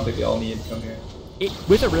 I don't think they all need to come here.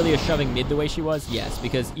 With Aurelia shoving mid the way she was, yes,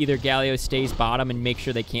 because either Galio stays bottom and makes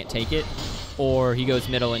sure they can't take it, or he goes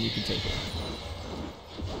middle and you can take it.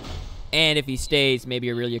 And if he stays,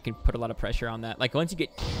 maybe Aurelia can put a lot of pressure on that. Like, once you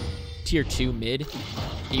get tier 2 mid,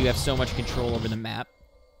 you have so much control over the map.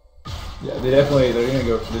 Yeah, they're gonna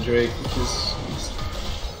go for the Drake, which is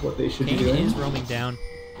what they should be Kane doing. is roaming down.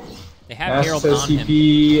 They have Nash Herald says on him.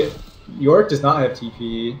 TP. Yorick does not have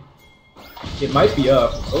TP. It might be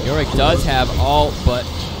up. Oh, Yorick does have ult, but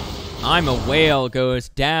I'm a Whale goes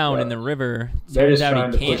down in the river. They're Turns just out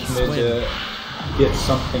trying he to can't push mid swim. to get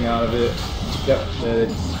something out of it. Yep,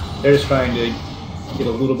 they're just trying to get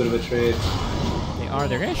a little bit of a trade.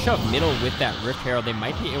 They're going to shove middle with that Rift Herald. They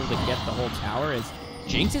might be able to get the whole tower as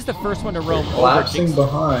Jinx is the first one to roam over. Collapsing Jinx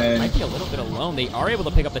behind. might be a little bit alone. They are able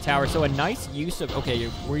to pick up the tower, so a nice use of... Okay,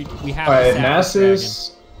 we have All right, the Sacrifice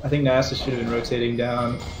Nasus. I think Nasus should have been rotating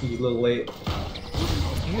down. He's a little late.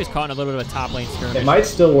 Dragon. He was caught in a little bit of a top lane skirmish. It might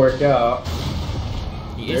still work out.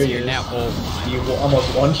 He There is he here is. now. Oh, He almost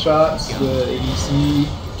one-shots the ADC.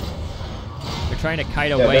 they're trying to kite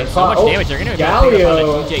Yeah, away. they're So much oh, damage. They're going to pick up on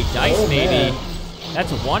Galio. the DJ Dice, Oh, maybe. man.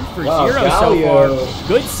 That's 1 for Wow, 0 so Galio. far.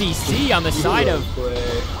 Good CC on the side of Play.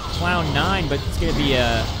 Cloud9, but it's going to be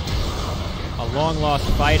a long lost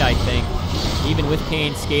fight, I think. Even with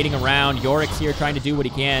Kane skating around, Yorick's here trying to do what he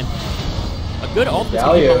can. A good ult that's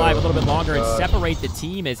going to keep him Galio. alive a little bit longer and God. separate the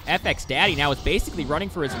team as FX Daddy now is basically running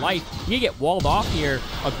for his life. He get walled off here,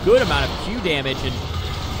 a good amount of Q damage, and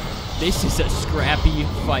this is a scrappy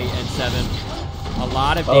fight, N7. A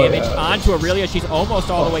lot of damage onto Aurelia. She's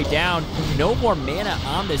almost all the way down. No more mana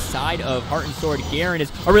on the side of Heart and Sword. Garen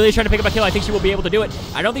is Aurelia trying to pick up a kill. I think she will be able to do it.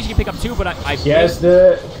 I don't think she can pick up 2, but I He has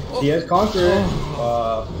Conqueror.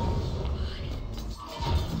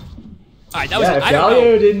 All right, that was Yeah, if I don't know.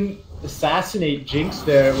 Galio didn't assassinate Jinx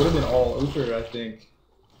there, it would have been all over, I think.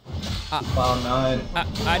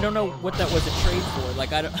 Cloud9. I don't know what that was a trade for.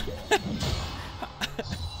 Like I don't.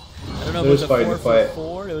 I don't know if They're it was just a fighting 4 the for fight.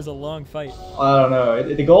 4. It was a long fight. I don't know.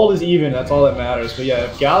 The gold is even. That's all that matters. But yeah,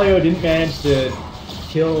 if Galio didn't manage to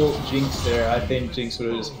kill Jinx there, I think Jinx would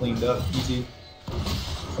have just cleaned up easy.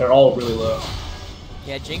 They're all really low.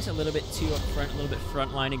 Yeah, Jinx a little bit too up front, a little bit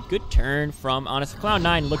frontlining. Good turn from Honest.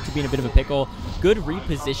 Cloud9 looked to be in a bit of a pickle. Good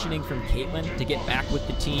repositioning from Caitlyn to get back with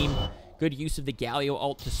the team. Good use of the Galio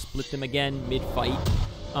ult to split them again mid-fight.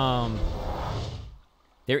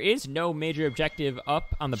 There is no major objective up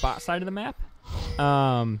on the bot side of the map.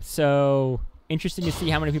 So interesting to see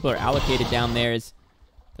how many people are allocated down there as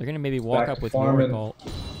they're going to maybe walk Back up to with farming. Yorick ult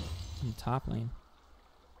in the top lane.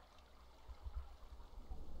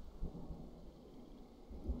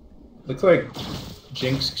 Looks like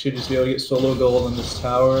Jinx should just be able to get solo gold in this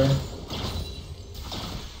tower.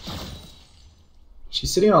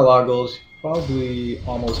 She's sitting on a lot of gold. She could probably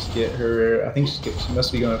almost get her. I think she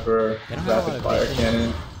must be going for They don't have a lot rapid of fire vision.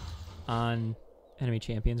 cannon. On enemy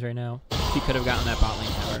champions right now. She could have gotten that bot lane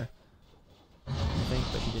tower, I think,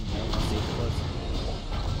 but she didn't know how safe it was.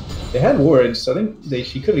 They had wards, so I think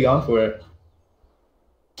she could have gone for it.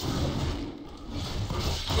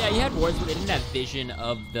 Yeah, he had wards, but they didn't have vision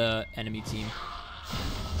of the enemy team.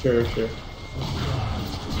 Sure.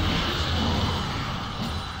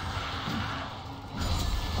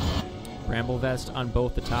 Bramble Vest on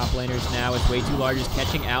both the top laners now as Way Too Large is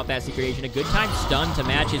catching out that Secret Agent. A good time stun to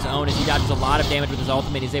match his own as he dodges a lot of damage with his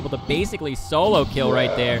ultimate. He's able to basically solo kill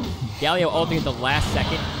right there. Galio ulting at the last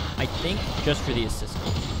second, I think, just for the assist.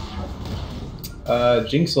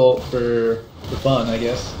 Jinx ult for fun, I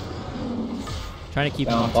guess. Trying to keep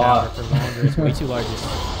him Down on tower bot. for longer. It's Way Too Large is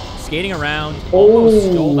skating around,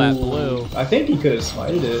 almost stole that blue. I think he could have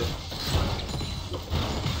smited it.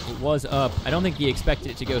 It was up. I don't think he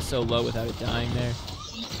expected it to go so low without it dying there.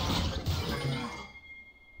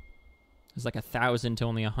 It was like 1,000 to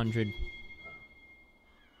only 100.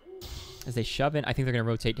 As they shove in, I think they're going to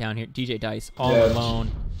rotate down here. DJ Dice all Yeah,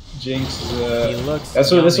 alone. Jinx is He looks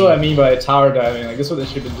that's yummy. what I mean by tower diving. Like, this is what they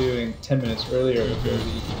should have been doing 10 minutes earlier. They're doing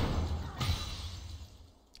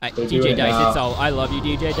DJ it Dice, now. it's all. I love you,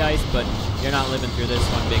 DJ Dice, but you're not living through this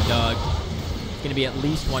one, big dog. It's going to be at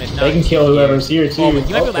least one, if not They can kill two whoever's here too. Oh, but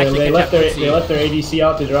you might be able to actually they catch left that their Footsie. they left their ADC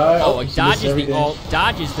out to dry. Oh, she it missed dodges the everything. ult,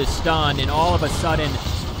 dodges the stun, and all of a sudden,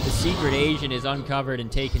 the Secret Agent is uncovered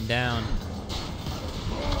and taken down.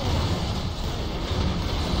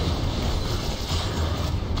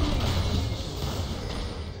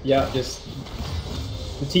 Yeah, just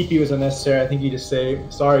the TP was unnecessary. I think you just say,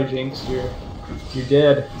 "Sorry, Jinx, you're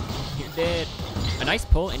dead." You're dead. A nice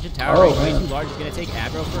pull into tower. Oh, range. Way man. Too Large is going to take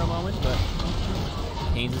aggro for a moment, but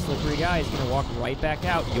Kane's a slippery guy. He's going to walk right back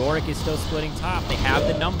out. Yorick is still splitting top. They have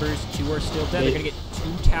the numbers. 2 are still dead. They're going to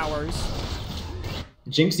get 2 towers.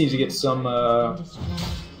 Jinx needs to get some,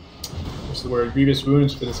 what's the word, grievous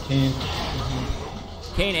wounds for this Kayn.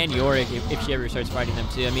 Kayn and Yorick, if she ever starts fighting them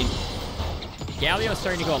too. I mean, Galio's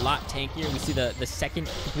starting to go a lot tankier. We see the second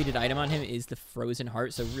completed item on him is the Frozen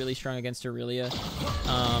Heart, so really strong against Aurelia.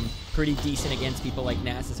 Pretty decent against people like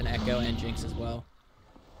Nasus and Echo and Jinx as well.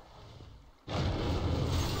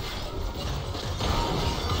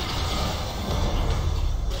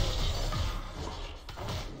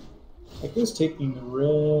 Echo's taking the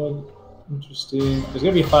red. Interesting. There's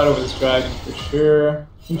gonna be a fight over this dragon for sure. I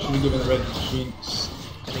think we should be giving the red to Jinx.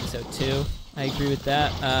 I think so too. I agree with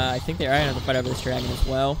that. I think they are going to fight over this dragon as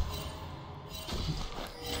well.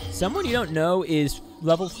 Someone you don't know is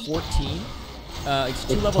level 14. It's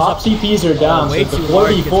 2 levels top up. CPs are down, way so too it's a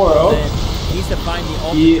large. 4v4. Oh, He needs to find the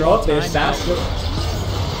ultimate draw there's timeout.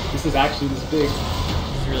 Sasuke. This is actually this big.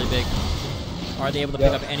 This is really big. Are they able to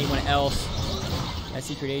pick up anyone else? That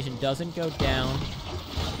Secret Agent doesn't go down.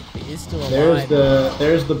 He is still alive.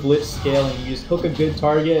 There's the blitz scaling. You just hook a good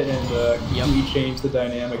target and completely change the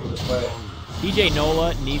dynamic of the fight. DJ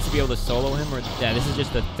Nola needs to be able to solo him, or yeah, this is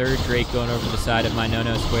just the third Drake going over the side of my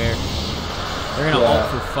no-no square. They're gonna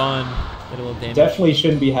ult for fun, get a little damage. Definitely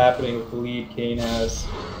shouldn't be happening with the lead Kayn has.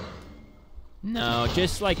 No,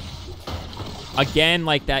 just like again,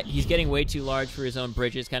 like that, he's getting way too large for his own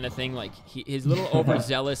bridges, kind of thing. Like he's a little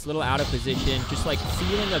overzealous, a little out of position, just like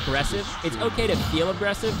feeling aggressive. It's okay to feel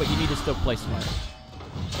aggressive, but you need to still play smart.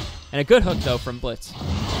 And a good hook though from Blitz.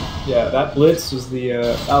 Yeah, that blitz was the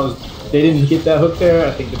they didn't get that hook there.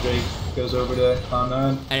 I think the Drake goes over to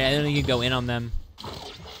Cloud9. And I don't think you can go in on them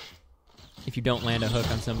if you don't land a hook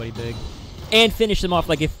on somebody big. And finish them off.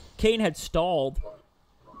 Like if Kayn had stalled,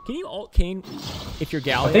 can you ult Kayn if you're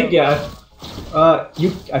Galio? I think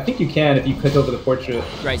I think you can if you click over the portrait.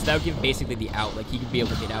 Right, so that would give basically the out. Like he could be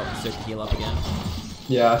able to get out and start to heal up again.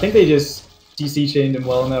 Yeah, I think they just DC chained him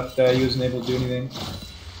well enough that he wasn't able to do anything.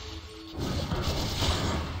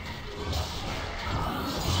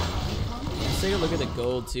 Let's take a look at the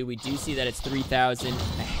gold too. We do see that it's 3,000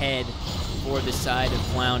 ahead for the side of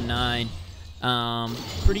Cloud9.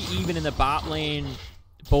 Pretty even in the bot lane.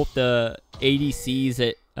 Both the ADCs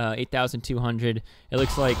at 8,200. It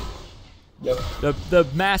looks like the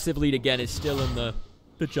massive lead again is still in the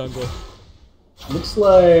jungle. Looks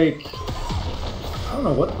like I don't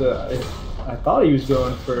know what I thought he was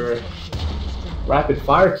going for rapid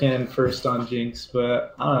fire cannon first on Jinx,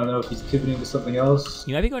 but I don't know if he's pivoting to something else.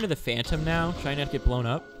 You might be going to the Phantom now, trying not to get blown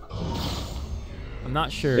up. I'm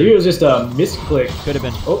not sure. Maybe it was just a misclick. Could have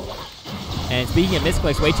been. Oh. And speaking of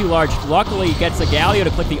misclicks, way too large. Luckily, he gets a Galio to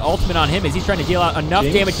click the ultimate on him as he's trying to deal out enough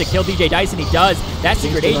damage to kill DJ Dice, and he does. That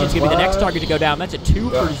Secret Agent's going to be the next target to go down. That's a 2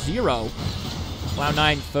 for 0.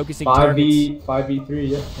 Cloud9 focusing 5v3,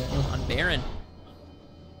 yeah. on Baron.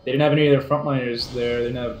 They didn't have any of their frontliners there. They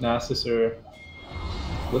didn't have Nasus or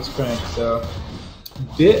Blitzcrank, so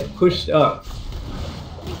bit pushed up.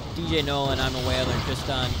 DJ Nolan, I'm a Whaler, just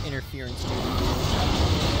on interference duty.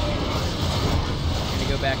 Gonna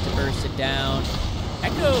go back to burst it down.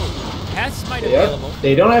 Echo has Smite available.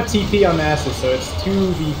 They don't have TP on Nasus, so it's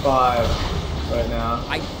 2v5 right now.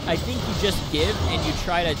 I think you just give and you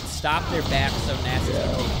try to stop their back so Nasus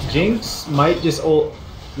can take it. Jinx might just ult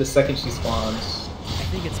the second she spawns. I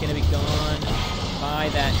think it's gonna be gone by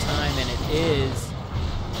that time, and it is.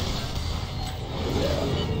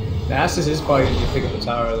 Nasus is probably going to pick up the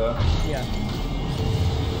tower, though. Yeah.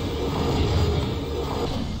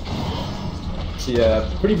 So yeah,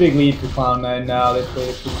 pretty big lead for Cloud9 now. They play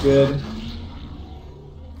it pretty good.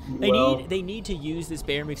 They need to use this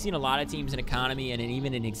Baron. We've seen a lot of teams in economy and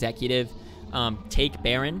even in executive take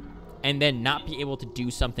Baron and then not be able to do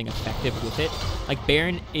something effective with it. Like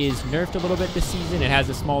Baron is nerfed a little bit this season. It has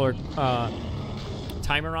a smaller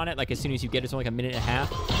timer on it. Like as soon as you get it, it's only like a minute and a half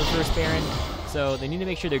for first Baron. So they need to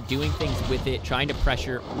make sure they're doing things with it, trying to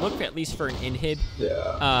pressure, look at least for an inhib,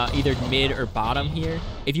 either mid or bottom here.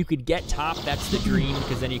 If you could get top, that's the dream,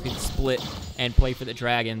 because then you could split and play for the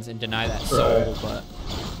dragons and deny that soul. But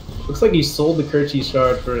looks like he sold the Kerchi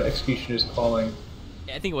shard for Executioner's Calling.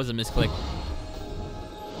 I think it was a misclick.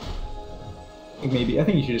 I think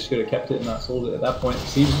he should just could have kept it and not sold it at that point.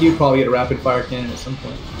 So he'd probably get a rapid fire cannon at some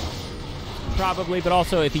point. Probably, but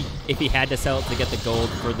also if he had to sell it to get the gold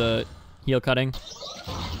for the heal cutting.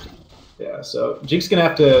 Yeah, so Jinx gonna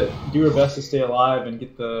have to do her best to stay alive and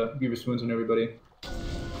get the grievous wounds on everybody.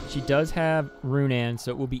 She does have Runan,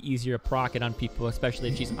 so it will be easier to proc it on people, especially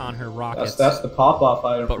if she's on her rockets. That's the pop-off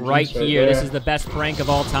item. But right here, this is the best prank of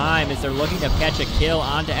all time, as they're looking to catch a kill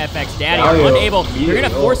onto FX Daddy. Unable. They're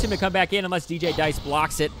gonna force him to come back in unless DJ Dice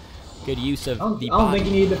blocks it. good use of I don't, the I don't body.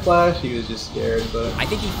 think he needed to flash. He was just scared, but I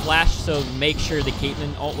think he flashed so make sure the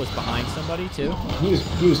Caitlyn ult was behind somebody too. he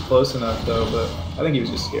was close enough though. But I think he was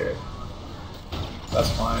just scared. That's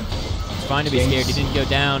fine. It's fine to be scared. He didn't go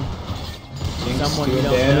down. Jinx Someone you doing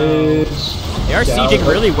don't damage. They are sieging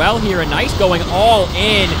really well here. A nice going all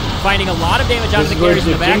in, finding a lot of damage out of the carries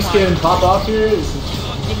in the back Jinx line. can pop off here. He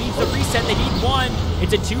needs the reset. They need one.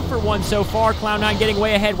 It's a 2-for-1 so far. Cloud9 getting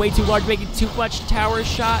way ahead, way too large, making too much tower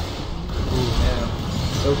shot. Ooh, man.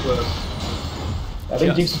 So close. I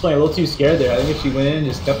think Jinx was playing a little too scared there. I think if she went in,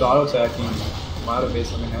 just kept auto attacking, might have made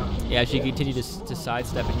something happen. Yeah, she continued to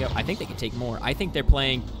sidestep and go. I think they can take more. I think they're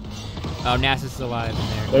playing. Oh, Nasus is alive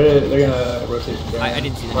in there. They're gonna rotate the Baron. I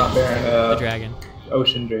didn't see the Not Nasus, Baron, the dragon.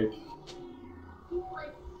 Ocean Drake.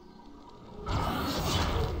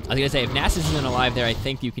 I was gonna say if Nasus isn't alive there, I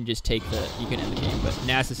think you can just take you can end the game. But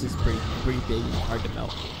Nasus is pretty big and hard to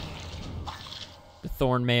melt. The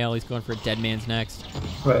Thorn Mail, he's going for a Dead Man's next.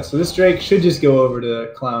 Right, so this Drake should just go over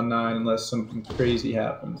to Cloud9 unless something crazy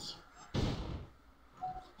happens.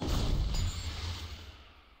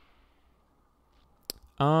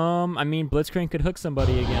 I mean Blitzcrank could hook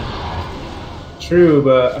somebody again. True,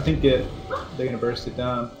 but I think they're gonna burst it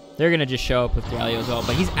down. They're gonna just show up with Galio as well,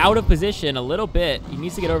 but he's out of position a little bit. He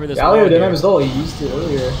needs to get over this. Galio wall didn't here. have his ult. He used it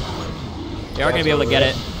earlier. They are gonna be able to get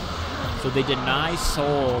it. So they deny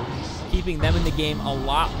Soul, keeping them in the game a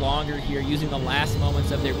lot longer here, using the last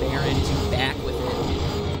moments of their Baron to back with it.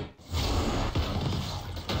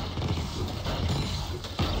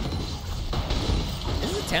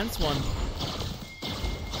 This is a tense one.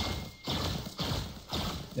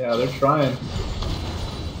 Yeah, they're trying.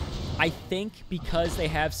 I think because they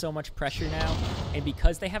have so much pressure now, and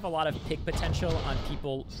because they have a lot of pick potential on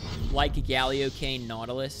people like Galio, Kayn,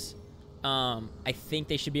 Nautilus, I think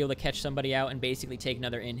they should be able to catch somebody out and basically take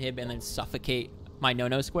another inhib and then suffocate my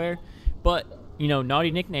no-no square. But, you know, Naughty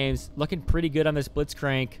Nicknames looking pretty good on this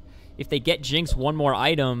Blitzcrank. If they get Jinx one more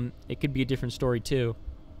item, it could be a different story too.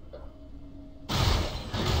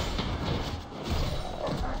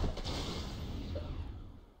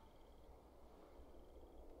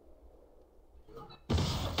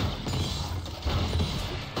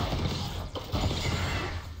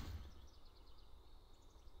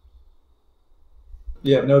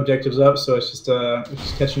 Yeah, no objectives up, so it's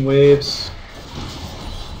just catching waves.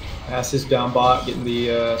 Nasus down bot, getting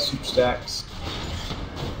the super stacks.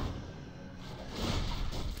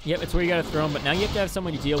 Yep, it's where you gotta throw him, but now you have to have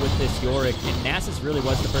someone to deal with this Yorick, and Nasus really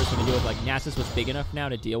was the person to deal with. Like, Nasus was big enough now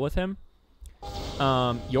to deal with him.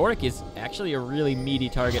 Yorick is actually a really meaty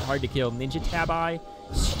target, hard to kill. Ninja Tabi,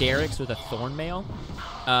 Sterix with a Thorn Mail.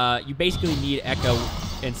 You basically need Echo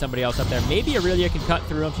and somebody else up there. Maybe Aurelia can cut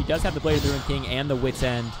through him. She does have the Blade of the Ruined King and the Wit's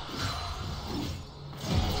End.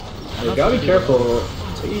 You gotta be careful.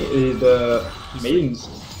 The Maiden's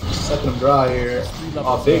sucking them dry here.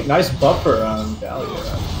 Oh, big, nice buffer on Galio,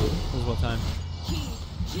 actually. It was well timed.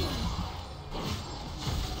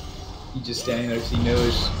 He's just standing there because he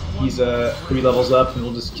knows he's 3 levels up and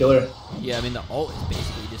we'll just kill her. Yeah, I mean, the ult is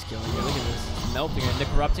basically just killing her. Look at this. Melting her. And the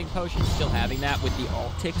Corrupting Potion, still having that with the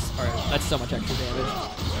ult ticks, that's so much extra damage.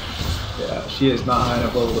 Yeah, she is not high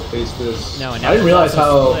enough level to face this. No, and I didn't realize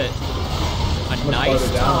how... split. A much nice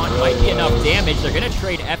farther down, taunt really might be enough was. damage. They're going to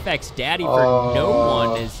trade FX Daddy for no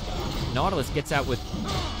one as Nautilus gets out with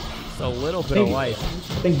just a little bit of life.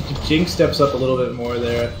 I think Jinx steps up a little bit more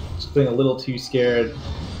there. Just being a little too scared.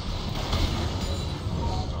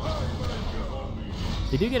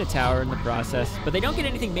 They do get a tower in the process, but they don't get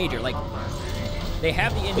anything major. Like, they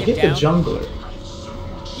have the They inhib get the down.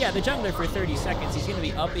 jungler. Yeah, the jungler for 30 seconds. He's going to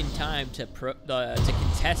be up in time to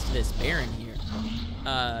contest this Baron here.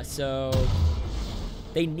 So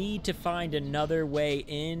they need to find another way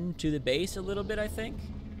into the base a little bit, I think.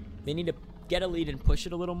 They need to get a lead and push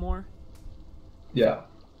it a little more. Yeah.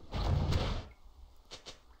 I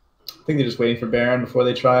think they're just waiting for Baron before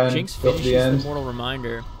they try and Jinx go to the finishes end. the Mortal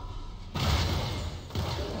Reminder.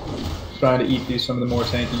 Trying to eat through some of the more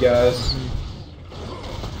tanky guys.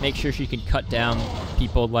 Make sure she can cut down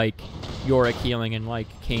people like Yorick healing and like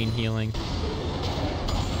Kayn healing.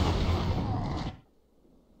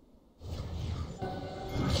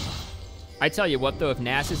 I tell you what, though, if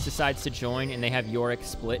Nasus decides to join and they have Yorick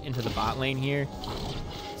split into the bot lane here,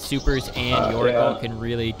 Supers and Yorick yeah. ult can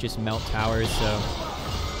really just melt towers. So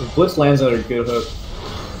If Blitz lands on a good hook,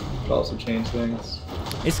 it'll also change things.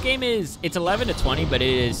 this game it's 11 to 20, but it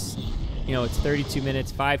is, you know, it's 32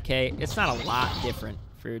 minutes, 5K. It's not a lot different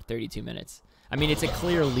for 32 minutes. I mean, it's a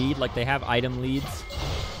clear lead. Like, they have item leads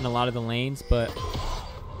in a lot of the lanes, but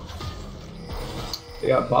They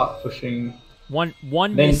got bot pushing. one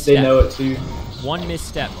Then misstep. they know it too. One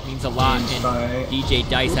misstep means a lot, and Right. DJ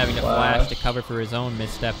Dice having to flash to cover for his own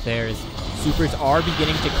misstep there. As supers are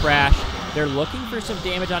beginning to crash. They're looking for some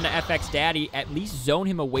damage onto FX Daddy, at least zone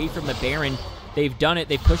him away from the Baron. They've done it.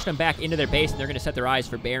 They've pushed him back into their base, and they're going to set their eyes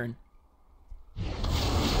for Baron.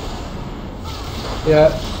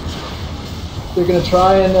 Yeah. They're going to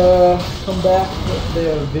try and come back. They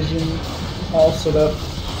have Vision all set up.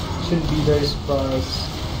 Shouldn't be very surprised.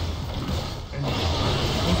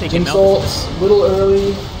 I think they can melt this. Jinx a little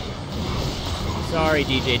early. Sorry,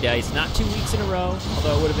 DJ Dice. Not 2 weeks in a row,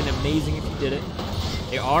 although it would have been amazing if you did it.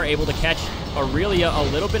 They are able to catch Aurelia a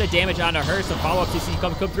little bit of damage onto her. Some follow-ups you see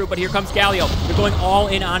come through, but here comes Galio. They're going all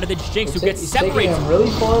in onto the Jinx, who gets separated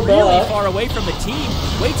really far away from the team.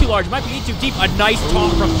 Way too large, might be in too deep. A nice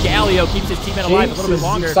taunt from Galio keeps his teammate alive a little bit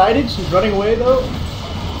longer. She's excited. She's running away, though.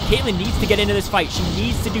 Caitlyn needs to get into this fight. She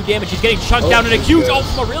needs to do damage. She's getting chunked down, and a huge ult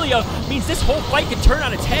from Aurelia means this whole fight can turn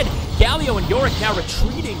on its head. Galio and Yorick now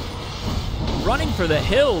retreating, running for the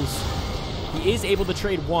hills. He is able to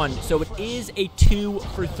trade one, so it is a 2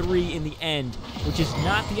 for 3 in the end, which is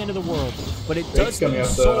not the end of the world, but it does need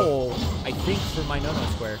Soul, I think, for my no-no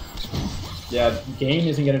square. Yeah, game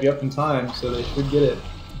isn't going to be up in time, so they should get it.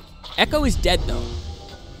 Echo is dead, though.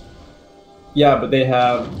 Yeah, but they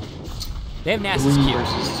have Nasus 3 Q.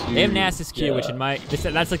 versus 2. They have Nasus Q, Yeah. which in my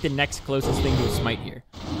that's like the next closest thing to a smite here.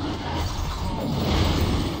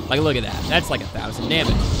 Like, look at that. That's like 1,000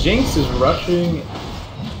 damage. Jinx is rushing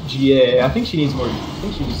GA. I think she needs more. I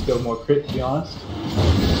think she needs to go more crit, to be honest.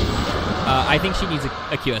 I think she needs a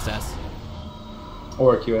QSS.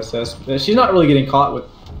 Or a QSS. She's not really getting caught with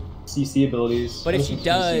CC abilities. But if she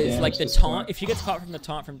does, like the taunt, if she gets caught from the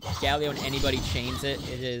taunt from Galio and anybody chains it,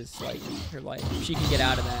 it is like her life. If she can get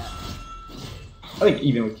out of that. I think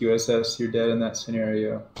even with QSS, you're dead in that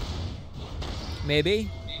scenario.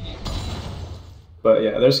 Maybe. But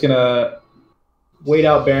yeah, they're just gonna wait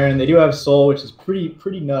out Baron. They do have Soul, which is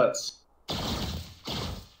pretty nuts to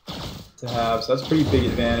have. So that's a pretty big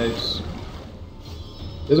advantage.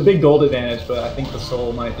 There's a big gold advantage, but I think the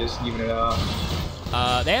Soul might just even it out.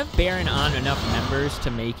 They have Baron on enough members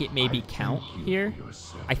to make it maybe count here.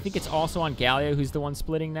 I think it's also on Galio, who's the one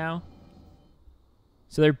splitting now.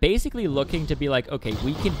 So they're basically looking to be like, okay,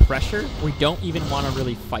 we can pressure. We don't even want to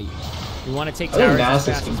really fight. We want to take towers as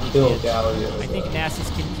fast as we kill can. Galio. I think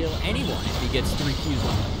Nasus can kill anyone if he gets 3 Qs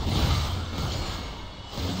on him.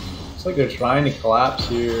 It's like they're trying to collapse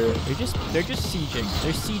here. They're just sieging.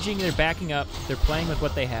 They're sieging. They're backing up. They're playing with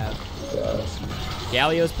what they have. Yeah.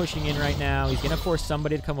 Galio's pushing in right now. He's gonna force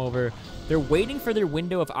somebody to come over. They're waiting for their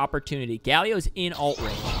window of opportunity. Galio's in ult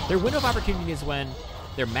range. Their window of opportunity is when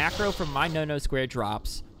their macro from my no-no square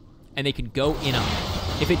drops, and they can go in on it.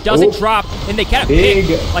 If it doesn't drop, then they kind of pick,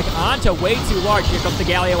 like, onto way too large. Here comes the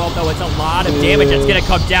Galio ult, though. It's a lot of damage that's going to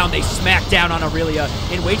come down. They smack down on Aurelia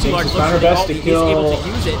in way too large. Looks for the ult. He is able to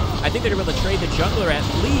use it. I think they're able to trade the jungler at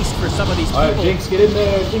least for some of these people. Alright, Jinx, get in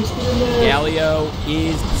there. Jinx, get in there. Galio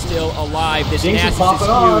is still alive. This Jinx is Nasus is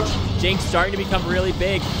off. huge. Jinx starting to become really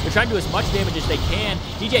big. They're trying to do as much damage as they can.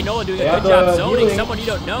 DJ Nolan doing a good job zoning. Healing. Someone you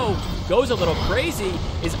don't know goes a little crazy,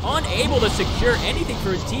 is unable to secure anything for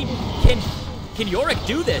his team. Can Yorick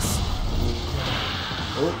do this?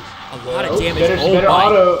 A lot of damage. Better Oh my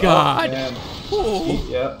auto. god.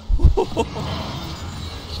 Yeah.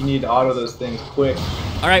 She need to auto those things quick.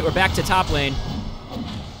 All right, we're back to top lane.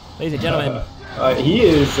 Ladies and gentlemen. He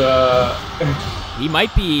is. He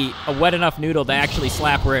might be a wet enough noodle to actually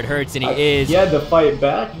slap where it hurts, and he is. He had to fight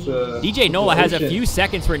back to. DJ Nola has a few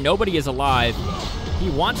seconds where nobody is alive. He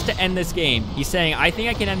wants to end this game. He's saying, I think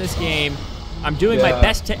I can end this game. I'm doing my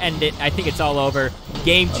best to end it. I think it's all over.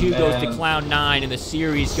 Game 2 goes to Cloud9, and the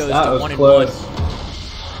series goes to 1-1.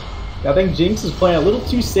 I think Jinx is playing a little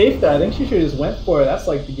too safe there. I think she should have just went for it. That's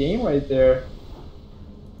like the game right there.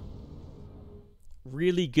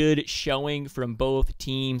 Really good showing from both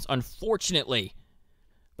teams. Unfortunately,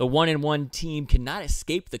 the 1-1 team cannot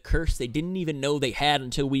escape the curse they didn't even know they had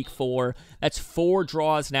until week 4. That's 4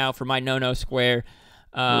 draws now for my no-no square.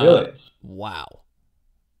 Really? Wow.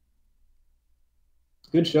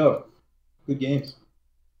 Good show. Good games.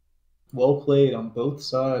 Well played on both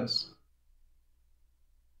sides.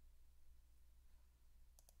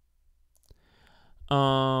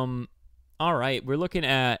 All right, we're looking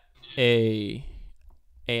at a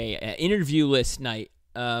interview list night,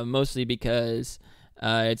 mostly because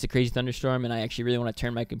it's a crazy thunderstorm, and I actually really want to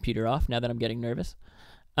turn my computer off now that I'm getting nervous.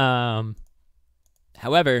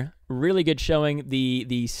 However, really good showing.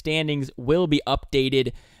 The standings will be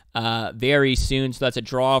updated very soon, so that's a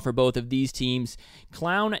draw for both of these teams.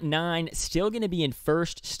 Cloud9 still going to be in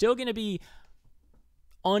first, still going to be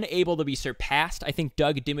unable to be surpassed. I think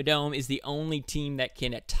Doug Dimmadome is the only team that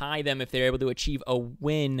can tie them if they're able to achieve a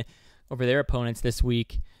win over their opponents this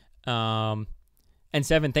week. And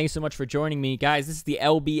Seven, thanks so much for joining me. Guys, this is the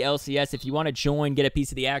LBLCS. If you want to join, get a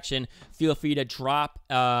piece of the action, feel free to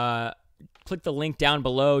click the link down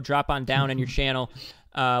below, drop on down on your channel.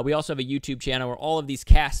 We also have a YouTube channel where all of these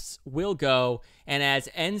casts will go. And as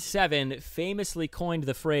N7 famously coined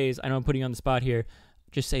the phrase, I know I'm putting you on the spot here,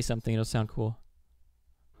 just say something, it'll sound cool.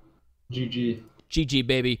 GG. GG,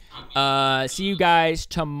 baby. See you guys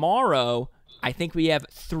tomorrow. I think we have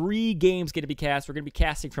 3 games going to be cast. We're going to be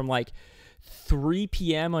casting from like 3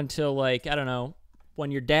 p.m. until like, I don't know,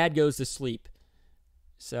 when your dad goes to sleep.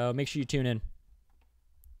 So make sure you tune in.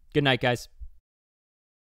 Good night, guys.